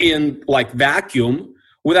in like vacuum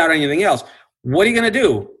without anything else. What are you going to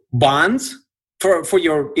do? Bonds for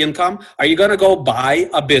your income? Are you going to go buy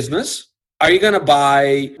a business? Are you going to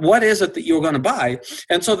buy, what is it that you're going to buy?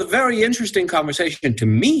 And so the very interesting conversation to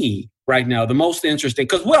me right now, the most interesting,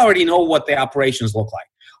 because we already know what the operations look like.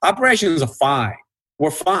 Operations are fine. We're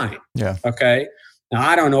fine. Yeah. Okay. Now,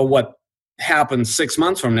 I don't know what happens 6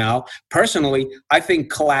 months from now. Personally, I think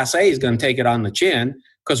Class A is going to take it on the chin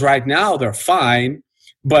because right now they're fine.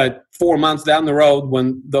 But 4 months down the road,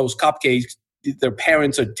 when those cupcakes, their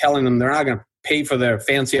parents are telling them they're not going to pay for their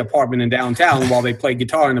fancy apartment in downtown while they play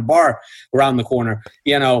guitar in a bar around the corner.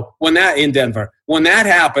 When that in Denver, when that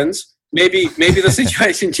happens, maybe the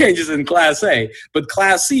situation changes in Class A. But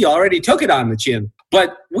Class C already took it on the chin.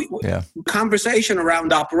 But conversation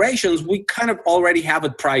around operations, we kind of already have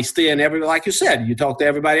it priced in. Like you said, you talk to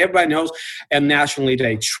everybody knows, and nationally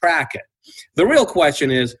they track it. The real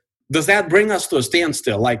question is, does that bring us to a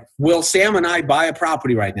standstill? Like, will Sam and I buy a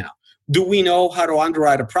property right now? Do we know how to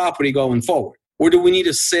underwrite a property going forward? Or do we need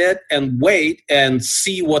to sit and wait and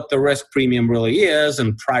see what the risk premium really is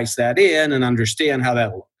and price that in and understand how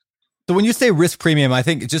that looks? So when you say risk premium, I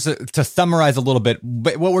think just to summarize a little bit,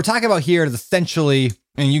 but what we're talking about here is essentially,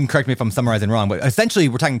 and you can correct me if I'm summarizing wrong, but essentially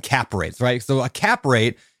we're talking cap rates, right? So a cap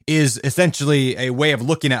rate is essentially a way of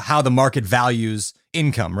looking at how the market values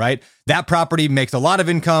income, right? That property makes a lot of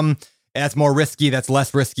income. That's more risky. That's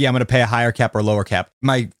less risky. I'm going to pay a higher cap or lower cap.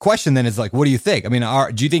 My question then is like, what do you think? I mean,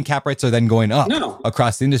 do you think cap rates are then going up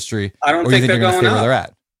across the industry? I don't think they're going up. Where they're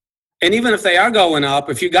at? And even if they are going up,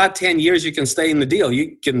 if you got 10 years, you can stay in the deal.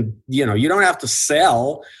 You can, you don't have to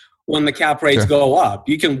sell when the cap rates go up.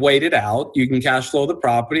 You can wait it out. You can cash flow the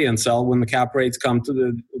property and sell when the cap rates come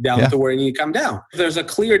down to where you need to come down. There's a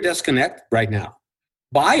clear disconnect right now.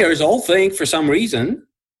 Buyers all think for some reason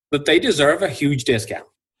that they deserve a huge discount.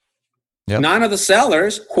 Yep. None of the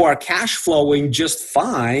sellers who are cash flowing just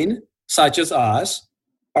fine, such as us,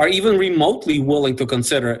 are even remotely willing to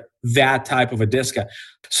consider that type of a discount.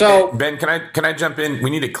 So, Ben, can I jump in? We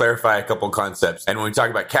need to clarify a couple concepts. And when we talk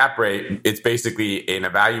about cap rate, it's basically an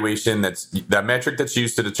evaluation that's the metric that's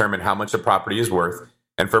used to determine how much a property is worth.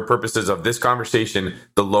 And for purposes of this conversation,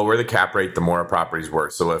 the lower the cap rate, the more a property is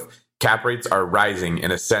worth. So if cap rates are rising,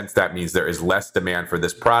 in a sense, that means there is less demand for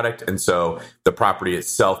this product. And so the property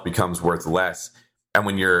itself becomes worth less. And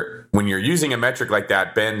when you're using a metric like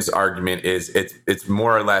that, Ben's argument is it's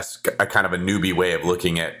more or less a kind of a newbie way of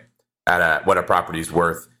looking at what a property is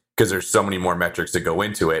worth, because there's so many more metrics that go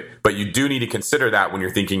into it. But you do need to consider that when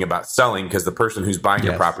you're thinking about selling, because the person who's buying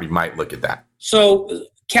your property might look at that. So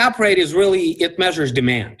cap rate is really, it measures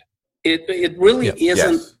demand. It really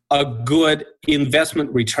isn't a good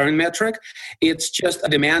investment return metric. It's just a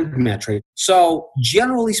demand metric. So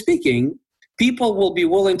generally speaking, people will be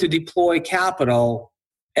willing to deploy capital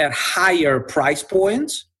at higher price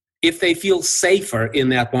points if they feel safer in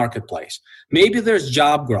that marketplace. Maybe there's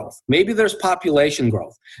job growth. Maybe there's population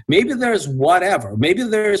growth. Maybe there's whatever. Maybe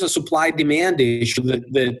there's a supply-demand issue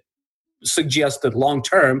that suggests that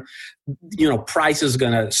long-term, price is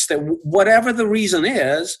going to stay. Whatever the reason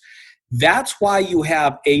is, that's why you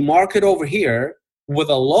have a market over here with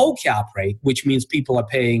a low cap rate, which means people are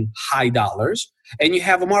paying high dollars, and you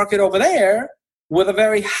have a market over there with a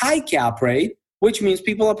very high cap rate, which means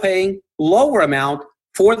people are paying lower amount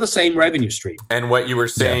for the same revenue stream. And what you were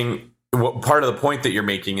saying, part of the point that you're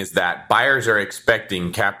making is that buyers are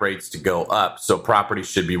expecting cap rates to go up, so properties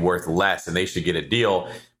should be worth less and they should get a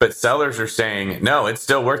deal. But sellers are saying, no, it's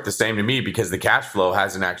still worth the same to me because the cash flow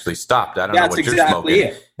hasn't actually stopped. I don't know what you're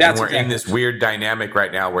smoking. And we're in this weird dynamic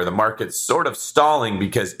right now where the market's sort of stalling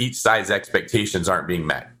because each side's expectations aren't being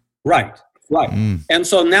met. Right. And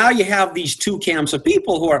so now you have these two camps of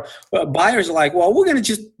people who are buyers are like, well, we're going to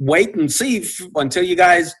just wait and see until you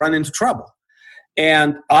guys run into trouble.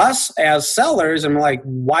 And us as sellers, I'm like,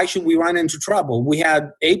 why should we run into trouble? We had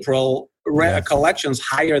April collections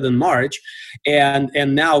higher than March, and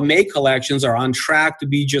now May collections are on track to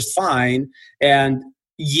be just fine. And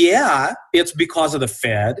it's because of the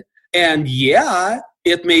Fed, and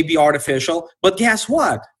it may be artificial, but guess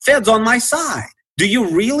what? Fed's on my side. Do you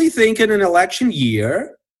really think in an election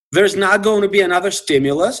year there's not going to be another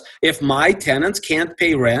stimulus if my tenants can't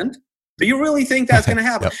pay rent? Do you really think that's going to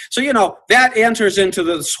happen? So, that enters into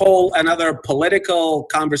this whole another political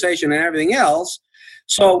conversation and everything else.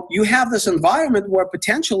 So you have this environment where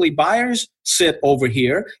potentially buyers sit over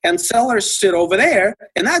here and sellers sit over there,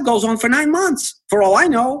 and that goes on for 9 months, for all I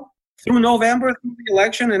know, through November, through the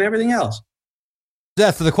election and everything else.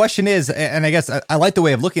 Yeah, so the question is, and I guess I like the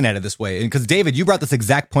way of looking at it this way, because David, you brought this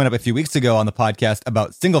exact point up a few weeks ago on the podcast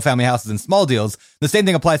about single family houses and small deals. The same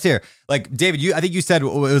thing applies here. Like, David, I think you said it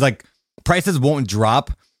was like prices won't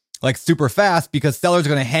drop like super fast because sellers are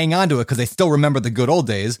going to hang on to it because they still remember the good old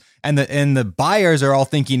days. And the buyers are all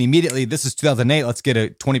thinking immediately, this is 2008, let's get a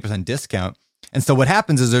 20% discount. And so what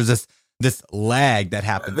happens is there's this lag that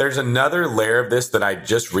happens. There's another layer of this that I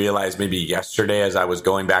just realized maybe yesterday as I was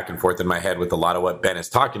going back and forth in my head with a lot of what Ben is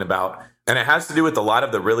talking about. And it has to do with a lot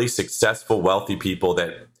of the really successful, wealthy people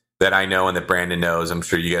that I know and that Brandon knows. I'm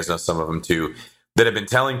sure you guys know some of them too, that have been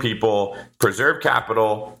telling people, preserve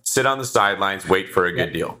capital, sit on the sidelines, wait for a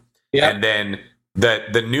good deal. Yep. And then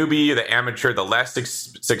the newbie, the amateur, the less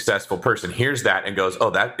successful person hears that and goes, oh,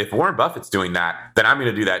 that if Warren Buffett's doing that, then I'm going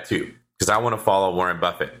to do that too, because I want to follow Warren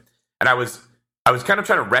Buffett. And I was kind of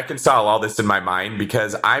trying to reconcile all this in my mind,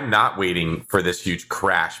 because I'm not waiting for this huge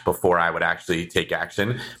crash before I would actually take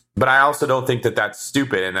action. But I also don't think that that's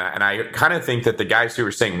stupid. And I kind of think that the guys who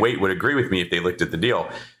were saying wait would agree with me if they looked at the deal.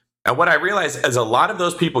 And what I realized is a lot of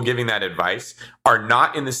those people giving that advice are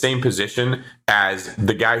not in the same position as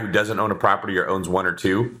the guy who doesn't own a property or owns one or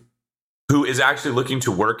two, who is actually looking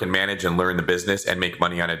to work and manage and learn the business and make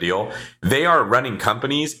money on a deal. They are running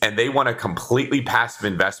companies and they want a completely passive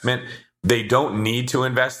investment. They don't need to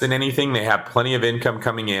invest in anything. They have plenty of income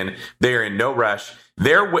coming in. They are in no rush.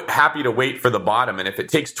 They're happy to wait for the bottom. And if it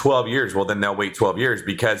takes 12 years, well, then they'll wait 12 years,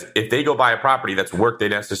 because if they go buy a property, that's work they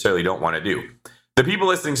necessarily don't want to do. The people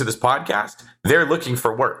listening to this podcast, they're looking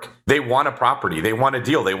for work. They want a property. They want a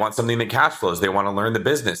deal. They want something that cash flows. They want to learn the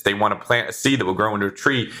business. They want to plant a seed that will grow into a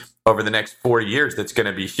tree over the next 4 years that's going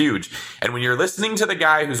to be huge. And when you're listening to the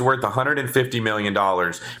guy who's worth $150 million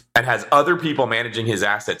and has other people managing his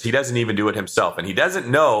assets, he doesn't even do it himself, and he doesn't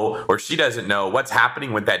know, or she doesn't know, what's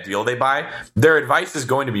happening with that deal they buy, their advice is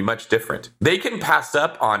going to be much different. They can pass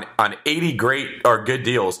up on 80 great or good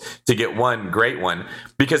deals to get one great one,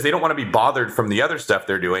 because they don't want to be bothered from the other stuff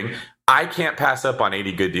they're doing. I can't pass up on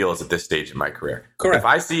 80 good deals at this stage in my career. Correct. If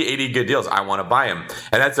I see 80 good deals, I want to buy them.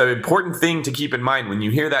 And that's an important thing to keep in mind when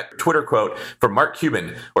you hear that Twitter quote from Mark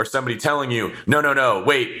Cuban, or somebody telling you, no,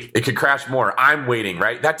 wait, it could crash more, I'm waiting,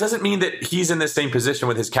 right? That doesn't mean that he's in the same position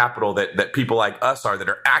with his capital that people like us are, that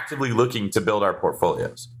are actively looking to build our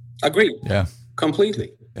portfolios. Agreed. Yeah.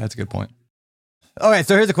 Completely. Yeah, that's a good point. All right,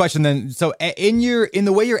 so here's a question then. So in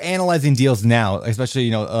the way you're analyzing deals now,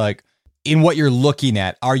 especially, like in what you're looking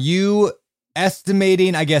at, are you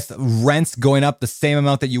estimating, I guess, rents going up the same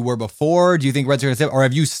amount that you were before? Do you think rents are going to stay, or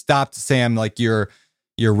have you stopped, Sam, like your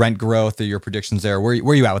rent growth or your predictions there? Where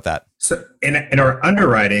are you at with that? So in our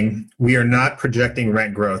underwriting, we are not projecting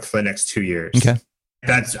rent growth for the next 2 years. Okay.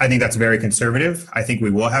 I think that's very conservative. I think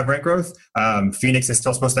we will have rent growth. Phoenix is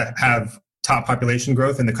still supposed to have top population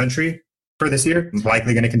growth in the country for this year. It's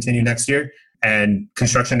likely going to continue next year. And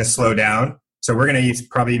construction has slowed down. So we're going to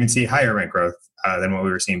probably even see higher rent growth than what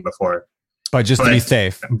we were seeing before. But to be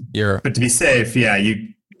safe, But to be safe, yeah,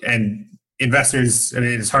 and investors, I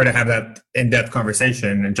mean, it's hard to have that in-depth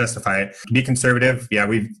conversation and justify it. Be conservative. Yeah,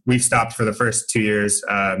 we've stopped for the first 2 years,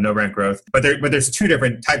 no rent growth. But there's two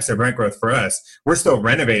different types of rent growth for us. We're still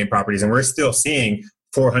renovating properties, and we're still seeing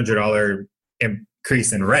 $400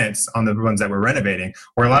 increase in rents on the ones that we're renovating.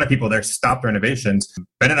 Where a lot of people, they're stopped renovations.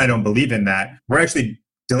 Ben and I don't believe in that. We're actually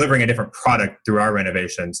delivering a different product through our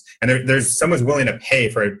renovations, and there's someone's willing to pay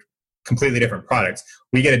for a completely different product.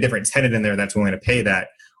 We get a different tenant in there that's willing to pay that.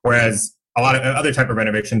 Whereas a lot of other type of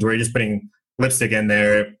renovations where you're just putting lipstick in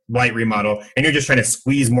there, light remodel, and you're just trying to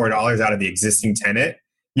squeeze more dollars out of the existing tenant,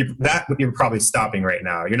 you're probably stopping right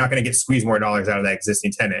now. You're not going to squeeze more dollars out of that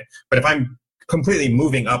existing tenant. But if I'm completely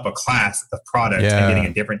moving up a class of product and getting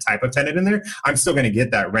a different type of tenant in there, I'm still going to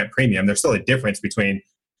get that rent premium. There's still a difference between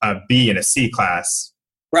a B and a C class.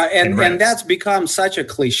 Right. And that's become such a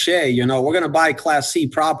cliche. We're going to buy Class C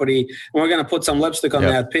property and we're going to put some lipstick on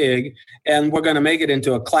that pig and we're going to make it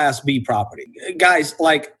into a Class B property. Guys,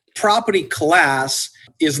 like, property class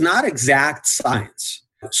is not exact science.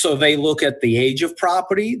 So they look at the age of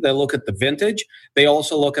property. They look at the vintage. They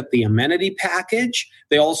also look at the amenity package.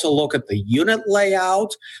 They also look at the unit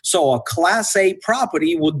layout. So a Class A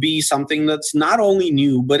property would be something that's not only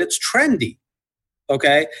new, but it's trendy.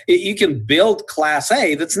 Okay, you can build Class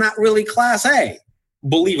A that's not really Class A,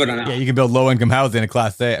 believe it or not. Yeah, you can build low-income housing in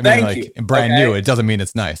Class A. I mean, brand new. It doesn't mean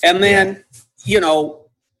it's nice. And then,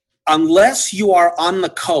 unless you are on the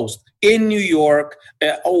coast in New York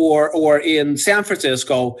or in San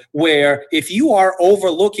Francisco, where if you are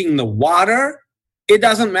overlooking the water, it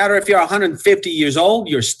doesn't matter if you're 150 years old,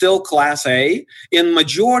 you're still Class A. In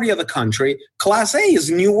majority of the country, Class A is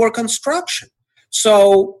newer construction.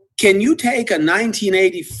 So can you take a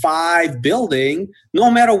 1985 building,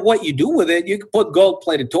 no matter what you do with it, you can put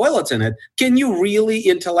gold-plated toilets in it. Can you really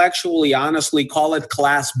intellectually, honestly call it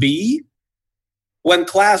Class B? When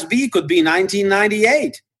Class B could be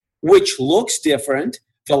 1998, which looks different.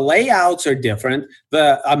 The layouts are different.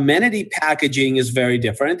 The amenity packaging is very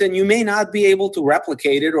different, and you may not be able to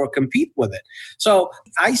replicate it or compete with it. So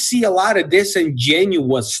I see a lot of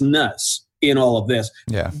disingenuousness in all of this.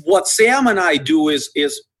 Yeah. What Sam and I do is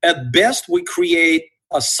at best we create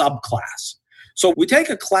a subclass. So we take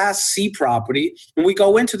a Class C property and we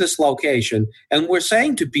go into this location and we're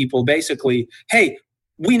saying to people basically, hey,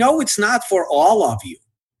 we know it's not for all of you,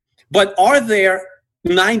 but are there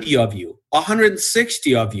 90 of you,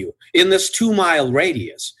 160 of you in this 2-mile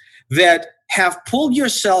radius that have pulled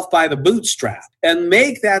yourself by the bootstrap and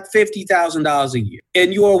make that $50,000 a year,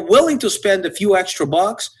 and you are willing to spend a few extra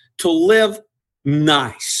bucks to live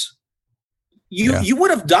nice? You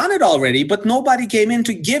would have done it already, but nobody came in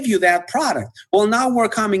to give you that product. Well, now we're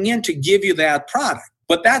coming in to give you that product.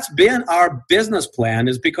 But that's been our business plan,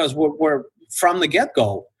 is because we're from the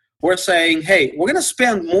get-go, we're saying, hey, we're going to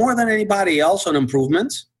spend more than anybody else on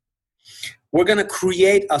improvements. We're going to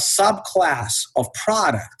create a subclass of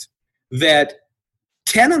product that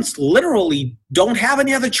tenants literally don't have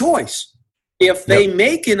any other choice. If they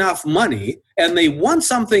make enough money and they want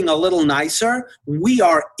something a little nicer, we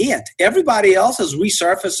are it. Everybody else is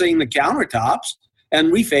resurfacing the countertops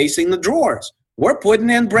and refacing the drawers. We're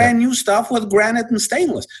putting in brand new stuff with granite and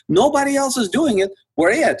stainless. Nobody else is doing it.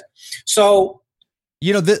 We're it. So,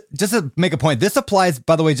 just to make a point, this applies,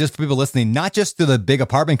 by the way, just for people listening, not just to the big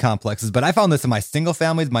apartment complexes, but I found this in my single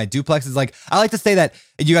families, my duplexes. Like, I like to say that,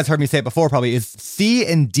 you guys heard me say it before probably, is C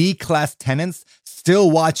and D class tenants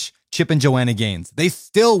still watch Chip and Joanna Gaines. They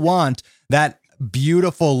still want that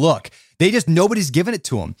beautiful look. Nobody's giving it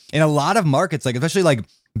to them. In a lot of markets, like especially like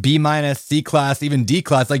B minus, C class, even D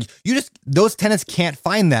class, like those tenants can't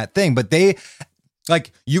find that thing. But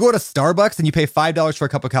you go to Starbucks and you pay $5 for a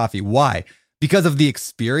cup of coffee. Why? Because of the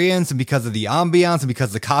experience and because of the ambiance and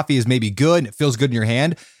because the coffee is maybe good and it feels good in your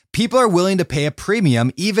hand. People are willing to pay a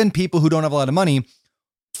premium, even people who don't have a lot of money,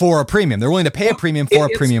 for a premium. They're willing to pay a premium for a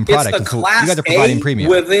premium product. It's the so class you guys are providing A premium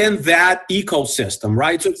within that ecosystem,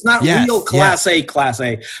 right? So it's not real class A,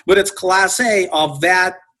 but it's class A of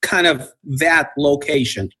that kind of that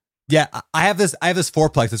location. Yeah, I have this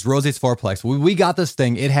fourplex, this Rose's fourplex. We got this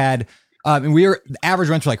thing. It had, the average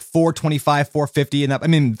rents were like $425, $450, and up. I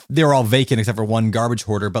mean, they were all vacant except for one garbage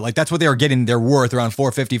hoarder, but like that's what they were getting. Their worth around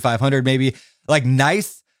 $450, $500, maybe. Like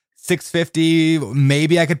nice $650,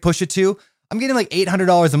 maybe I could push it to. I'm getting like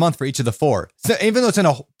 $800 a month for each of the four. So even though it's in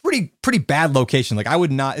a pretty bad location, like I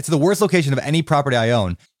would not, it's the worst location of any property I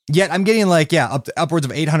own. Yet I'm getting like, upwards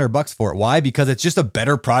of $800 for it. Why? Because it's just a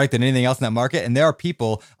better product than anything else in that market. And there are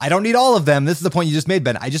people, I don't need all of them. This is the point you just made,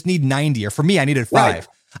 Ben. I just need 90, or for me, I needed 5. Right.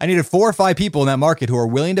 I needed 4 or 5 people in that market who are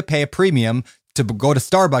willing to pay a premium to go to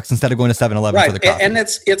Starbucks instead of going to 7-Eleven for the coffee. And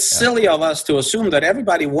it's silly of us to assume that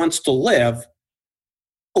everybody wants to live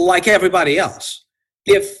like everybody else.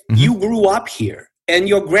 If you grew up here and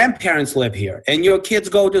your grandparents live here and your kids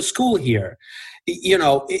go to school here, you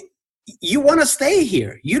want to stay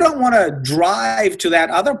here. You don't want to drive to that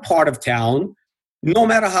other part of town, no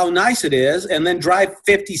matter how nice it is, and then drive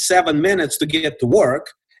 57 minutes to get to work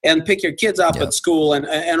and pick your kids up at school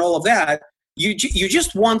and all of that. You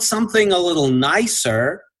just want something a little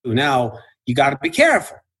nicer. Now, you got to be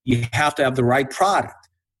careful. You have to have the right product,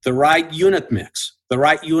 the right unit mix, the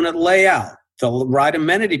right unit layout, the right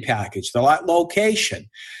amenity package, the right location.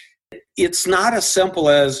 It's not as simple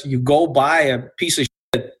as you go buy a piece of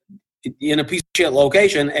shit in a piece of shit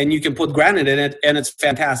location and you can put granite in it and it's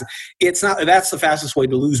fantastic. It's not. That's the fastest way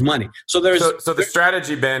to lose money. So the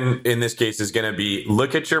strategy, Ben, in this case is going to be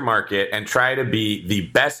look at your market and try to be the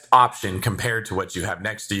best option compared to what you have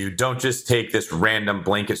next to you. Don't just take this random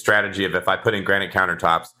blanket strategy of if I put in granite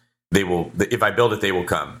countertops, if I build it, they will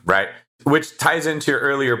come, right? Which ties into your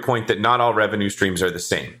earlier point that not all revenue streams are the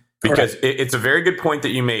same. Because it's a very good point that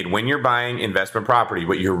you made. When you're buying investment property,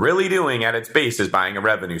 what you're really doing at its base is buying a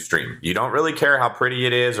revenue stream. You don't really care how pretty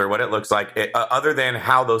it is or what it looks like, other than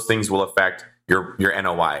how those things will affect your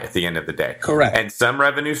NOI at the end of the day. Correct. And some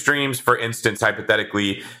revenue streams, for instance,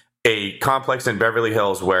 hypothetically, a complex in Beverly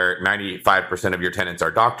Hills where 95% of your tenants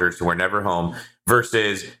are doctors who are never home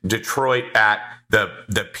versus Detroit at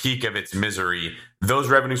the peak of its misery. Those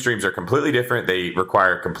revenue streams are completely different. They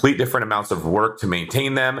require complete different amounts of work to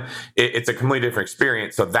maintain them. It's a completely different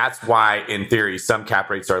experience. So that's why, in theory, some cap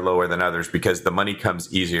rates are lower than others because the money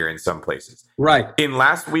comes easier in some places. Right. In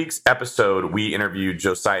last week's episode, we interviewed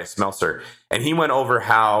Josiah Smelser, and he went over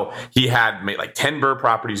how he had made like 10 Burr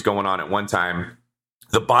properties going on at one time.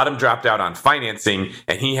 The bottom dropped out on financing,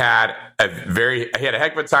 and he had a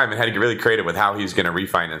heck of a time and had to get really creative with how he's going to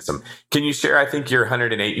refinance them. Can you share, I think, your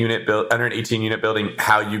 118 unit building,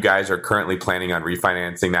 how you guys are currently planning on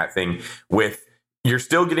refinancing that thing with, you're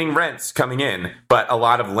still getting rents coming in, but a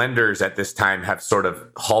lot of lenders at this time have sort of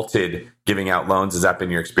halted giving out loans. Has that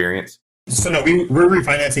been your experience? So no, we're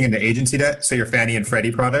refinancing into agency debt, so your Fannie and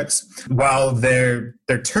Freddie products. While their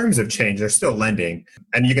terms have changed, they're still lending,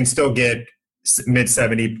 and you can still get mid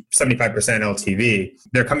 75% LTV,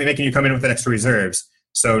 they're making you come in with an extra reserves.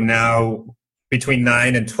 So now between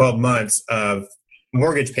 9 and 12 months of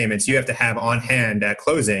mortgage payments you have to have on hand at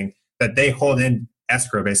closing that they hold in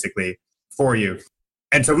escrow basically for you.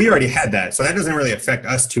 And so we already had that. So that doesn't really affect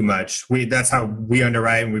us too much. That's how we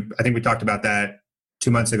underwrite. And I think we talked about that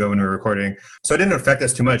 2 months ago when we were recording. So it didn't affect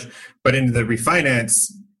us too much. But in the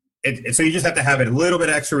refinance, so you just have to have a little bit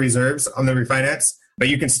extra reserves on the refinance, but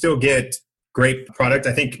you can still get great product.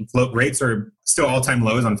 I think float rates are still all-time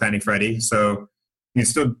lows on Fannie Freddie. So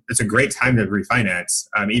it's a great time to refinance,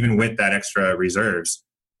 even with that extra reserves.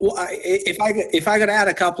 Well, if I could add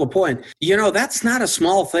a couple of points, that's not a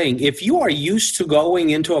small thing. If you are used to going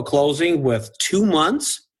into a closing with 2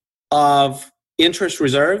 months of interest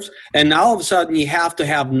reserves, and now all of a sudden you have to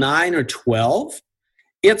have 9 or 12,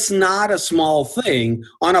 it's not a small thing.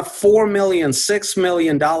 On a $4 million, $6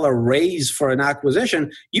 million raise for an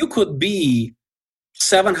acquisition, you could be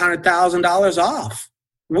 $700,000 off,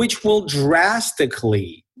 which will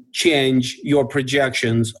drastically change your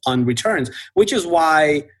projections on returns, which is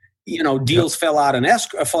why deals fell out of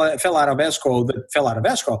escrow.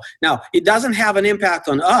 Now, it doesn't have an impact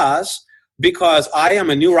on us because I am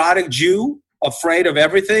a neurotic Jew afraid of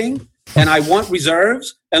everything, and I want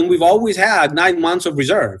reserves, and we've always had 9 months of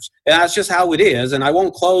reserves, and that's just how it is, and I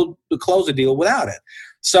won't close a deal without it.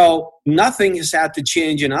 So nothing has had to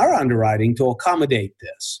change in our underwriting to accommodate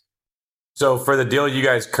this. So for the deal you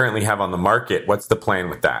guys currently have on the market, what's the plan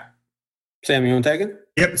with that? Sam, you want to take it?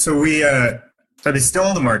 Yep. So it's still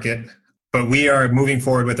on the market, but we are moving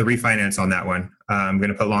forward with a refinance on that one. I'm going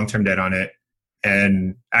to put long-term debt on it.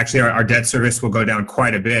 And actually our debt service will go down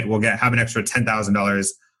quite a bit. We'll have an extra $10,000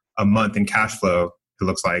 a month in cash flow, it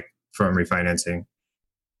looks like, from refinancing.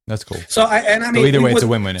 That's cool. So either way, it's a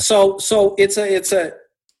win-win. So it's a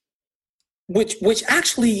which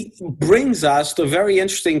actually brings us to a very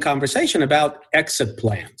interesting conversation about exit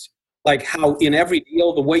plans. Like how in every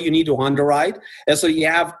deal, the way you need to underwrite. And so you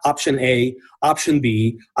have option A, option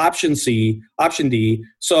B, option C, option D.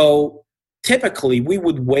 So typically we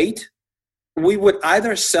would wait. We would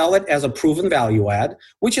either sell it as a proven value add,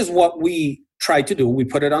 which is what we try to do. We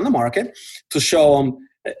put it on the market to show them,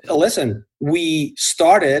 listen, we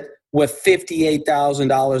started with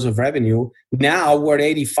 $58,000 of revenue. Now we're at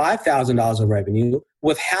 $85,000 of revenue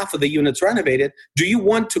with half of the units renovated. Do you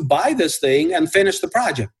want to buy this thing and finish the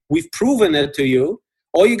project? We've proven it to you.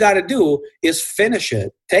 All you got to do is finish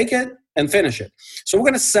it. Take it and finish it. So we're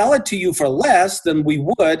going to sell it to you for less than we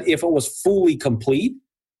would if it was fully complete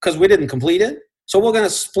because we didn't complete it. So we're going to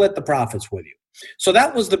split the profits with you. So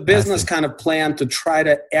that was the business kind of plan to try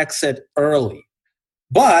to exit early.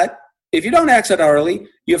 But if you don't exit early,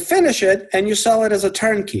 you finish it and you sell it as a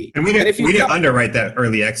turnkey. And we didn't underwrite that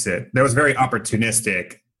early exit. That was very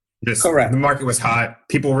opportunistic. Correct. The market was hot.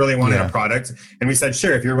 People really wanted a product. And we said,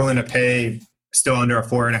 sure, if you're willing to pay still under a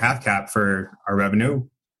 4.5 cap for our revenue,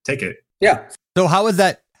 take it. Yeah. So how has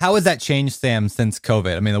that changed, Sam, since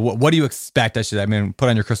COVID? I mean, what do you expect? Put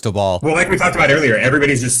on your crystal ball. Well, like we talked about earlier,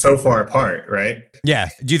 everybody's just so far apart, right? Yeah.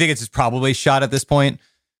 Do you think it's just probably shot at this point?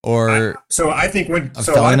 Or I think a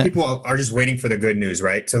lot of people are just waiting for the good news,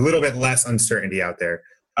 right? It's a little bit less uncertainty out there.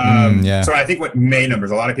 So I think May numbers,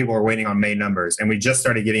 a lot of people are waiting on May numbers, and we just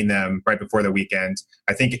started getting them right before the weekend.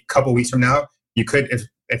 I think a couple weeks from now, you could,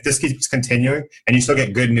 if this keeps continuing and you still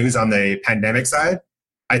get good news on the pandemic side,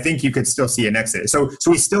 I think you could still see an exit. So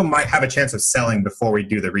we still might have a chance of selling before we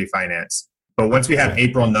do the refinance. But once we have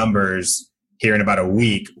April numbers here in about a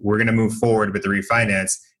week, we're going to move forward with the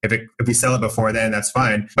refinance. If we sell it before then, that's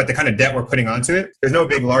fine. But the kind of debt we're putting onto it, there's no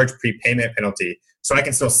big, large prepayment penalty. So I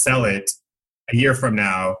can still sell it a year from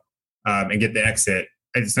now and get the exit.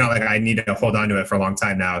 It's not like I need to hold on to it for a long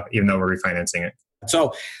time now, even though we're refinancing it.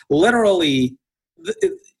 So literally,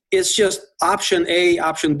 it's just option A,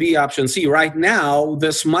 option B, option C. Right now,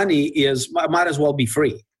 this money might as well be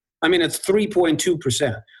free. I mean, it's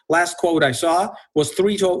 3.2%. Last quote I saw was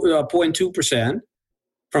 3.2%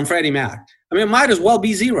 from Freddie Mac. I mean, it might as well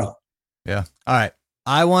be zero. Yeah. All right.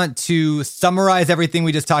 I want to summarize everything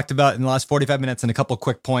we just talked about in the last 45 minutes in a couple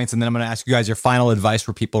quick points, and then I'm going to ask you guys your final advice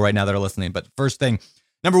for people right now that are listening. But first thing,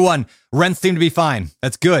 number one, rents seem to be fine.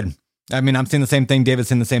 That's good. I mean, I'm seeing the same thing. David's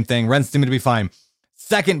seeing the same thing. Rents seem to be fine.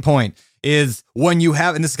 Second point is when you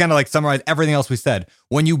have, and this is kind of like summarize everything else we said,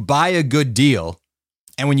 when you buy a good deal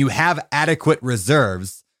and when you have adequate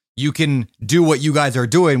reserves, you can do what you guys are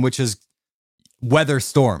doing, which is weather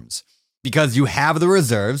storms. Because you have the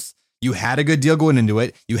reserves, you had a good deal going into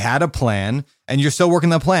it, you had a plan, and you're still working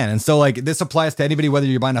the plan. And so like this applies to anybody, whether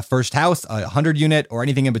you're buying a first house, a 100 unit, or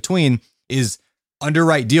anything in between, is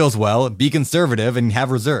underwrite deals well, be conservative, and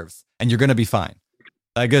have reserves. and you're going to be fine.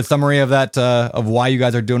 A good summary of that, of why you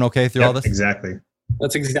guys are doing okay through all this? Exactly.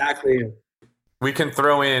 That's exactly it. We can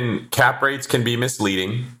throw in cap rates can be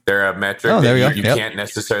misleading. They're a metric there that we you go. Yep. can't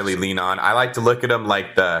necessarily lean on. I like to look at them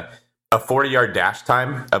like a 40-yard dash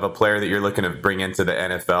time of a player that you're looking to bring into the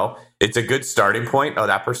NFL. It's a good starting point. Oh,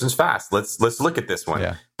 that person's fast. Let's look at this one.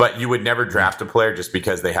 Yeah. But you would never draft a player just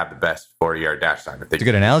because they have the best 40-yard dash time. It's a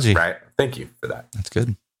good analogy. Right? Thank you for that. That's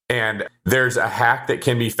good. And there's a hack that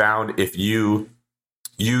can be found if you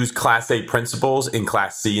use Class A principles in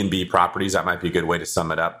Class C and B properties. That might be a good way to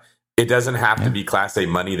sum it up. It doesn't have to be Class A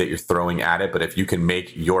money that you're throwing at it, but if you can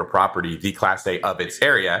make your property the Class A of its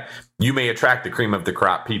area, you may attract the cream of the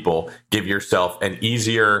crop people, give yourself an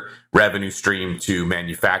easier revenue stream to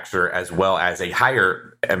manufacture as well as a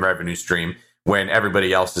higher revenue stream when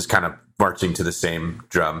everybody else is kind of marching to the same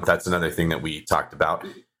drum. That's another thing that we talked about.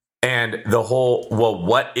 And the whole, well,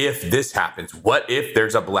 what if this happens? What if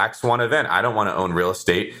there's a black swan event? I don't want to own real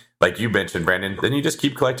estate. Like you mentioned, Brandon, then you just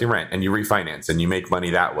keep collecting rent and you refinance and you make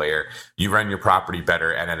money that way, or you run your property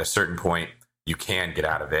better. And at a certain point, you can get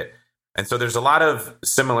out of it. And so there's a lot of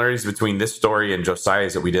similarities between this story and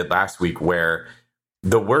Josiah's that we did last week, where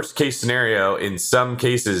the worst case scenario in some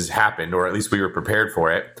cases happened, or at least we were prepared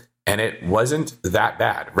for it. And it wasn't that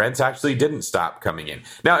bad. Rents actually didn't stop coming in.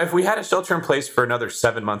 Now, if we had a shelter in place for another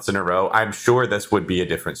 7 months in a row, I'm sure this would be a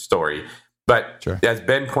different story. But as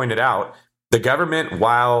Ben pointed out, the government,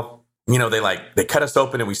 while they cut us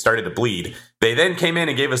open and we started to bleed, they then came in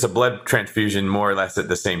and gave us a blood transfusion more or less at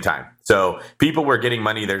the same time. So people were getting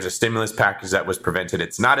money. There's a stimulus package that was prevented.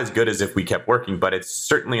 It's not as good as if we kept working, but it's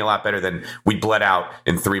certainly a lot better than we bled out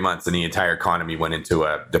in 3 months and the entire economy went into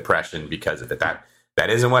a depression because of it. That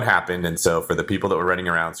isn't what happened. And so for the people that were running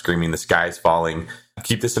around screaming, the sky's falling,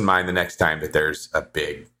 keep this in mind the next time that there's a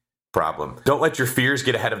big problem. Don't let your fears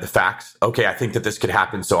get ahead of the facts. Okay, I think that this could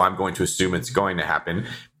happen, so I'm going to assume it's going to happen,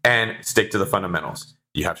 and stick to the fundamentals.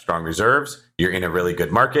 You have strong reserves. You're in a really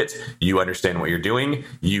good market. You understand what you're doing.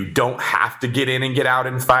 You don't have to get in and get out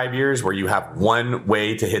in 5 years, where you have one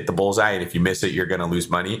way to hit the bullseye. And if you miss it, you're going to lose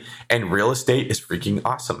money. And real estate is freaking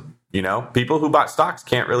awesome. People who bought stocks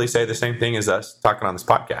can't really say the same thing as us talking on this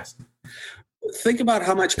podcast. Think about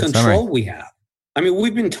how much control we have. I mean,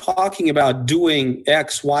 we've been talking about doing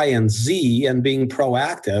X, Y, and Z and being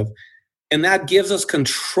proactive, and that gives us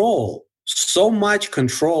control, so much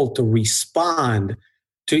control to respond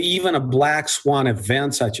to even a black swan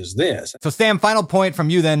event such as this. So Sam, final point from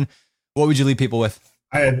you then. What would you leave people with?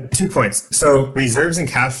 I had 2 points. So reserves and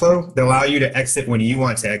cash flow, they allow you to exit when you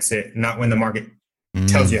want to exit, not when the market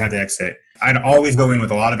tells you how to exit. I'd always go in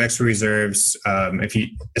with a lot of extra reserves,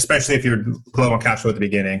 especially if you're low on cash flow at the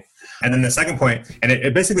beginning. And then the second point, and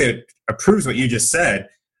it basically approves what you just said,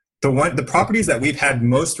 the properties that we've had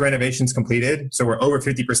most renovations completed, so we're over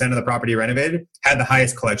 50% of the property renovated, had the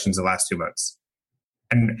highest collections the last 2 months.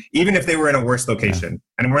 And even if they were in a worse location,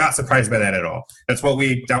 and we're not surprised by that at all.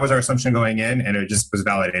 That was our assumption going in, and it just was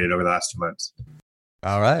validated over the last 2 months.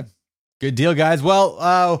 All right. Good deal, guys.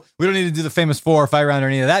 Well, we don't need to do the famous 4 or 5 round or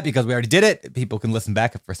any of that because we already did it. People can listen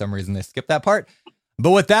back if for some reason they skipped that part.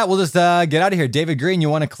 But with that, we'll just get out of here. David Green, you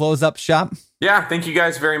want to close up shop? Yeah, thank you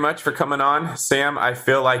guys very much for coming on. Sam, I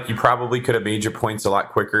feel like you probably could have made your points a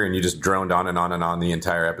lot quicker and you just droned on and on and on the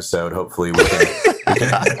entire episode. Hopefully we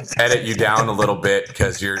can edit you down a little bit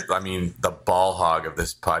because you're, the ball hog of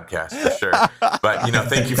this podcast for sure. But,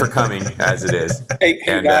 thank you for coming as it is. Hey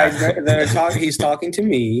guys, he's talking to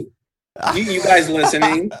me. You guys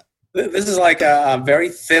listening? This is like a very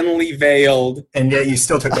thinly veiled, and yet you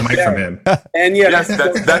still took the mic from him. And yet, yes,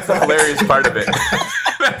 that's the hilarious part of it.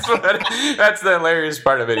 That's the hilarious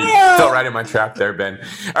part of it. He fell right in my trap there, Ben.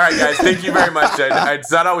 All right, guys, thank you very much.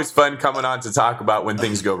 It's not always fun coming on to talk about when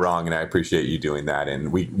things go wrong, and I appreciate you doing that.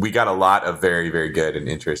 And we got a lot of very, very good and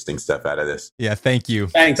interesting stuff out of this. Yeah, thank you.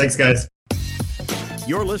 Thanks guys.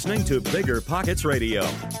 You're listening to Bigger Pockets Radio,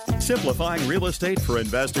 simplifying real estate for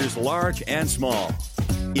investors large and small.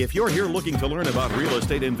 If you're here looking to learn about real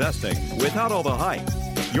estate investing without all the hype,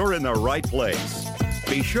 you're in the right place.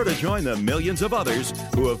 Be sure to join the millions of others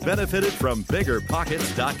who have benefited from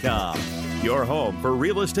BiggerPockets.com, your home for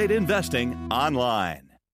real estate investing online.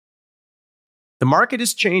 The market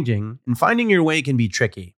is changing, and finding your way can be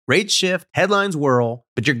tricky. Rates shift, headlines whirl,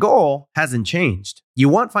 but your goal hasn't changed. You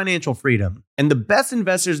want financial freedom, and the best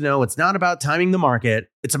investors know it's not about timing the market,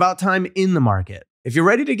 it's about time in the market. If you're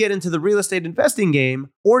ready to get into the real estate investing game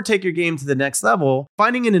or take your game to the next level,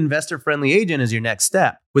 finding an investor-friendly agent is your next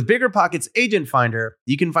step. With BiggerPockets Agent Finder,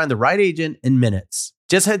 you can find the right agent in minutes.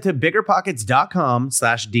 Just head to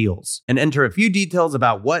biggerpockets.com/deals and enter a few details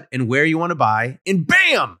about what and where you want to buy, and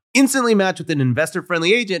bam! Instantly match with an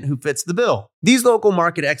investor-friendly agent who fits the bill. These local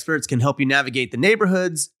market experts can help you navigate the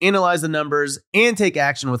neighborhoods, analyze the numbers, and take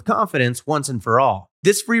action with confidence once and for all.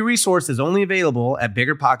 This free resource is only available at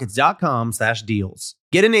biggerpockets.com/deals.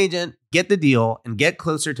 Get an agent, get the deal, and get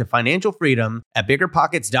closer to financial freedom at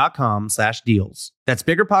biggerpockets.com/deals. That's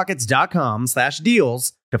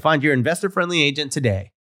biggerpockets.com/deals to find your investor-friendly agent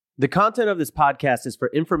today. The content of this podcast is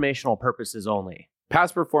for informational purposes only.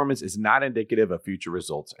 Past performance is not indicative of future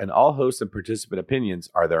results, and all host and participant opinions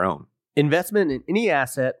are their own. Investment in any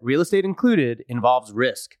asset, real estate included, involves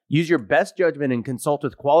risk. Use your best judgment and consult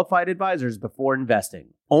with qualified advisors before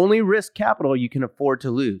investing. Only risk capital you can afford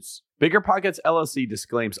to lose. Bigger Pockets LLC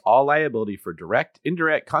disclaims all liability for direct,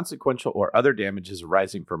 indirect, consequential, or other damages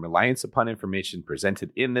arising from reliance upon information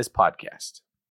presented in this podcast.